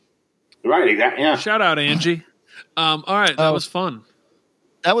 Right, exactly. Yeah. Shout out, Angie. All right, that was fun.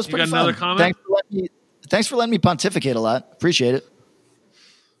 That was pretty got fun. Another comment? Thanks for letting me pontificate a lot. Appreciate it.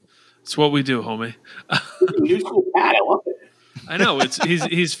 It's what we do, homie. New school Pat, I love it. I know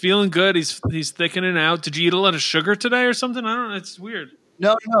he's feeling good. He's thickening out. Did you eat a lot of sugar today or something? I don't know. It's weird.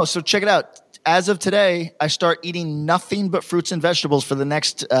 No. So check it out. As of today, I start eating nothing but fruits and vegetables for the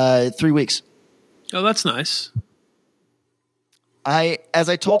next 3 weeks. Oh, that's nice. As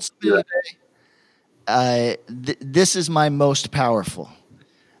I told somebody the other day, this is my most powerful.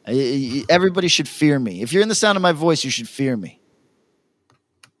 Everybody should fear me. If you're in the sound of my voice, you should fear me.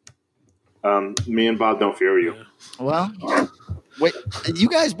 Me and Bob don't fear you. Well, wait, you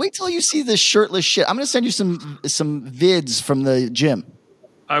guys, wait till you see this shirtless shit. I'm going to send you some vids from the gym.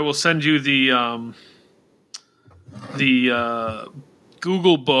 I will send you the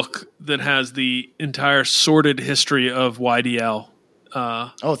Google book that has the entire sordid history of YDL.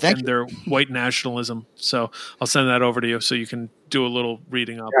 Thank you. Their white nationalism. So I'll send that over to you so you can do a little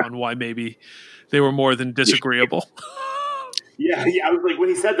reading up on why maybe they were more than disagreeable. Yeah. I was like, when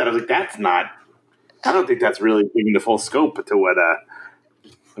he said that, I was like, I don't think that's really giving the full scope to what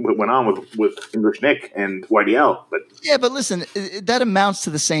went on with English Nick and YDL. But listen, that amounts to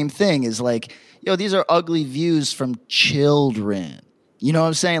the same thing. Is like, these are ugly views from children. You know what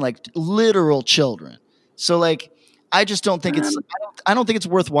I'm saying? Like literal children. So like, I just don't think I don't think it's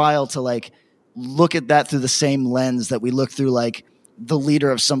worthwhile to like look at that through the same lens that we look through like the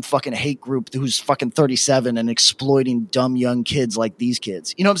leader of some fucking hate group who's fucking 37 and exploiting dumb young kids like these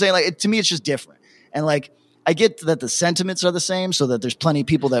kids. You know what I'm saying? Like to me, it's just different. And like, I get that the sentiments are the same, so that there's plenty of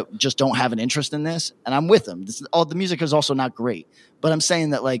people that just don't have an interest in this, and I'm with them. The music is also not great, but I'm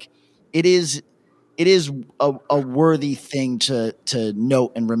saying that like it is a worthy thing to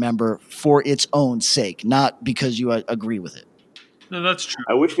note and remember for its own sake, not because you agree with it. No, that's true.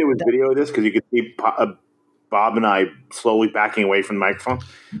 I wish there was video of this because you could see Bob and I slowly backing away from the microphone.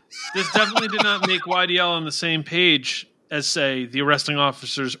 This definitely did not make YDL on the same page as, say, the Arresting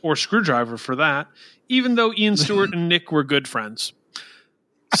Officers or Screwdriver for that, even though Ian Stewart and Nick were good friends.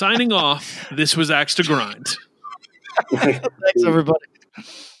 Signing off, this was Axe to Grind. Thanks, everybody.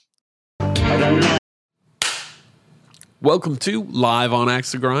 Welcome to Live on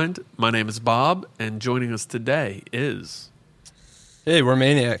Axe to Grind. My name is Bob, and joining us today is... Hey, we're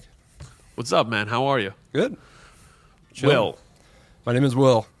Maniac. What's up, man? How are you? Good. Will. My name is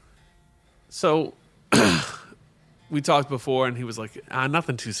Will. So... we talked before, and he was like,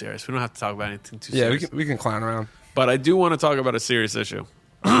 nothing too serious. We don't have to talk about anything too serious. Yeah, we can clown around. But I do want to talk about a serious issue.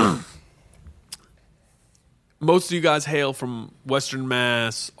 Most of you guys hail from Western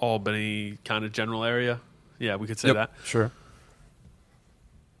Mass, Albany, kind of general area. Yeah, we could say that. Sure.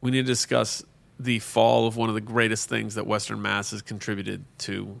 We need to discuss the fall of one of the greatest things that Western Mass has contributed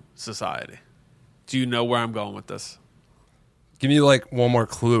to society. Do you know where I'm going with this? Give me like one more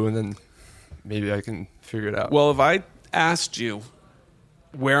clue, and then maybe I can figure it out. Well, if I asked you,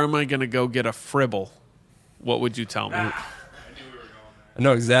 where am I going to go get a fribble, what would you tell me? I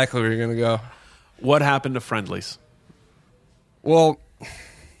know exactly where you're going to go. What happened to Friendlies? Well,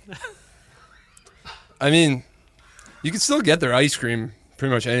 I mean, you can still get their ice cream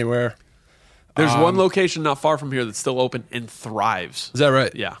pretty much anywhere. There's one location not far from here that's still open and thrives. Is that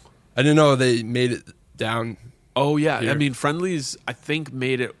right? Yeah. I didn't know they made it down. Oh, yeah. here. I mean, Friendlies, I think,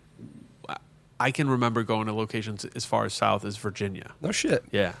 made it... I can remember going to locations as far as south as Virginia. No shit.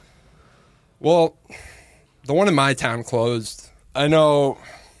 Yeah. Well, the one in my town closed. I know...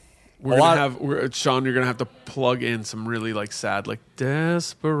 Sean, you're gonna have to plug in some really like sad, like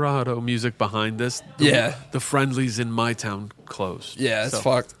desperado music behind this. The Friendlies in my town closed. Yeah, it's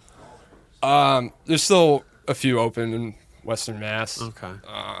fucked. There's still a few open in Western Mass. Okay.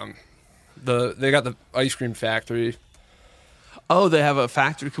 They got the ice cream factory. Oh, they have a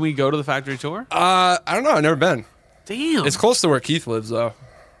factory. Can we go to the factory tour? I don't know. I've never been. Damn. It's close to where Keith lives, though.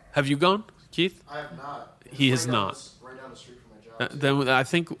 Have you gone, Keith? I have not. He has not. Right down the street from my job. Then I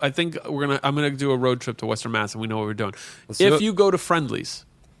think I'm gonna do a road trip to Western Mass, and we know what we're doing. Do If it. you go to Friendlies,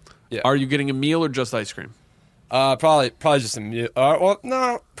 are you getting a meal or just ice cream? Probably just a meal. Well,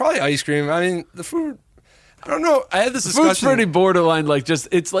 no, probably ice cream. I mean, the food. I don't know. I had this discussion. Food's pretty borderline. Like,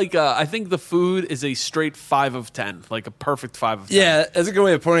 it's like I think the food is a straight 5 of 10, like a perfect 5 of 10. Yeah, that's a good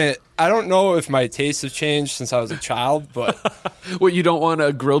way of putting it. I don't know if my tastes have changed since I was a child, but what, you don't want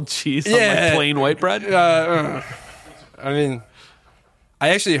a grilled cheese on like plain white bread? I mean, I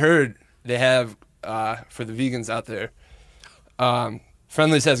actually heard they have for the vegans out there.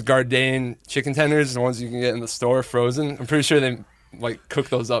 Friendlies has Gardein chicken tenders, the ones you can get in the store frozen. I'm pretty sure they like cook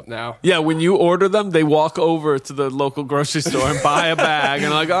those up now. Yeah, when you order them, they walk over to the local grocery store and buy a bag,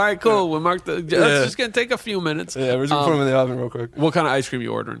 and like, all right, cool, we'll mark the. It's just gonna take a few minutes. Yeah, we're just gonna put them in the oven real quick. What kind of ice cream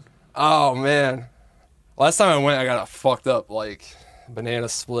you ordering? Oh man, last time I went, I got a fucked up like banana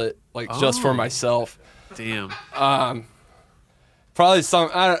split, like just for myself. Damn. Probably some.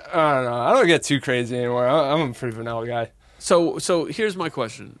 I don't know. I don't get too crazy anymore. I'm a pretty vanilla guy. So here's my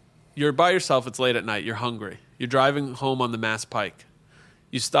question: you're by yourself. It's late at night. You're hungry. You're driving home on the Mass Pike.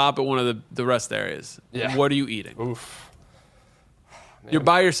 You stop at one of the rest areas. Yeah. What are you eating? Oof. Man. You're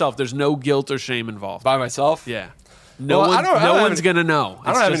by yourself. There's no guilt or shame involved. By myself? Yeah. No one's gonna know.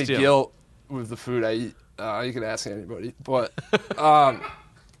 I don't have any you. guilt with the food I eat. You can ask anybody, but I'll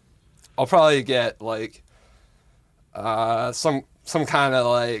probably get like some kind of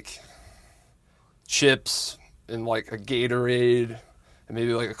like chips and like a Gatorade and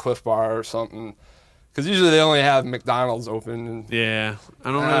maybe like a Cliff Bar or something. Because usually they only have McDonald's open. And, yeah,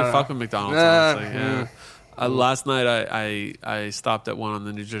 I don't really fuck with McDonald's. Honestly. Yeah. Last night I stopped at one on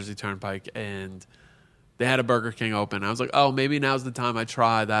the New Jersey Turnpike and they had a Burger King open. I was like, oh, maybe now's the time I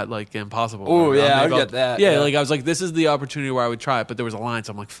try that like Impossible Burger. Oh yeah, I get that. Yeah, like I was like, this is the opportunity where I would try it, but there was a line,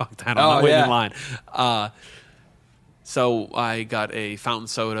 so I'm like, fuck that, I'm not waiting in line. So I got a fountain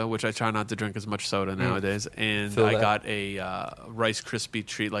soda, which I try not to drink as much soda nowadays, and I got a Rice Krispie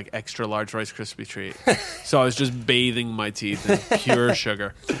treat, like extra large Rice Krispie treat. So I was just bathing my teeth in pure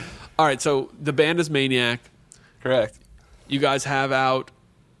sugar. All right, so the band is Maniac. Correct. You guys have out.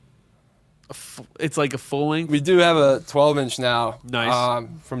 It's like a full length. We do have a 12-inch now. Nice.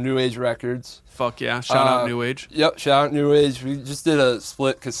 From New Age Records. Fuck yeah! Shout out New Age. Yep, shout out New Age. We just did a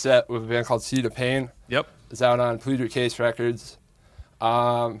split cassette with a band called Seed of Pain. Yep. It's out on Plead Your Case Records.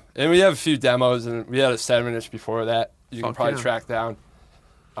 And we have a few demos, and we had a 7-inch before that. You can probably track down.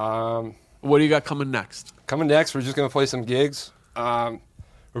 What do you got coming next? Coming next, we're just going to play some gigs. We're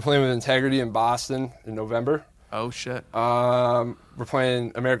playing with Integrity in Boston in November. Oh, shit. We're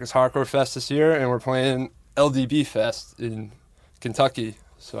playing America's Hardcore Fest this year, and we're playing LDB Fest in Kentucky.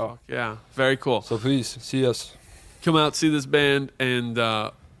 So yeah, very cool. So please see us. Come out, see this band, and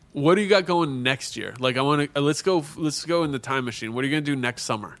what do you got going next year? Like, I want to let's go in the time machine. What are you gonna do next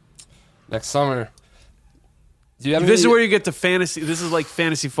summer? Next summer. Do you have this is where you get to fantasy. This is like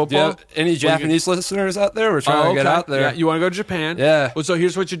fantasy football. Do you have any Japanese listeners out there? We're trying to get out there. Yeah, you want to go to Japan? Yeah. Well, so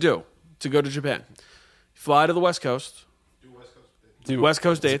here's what you do to go to Japan. Fly to the West Coast. Do West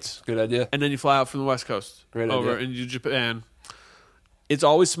Coast dates. Good idea. And then you fly out from the West Coast. Great over idea. into Japan. It's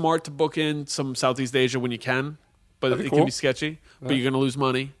always smart to book in some Southeast Asia when you can, but it can be sketchy. But you're going to lose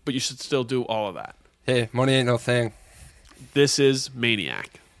money, but you should still do all of that. Hey, money ain't no thing. This is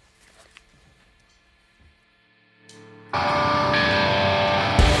Maniac.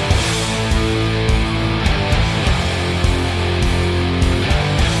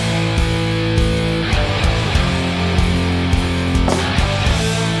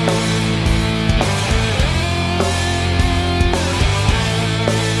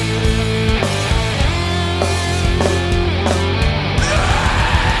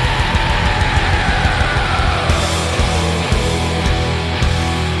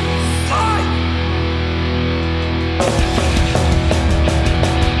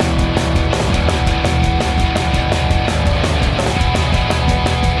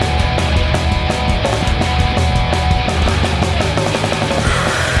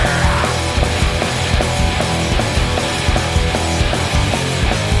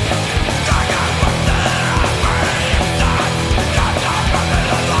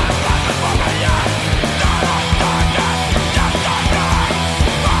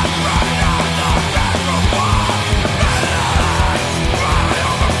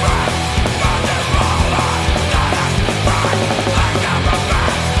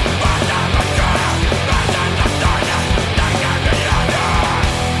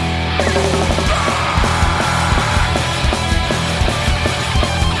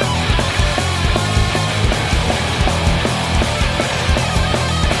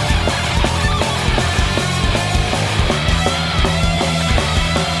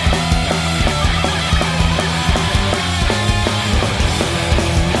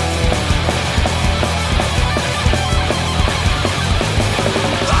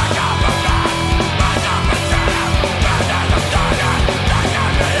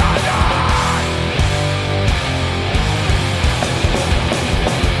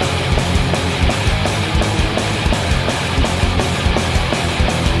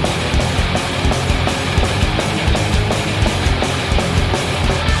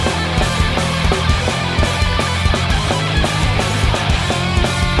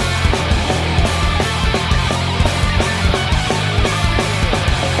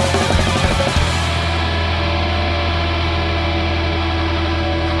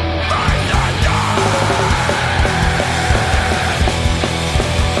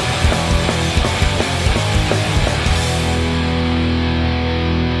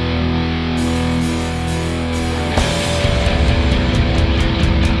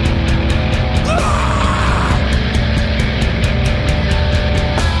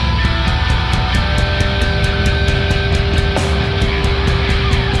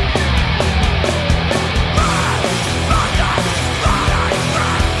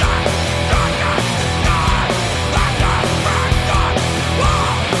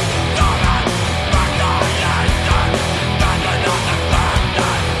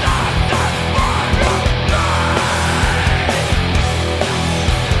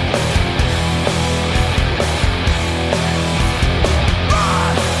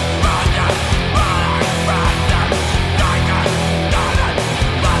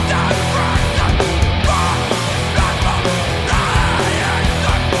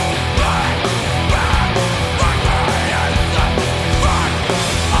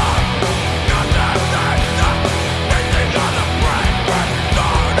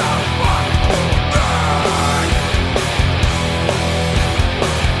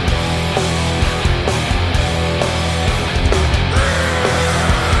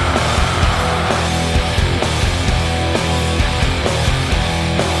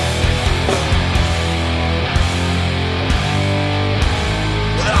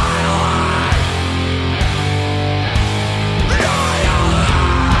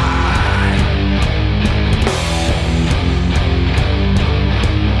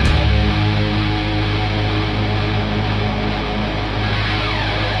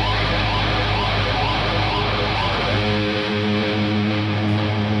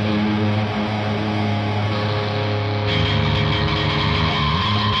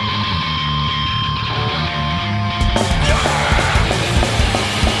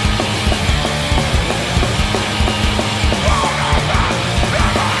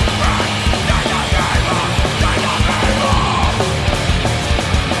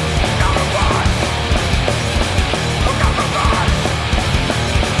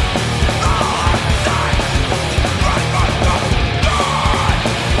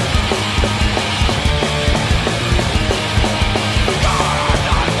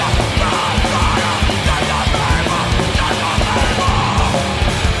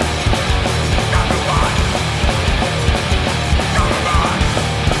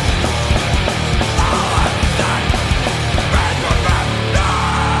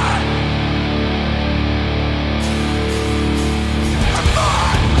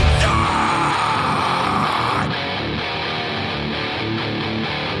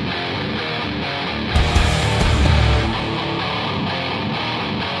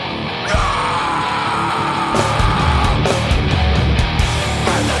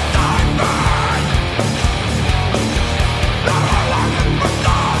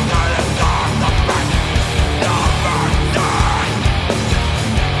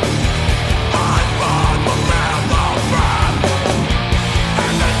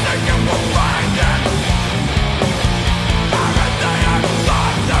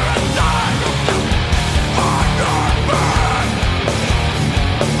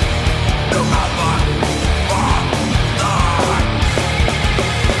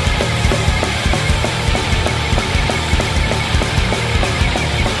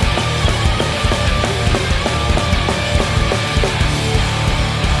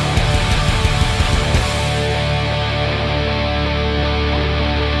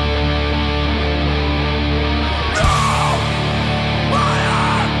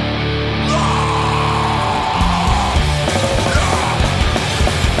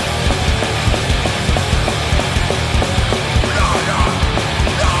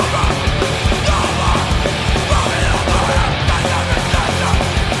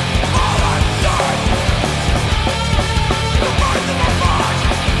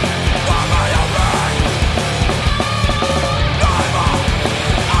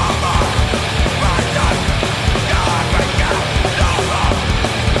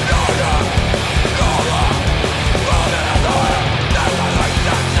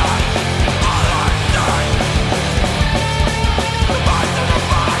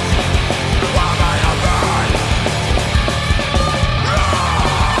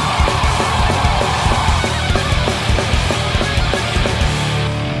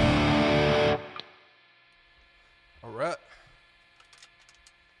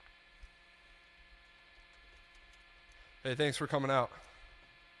 Hey, thanks for coming out.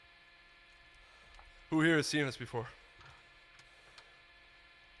 Who here has seen us before?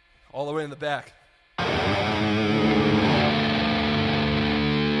 All the way in the back.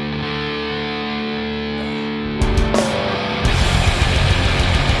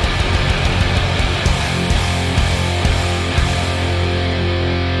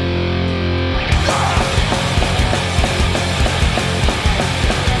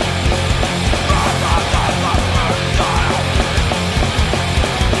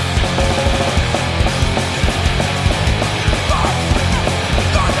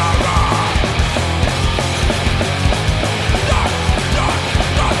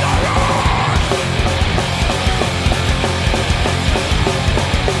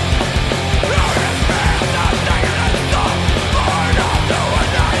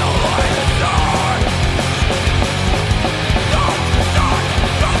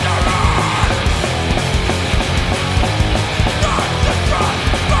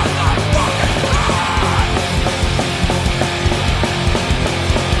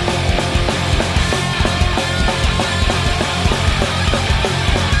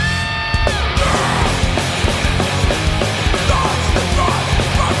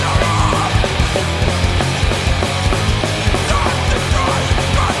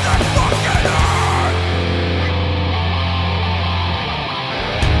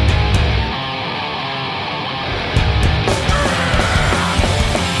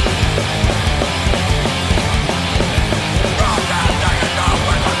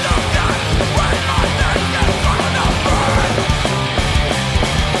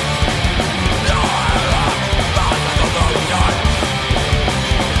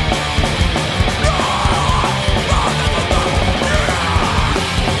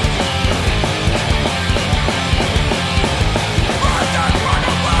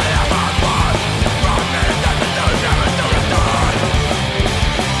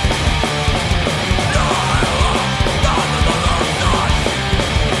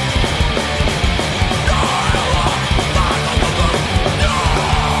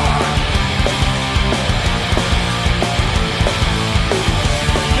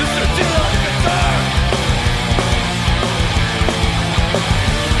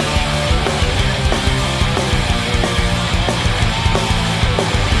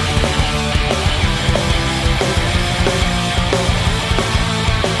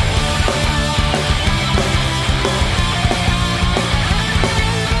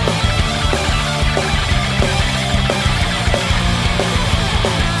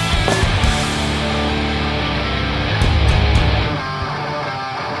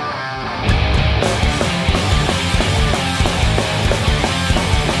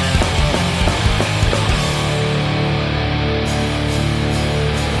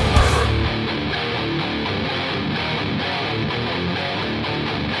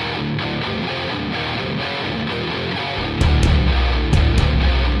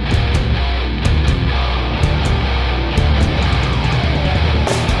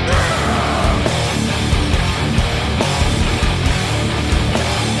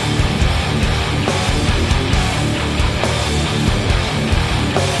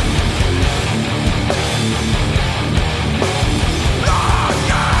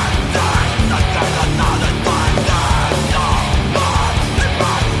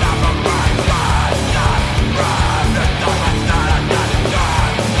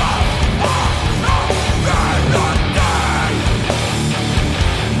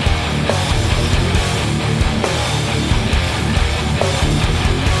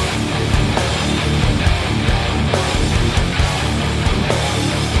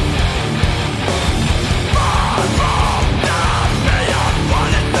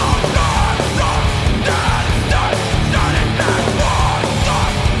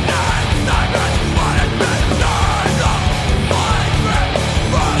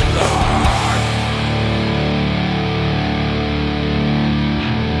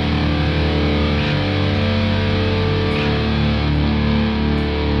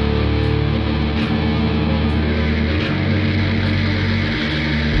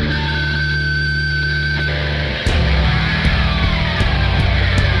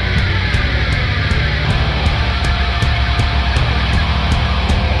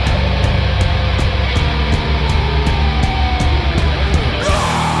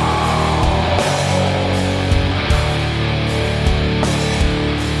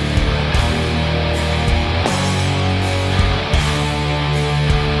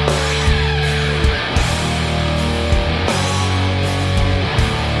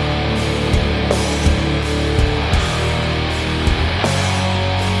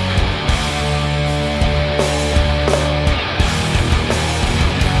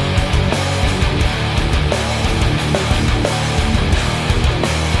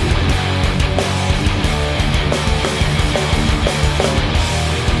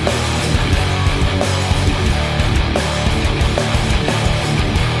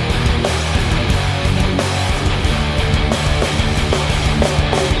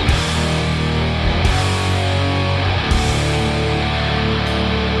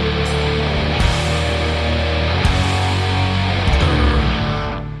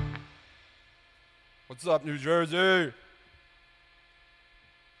 What's up, New Jersey?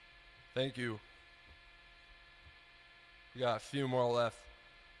 Thank you. We got a few more left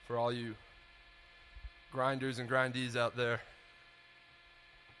for all you grinders and grindees out there.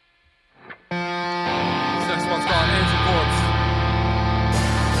 This next one's called Angel Corpse.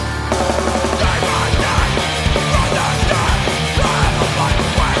 Die!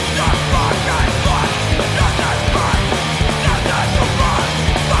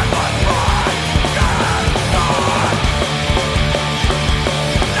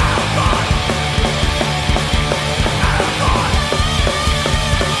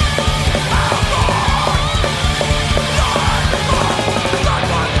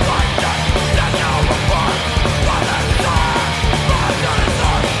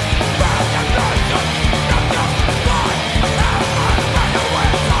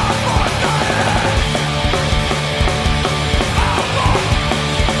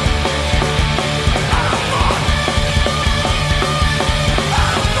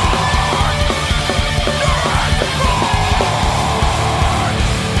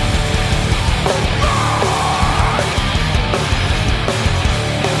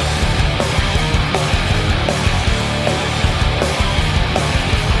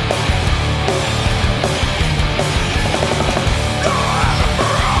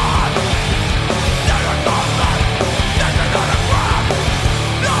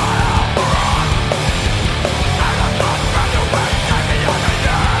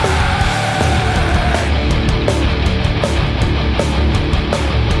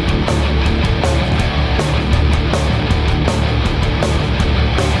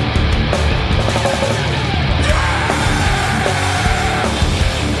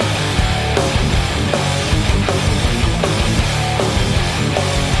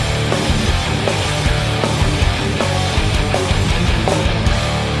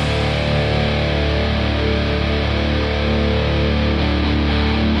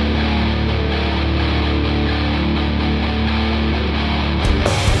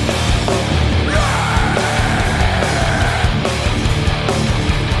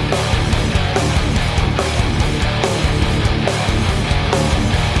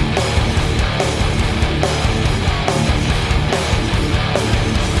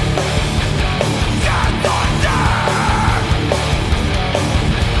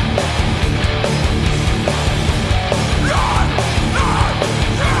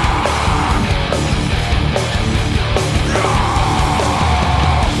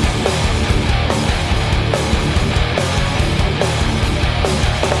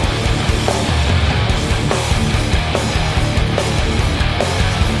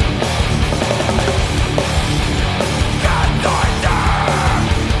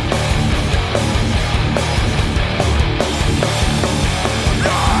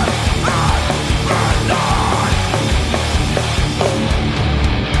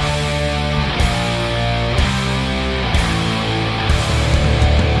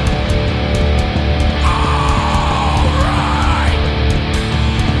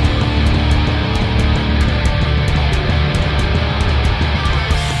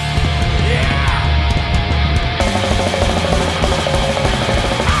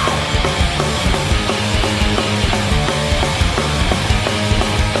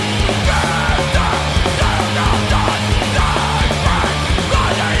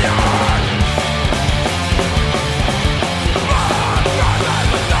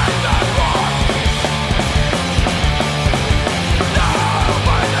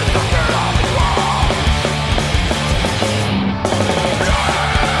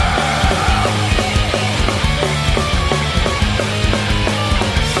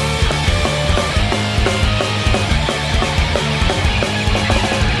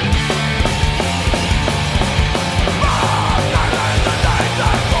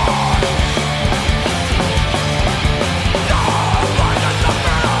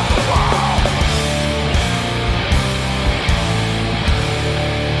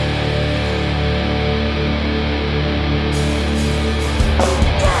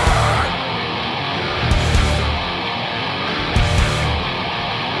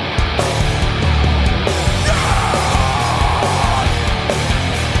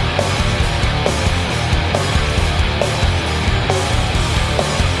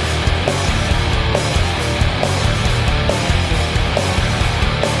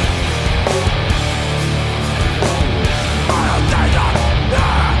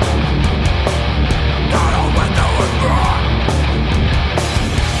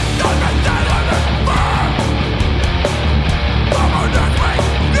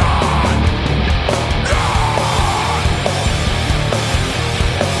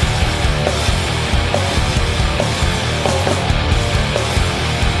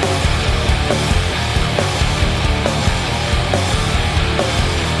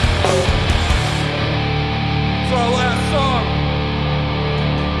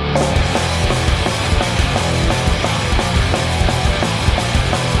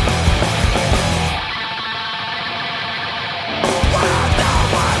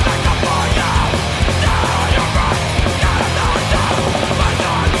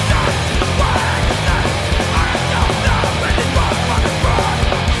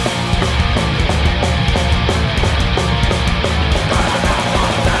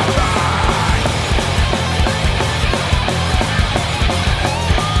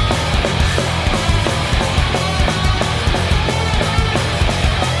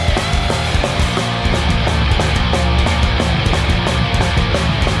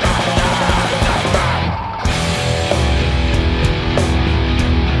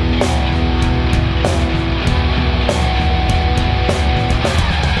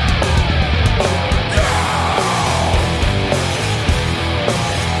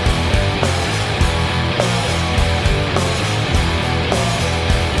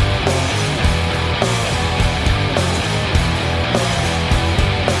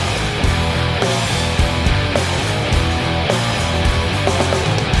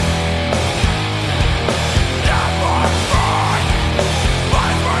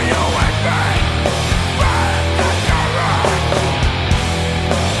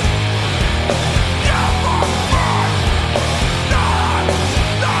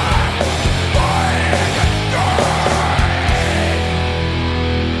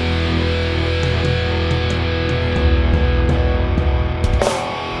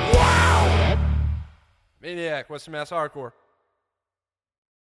 Western Mass Hardcore.